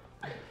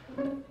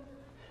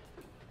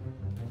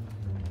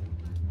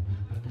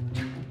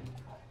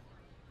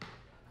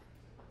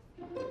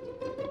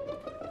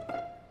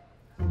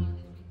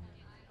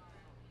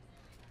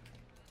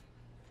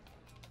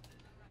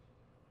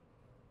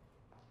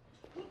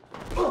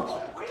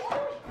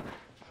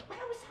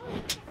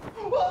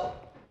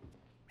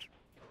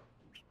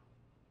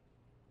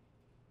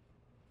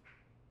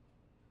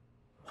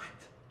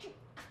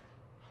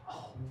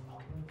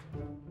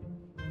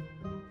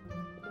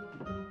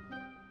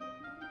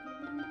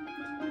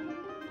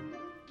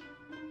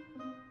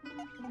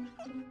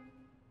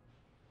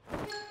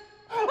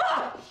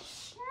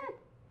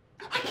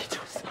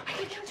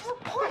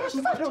 I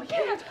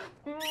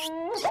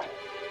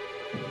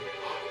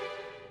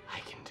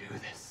can do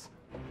this.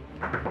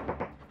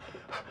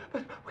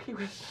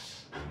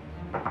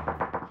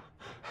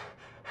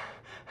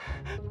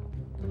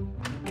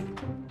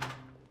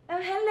 Oh,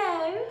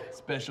 hello.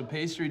 Special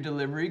pastry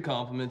delivery,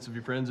 compliments of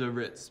your friends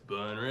over at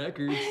Spun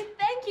Records.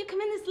 Thank you.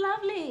 Come in. It's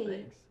lovely.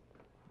 Thanks.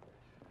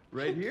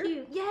 Right here? Thank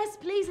you. Yes,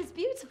 please. It's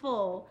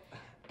beautiful.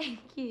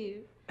 Thank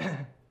you.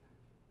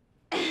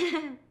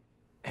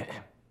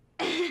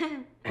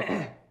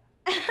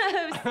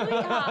 Oh,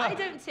 sweetheart, I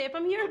don't tip.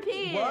 I'm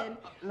European.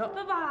 What? No.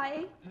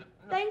 Bye-bye.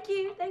 Thank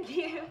you. Thank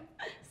you.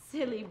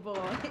 Silly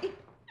boy.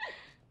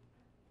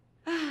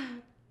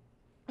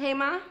 Hey,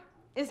 Ma.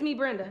 It's me,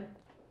 Brenda.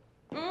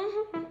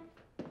 Mm-hmm.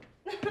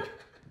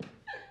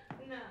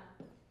 No.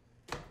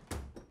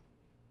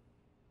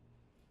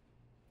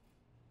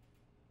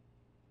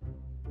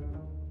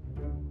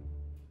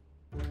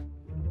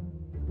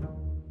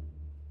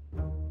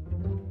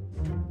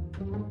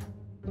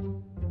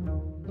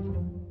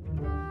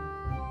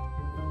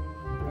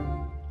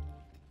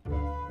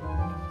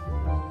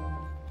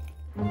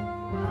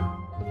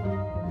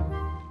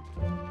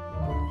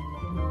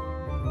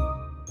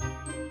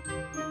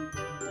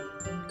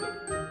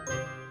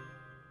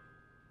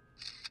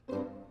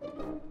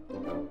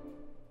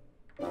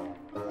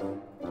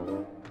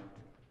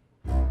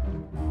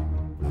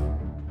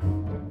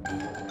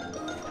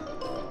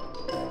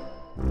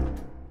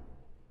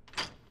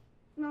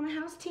 Mama,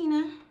 how's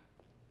Tina?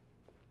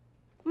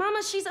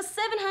 Mama, she's a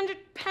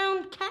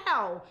 700-pound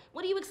cow.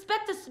 What do you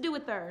expect us to do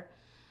with her?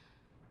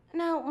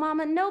 No,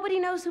 Mama, nobody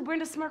knows who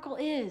Brenda Smirkle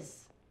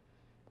is.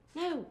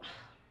 No.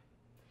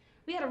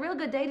 We had a real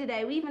good day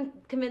today. We even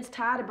convinced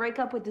Ty to break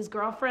up with his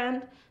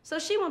girlfriend, so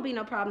she won't be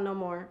no problem no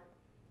more.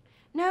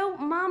 No,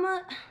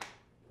 Mama.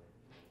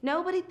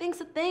 Nobody thinks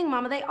a thing,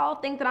 Mama. They all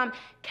think that I'm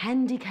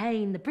Candy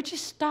Cane, the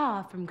British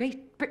star from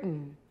Great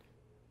Britain.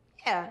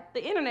 Yeah,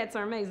 the internets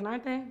are amazing,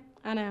 aren't they?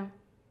 I know.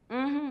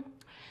 Mm-hmm.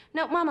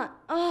 No, Mama,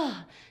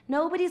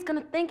 nobody's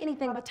gonna think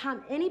anything by the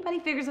time anybody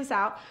figures us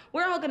out.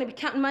 We're all gonna be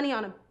counting money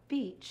on a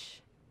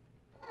beach.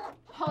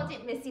 Hold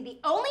it, Missy. The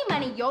only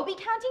money you'll be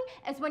counting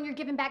is when you're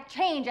giving back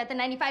change at the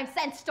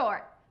 95-cent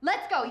store.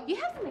 Let's go. You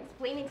have some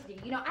explaining to do.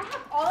 You know, I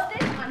have all of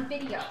this on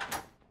video.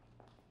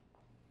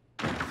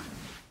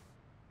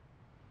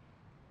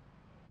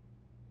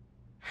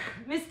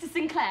 Mr.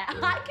 Sinclair,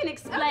 I can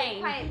explain. Okay,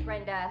 quiet,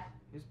 Brenda.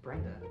 Who's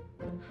Brenda?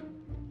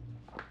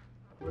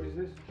 What is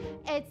this?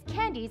 It's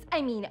Candy's,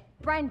 I mean,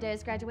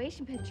 Brenda's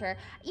graduation picture.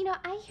 You know,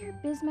 I hear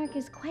Bismarck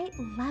is quite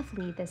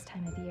lovely this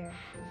time of year.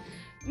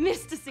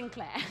 Mr.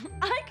 Sinclair,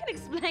 I can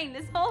explain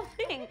this whole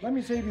thing. Let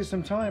me save you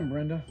some time,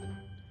 Brenda.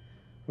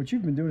 What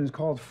you've been doing is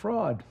called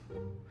fraud.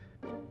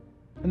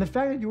 And the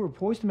fact that you were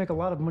poised to make a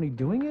lot of money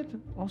doing it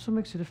also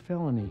makes it a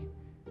felony.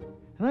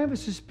 And I have a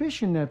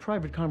suspicion that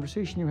private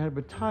conversation you had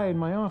with Ty in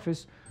my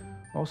office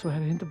also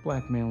had a hint of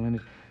blackmail in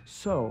it.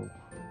 So,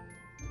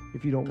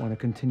 if you don't want to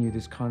continue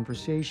this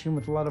conversation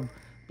with a lot of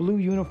blue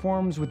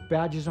uniforms with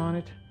badges on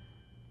it,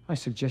 I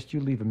suggest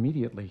you leave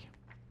immediately.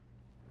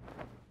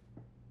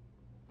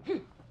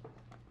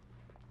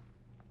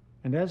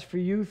 And as for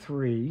you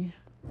three,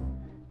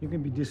 you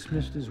can be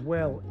dismissed as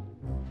well.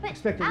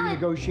 Expect a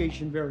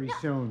renegotiation very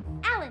soon.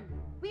 Alan,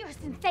 we are a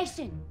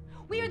sensation.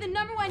 We are the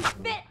 #1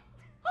 fit.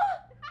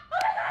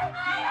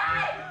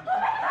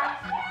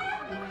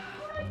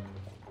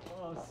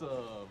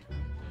 Awesome.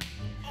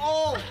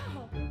 Oh!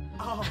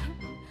 Oh.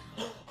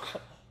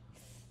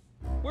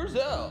 Where's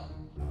Elle?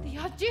 The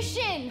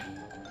audition.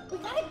 We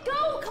gotta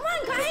go. Come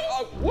on,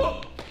 guys.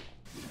 Whoa!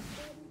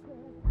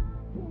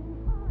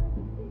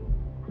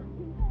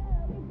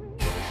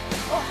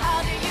 Oh,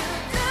 how do you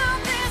do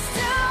this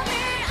to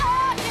me?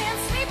 I can't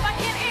sleep, I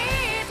can't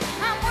eat.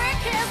 I'm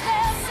weak as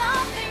there's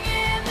something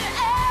in the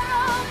air,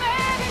 oh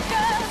baby,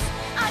 'cause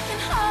I can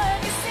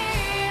hardly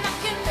see and I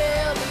can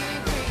barely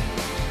breathe.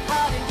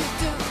 How do you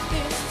do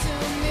this to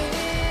me?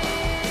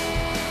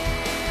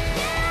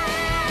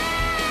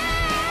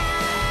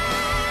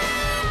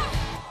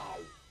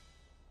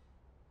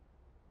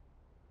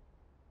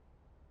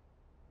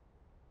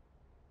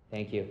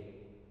 Thank you.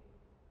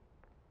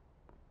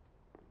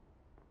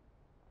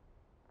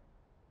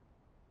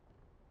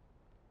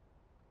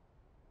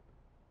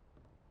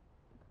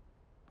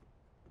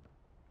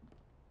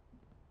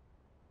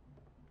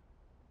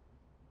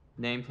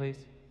 Name, please.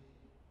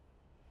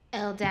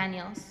 Elle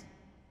Daniels.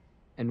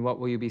 And what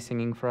will you be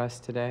singing for us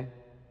today?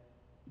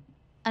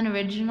 An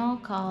original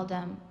called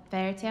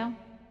Fairy Tale.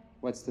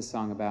 What's the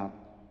song about?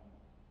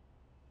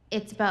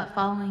 It's about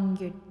following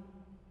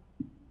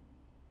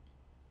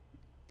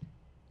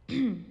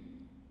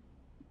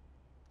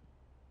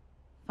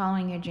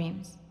your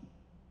dreams.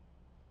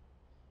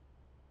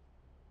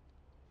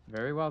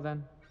 Very well,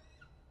 then.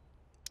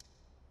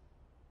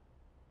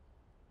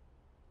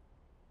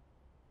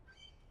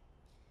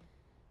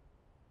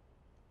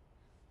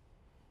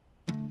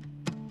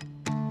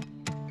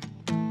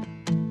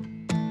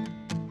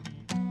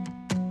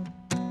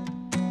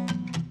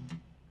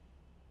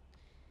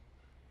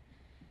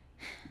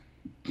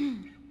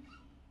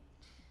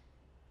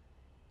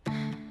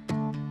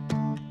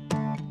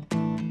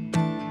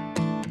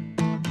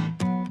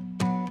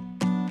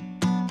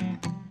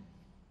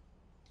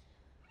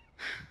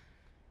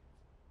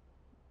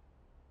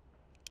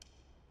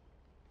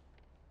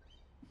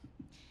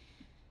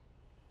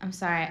 I'm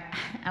sorry,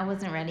 I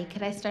wasn't ready.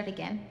 Could I start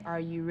again? Are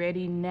you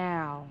ready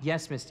now?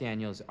 Yes, Miss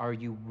Daniels. Are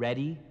you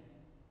ready?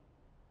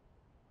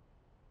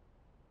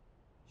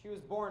 She was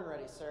born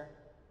ready, sir.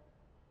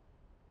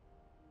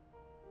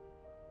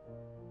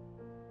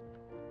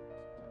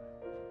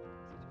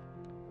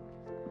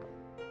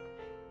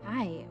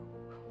 Hi.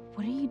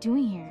 What are you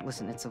doing here?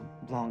 Listen, it's a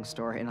long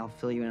story, and I'll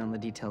fill you in on the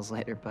details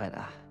later, but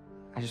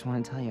I just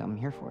want to tell you I'm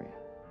here for you.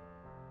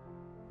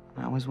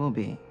 I always will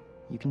be.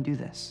 You can do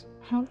this.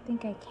 I don't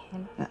think I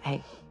can.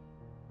 Hey.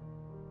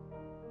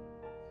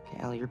 Okay,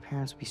 Elle, your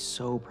parents would be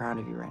so proud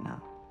of you right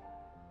now.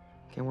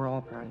 Okay, we're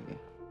all proud of you.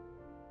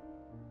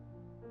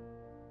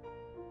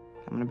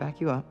 I'm gonna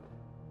back you up.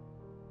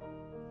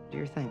 Do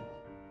your thing.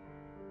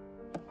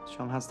 Show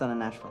them how it's done in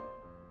Nashville.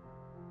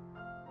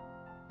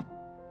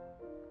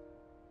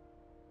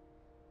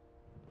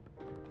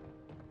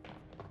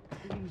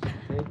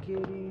 Take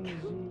it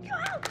easy.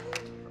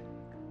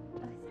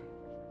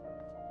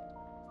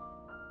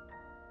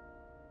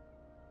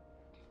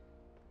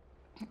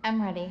 I'm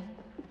ready.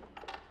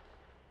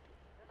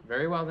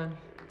 Very well, then.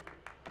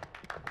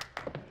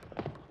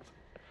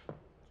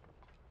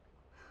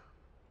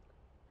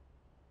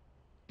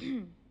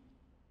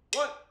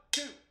 One,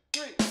 two,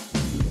 three.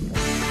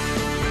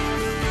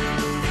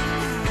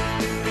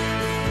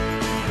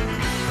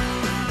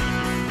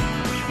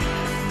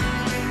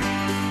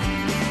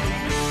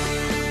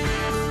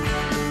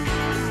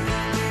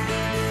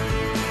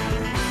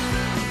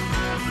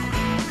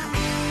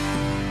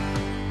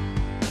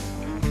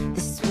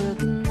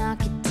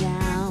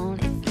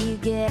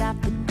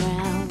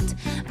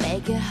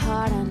 it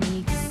hard on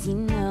you, 'cause you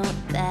know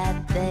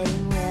that they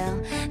will.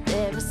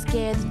 They're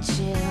scared that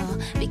you'll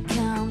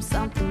become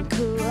something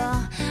cool,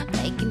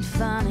 making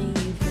fun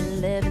of you for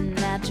living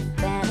out your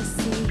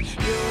fantasy.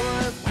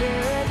 You're a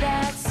bird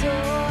that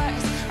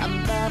soars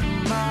above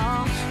them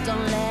all.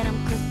 Don't let them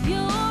clip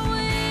your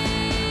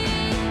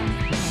wings.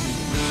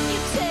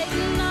 You're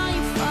taking all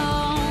your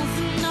faults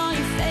and all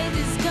your faith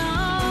is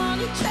gone.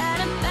 You try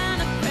to find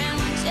a friend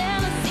with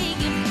jealousy,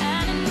 get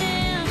finding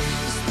them.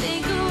 Just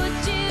think of what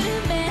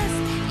you'd miss.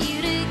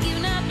 You'd have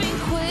given up and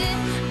quit.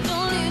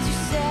 Don't lose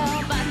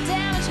yourself by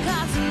damage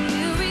causing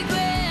you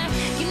regret.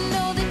 You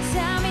know that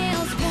time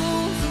heals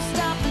wounds, so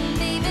stop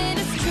believing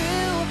it's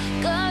true.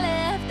 Go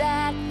live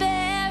that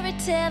fairy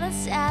tale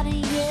inside of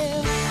you.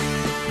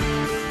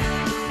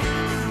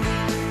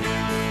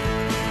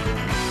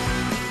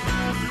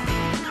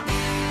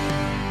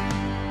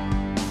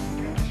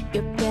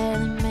 You're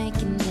barely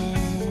making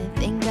it,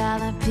 think all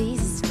the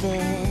pieces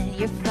fit.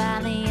 You're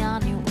finally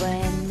on your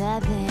way,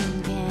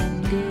 nothing can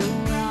go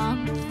wrong.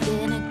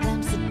 Within a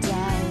glimpse of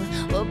doubt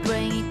will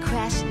bring you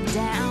crashing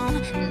down,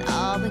 and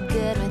all the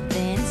good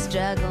within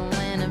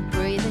struggling to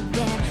breathe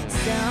again.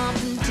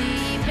 Something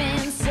deep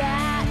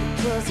inside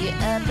pulls you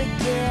up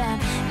again.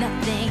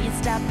 Nothing can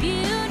stop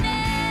you now.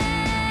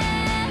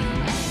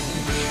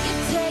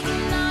 You're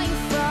taking all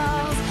your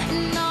falls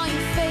and all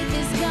your faith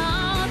is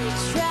gone. You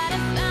try to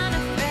find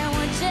a friend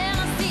with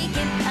jealousy,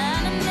 get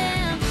under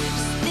them.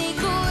 Just think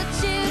of what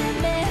you'd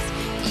miss.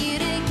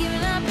 You'd have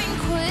given up and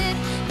quit.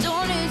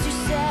 Don't lose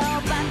yourself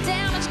by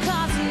damage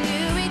causing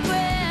you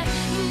regret.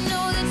 You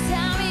know that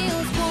time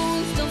heals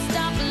wounds. Don't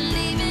stop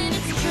believing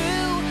it's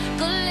true.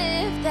 Go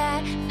live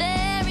that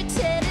fairy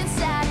tale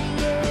inside of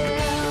you.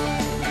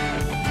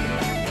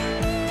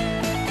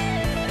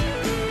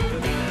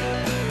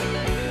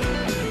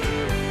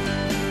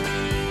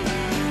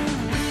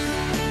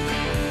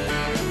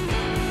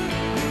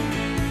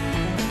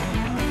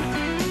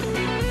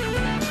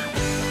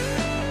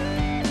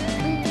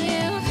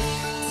 You've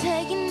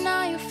taken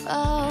all your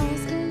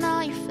falls and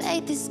all your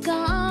faith is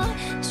gone.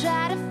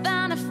 Try to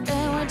find a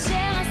friend where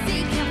jealousy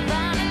can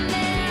find an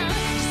end.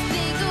 Just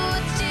think of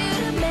what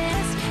you'd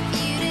miss.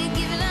 You'd have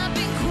given up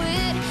and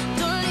quit.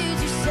 Don't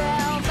lose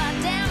yourself by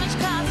damage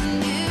causing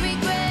you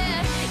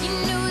regret. You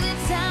know that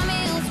time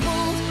heals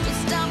wounds.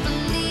 Don't stop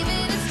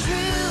believing it's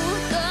true.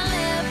 Go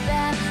live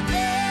that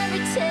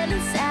fairy tale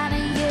inside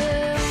of you.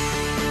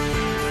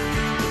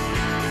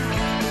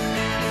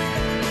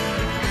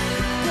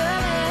 Go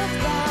live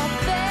that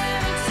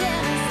fairy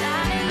tale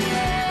inside of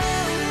you.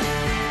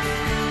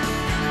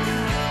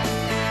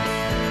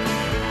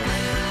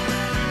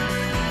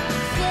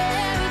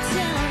 Fairy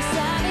tale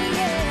inside of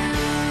you.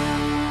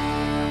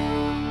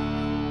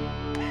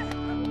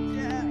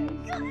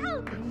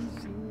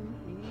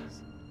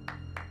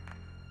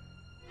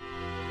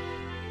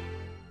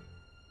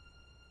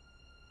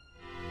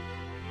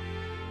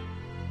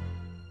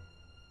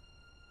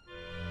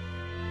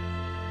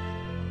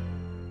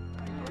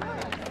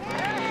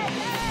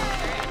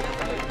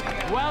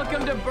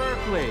 Welcome to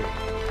Berkeley.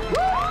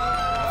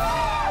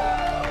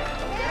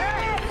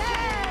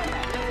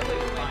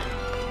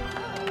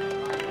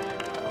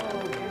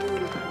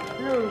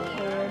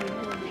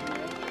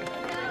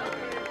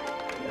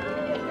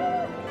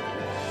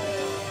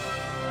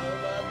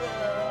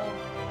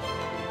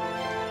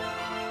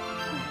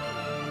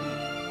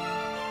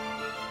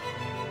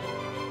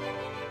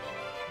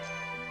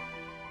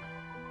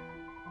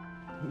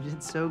 You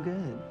did so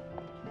good.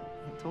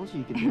 I told you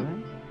you could do it.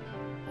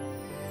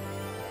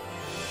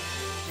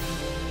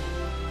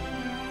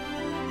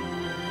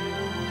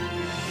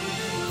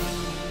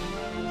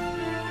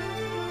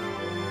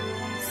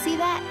 See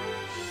that?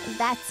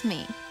 That's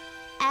me,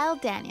 Elle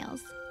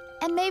Daniels.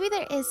 And maybe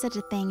there is such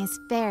a thing as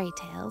fairy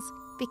tales,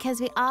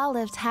 because we all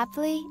lived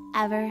happily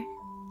ever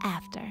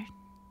after.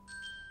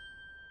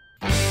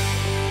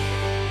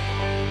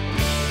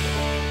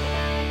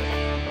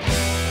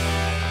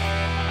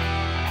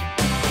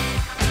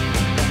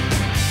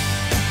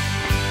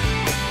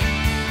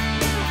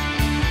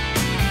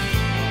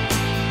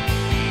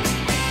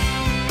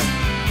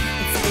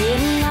 It's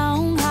been a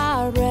long,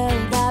 hard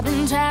road. I've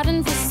been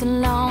traveling for so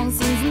long.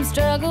 Seen some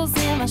struggles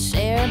and my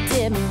share of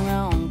did me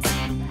wrongs.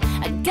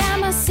 I got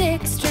my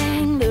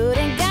six-string load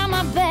and got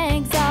my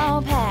bags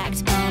all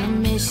packed. On a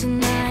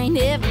mission, I ain't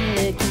ever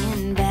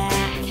looking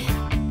back.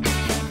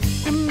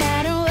 No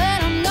matter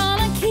what, I'm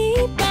gonna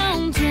keep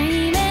on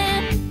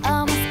dreaming.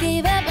 Almost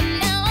gave up, but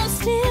now I'm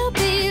still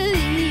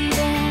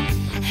believing.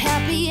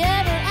 Happy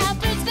ever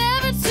after's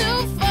never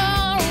too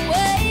far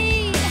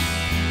away.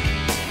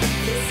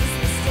 This is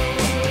the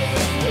story.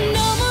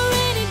 No more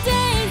rainy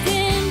days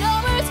and no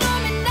more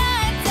stormy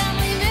nights. I'm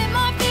leaving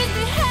my fears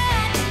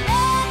behind.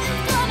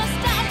 Nothing's gonna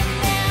stop me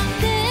now.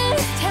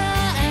 This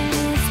time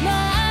is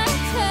my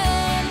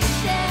turn to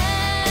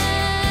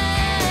shine.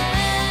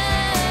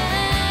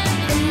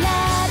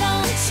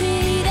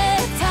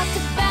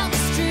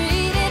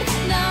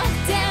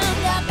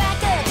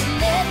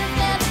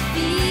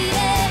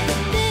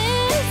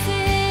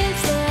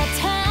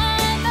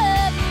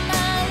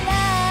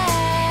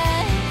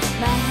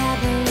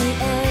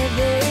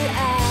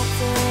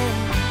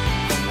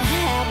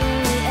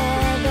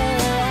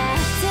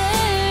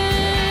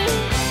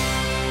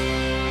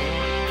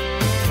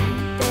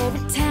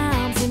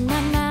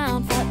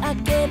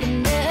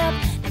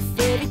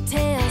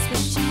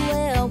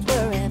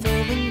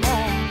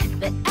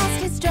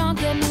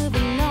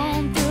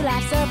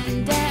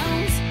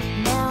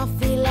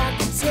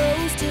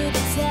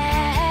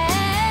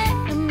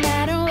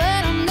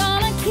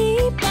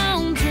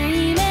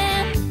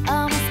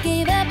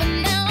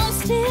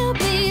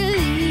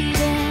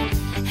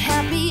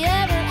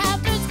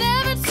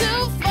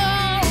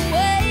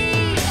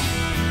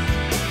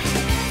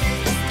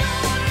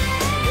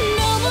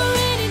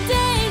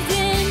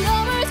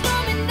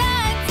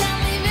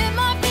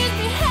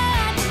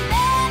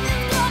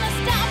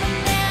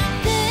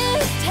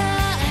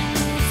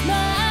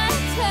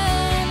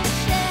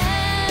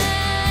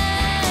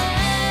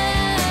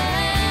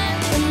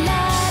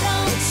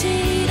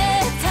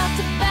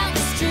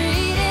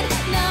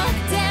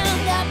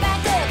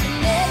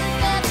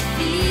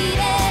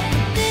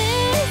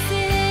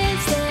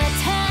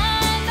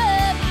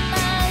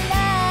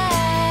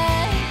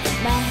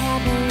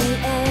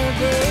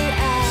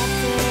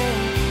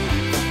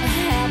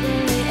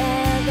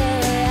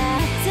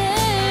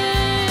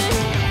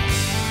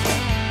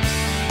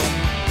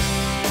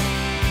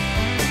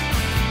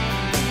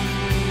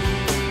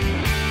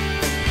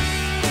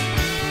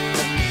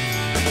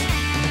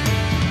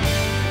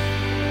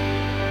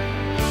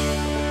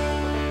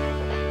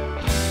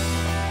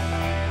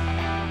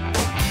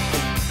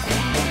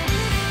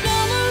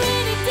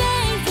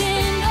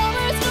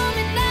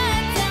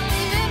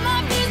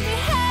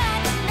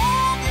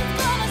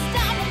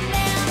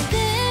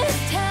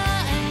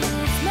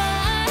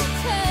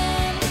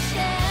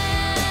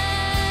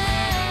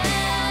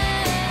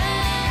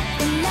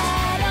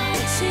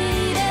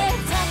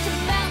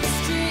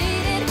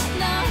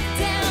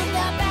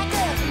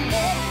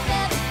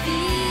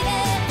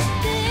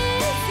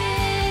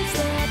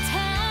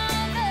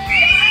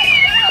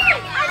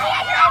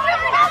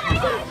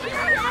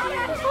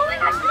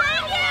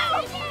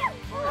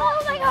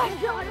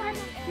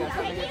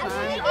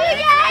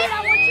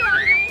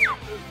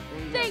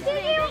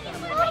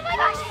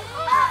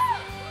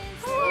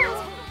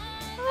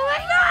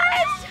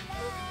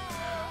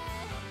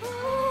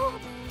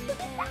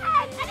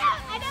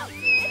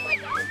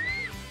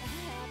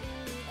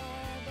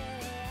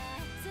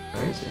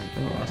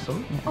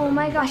 absolutely. Oh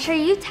my gosh, are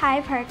you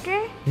Ty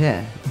Parker?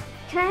 Yeah.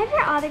 Can I have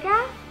your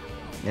autograph?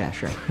 Yeah,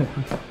 sure.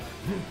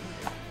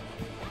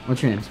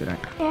 What's your name, sweetheart?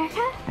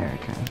 Erica?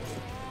 Erica.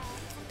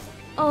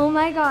 Oh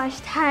my gosh,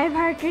 Ty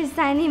Parker's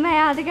signing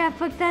my autograph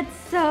book. That's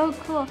so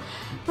cool.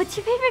 What's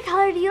your favorite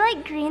color? Do you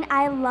like green?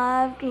 I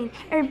love green.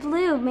 Or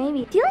blue,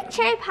 maybe. Do you like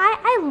cherry pie?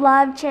 I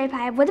love cherry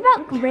pie. What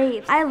about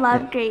grapes? I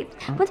love grapes.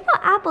 What about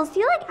apples? Do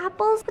you like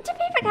apples? What's your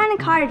favorite kind of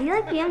car? Do you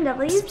like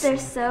BMWs? They're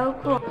so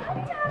cool.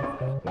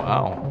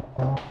 Wow.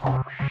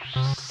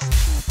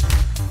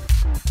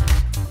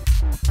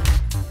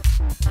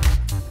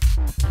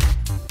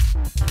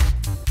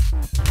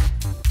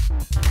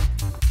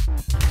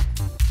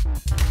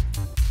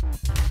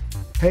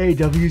 Hey,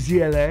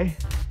 WZLA.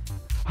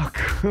 Oh,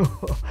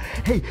 cool.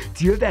 Hey,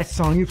 do you have that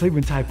song you played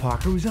when Ty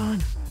Parker was on?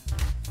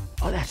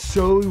 Oh, that's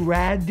so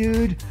rad,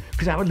 dude.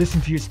 Because I would listen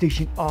to your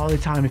station all the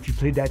time if you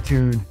played that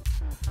tune.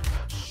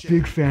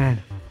 Big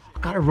fan. I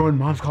gotta run.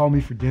 Mom's calling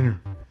me for dinner.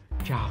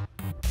 Ciao.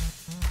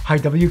 Hi,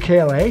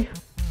 WKLA?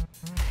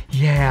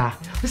 Yeah.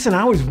 Listen,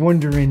 I was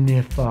wondering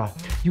if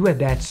you had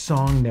that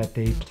song that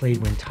they played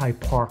when Ty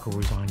Parker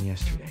was on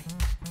yesterday.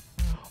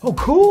 Oh,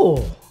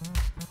 cool.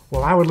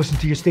 Well, I would listen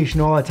to your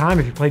station all the time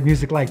if you played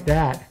music like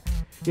that.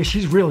 Yeah,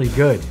 she's really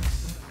good.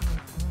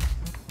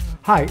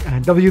 Hi,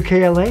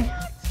 WKLA?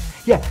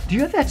 Yeah, do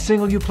you have that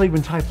single you played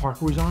when Ty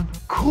Parker was on?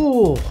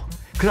 Cool,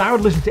 because I would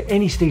listen to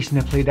any station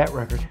that played that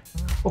record.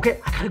 Okay,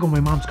 I gotta go,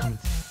 my mom's coming.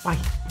 Bye.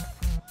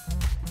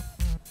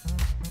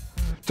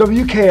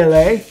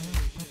 WKLA?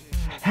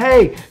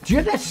 Hey, do you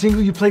have that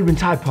single you played when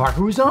Ty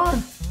Parker was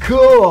on?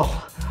 Cool,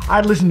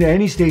 I'd listen to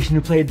any station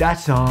who played that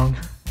song.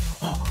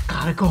 Oh,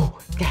 gotta go.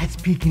 Dad's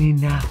peeking in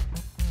now.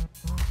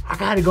 I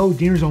gotta go,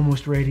 dinner's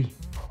almost ready.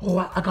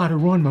 Oh, I gotta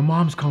run, my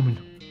mom's coming.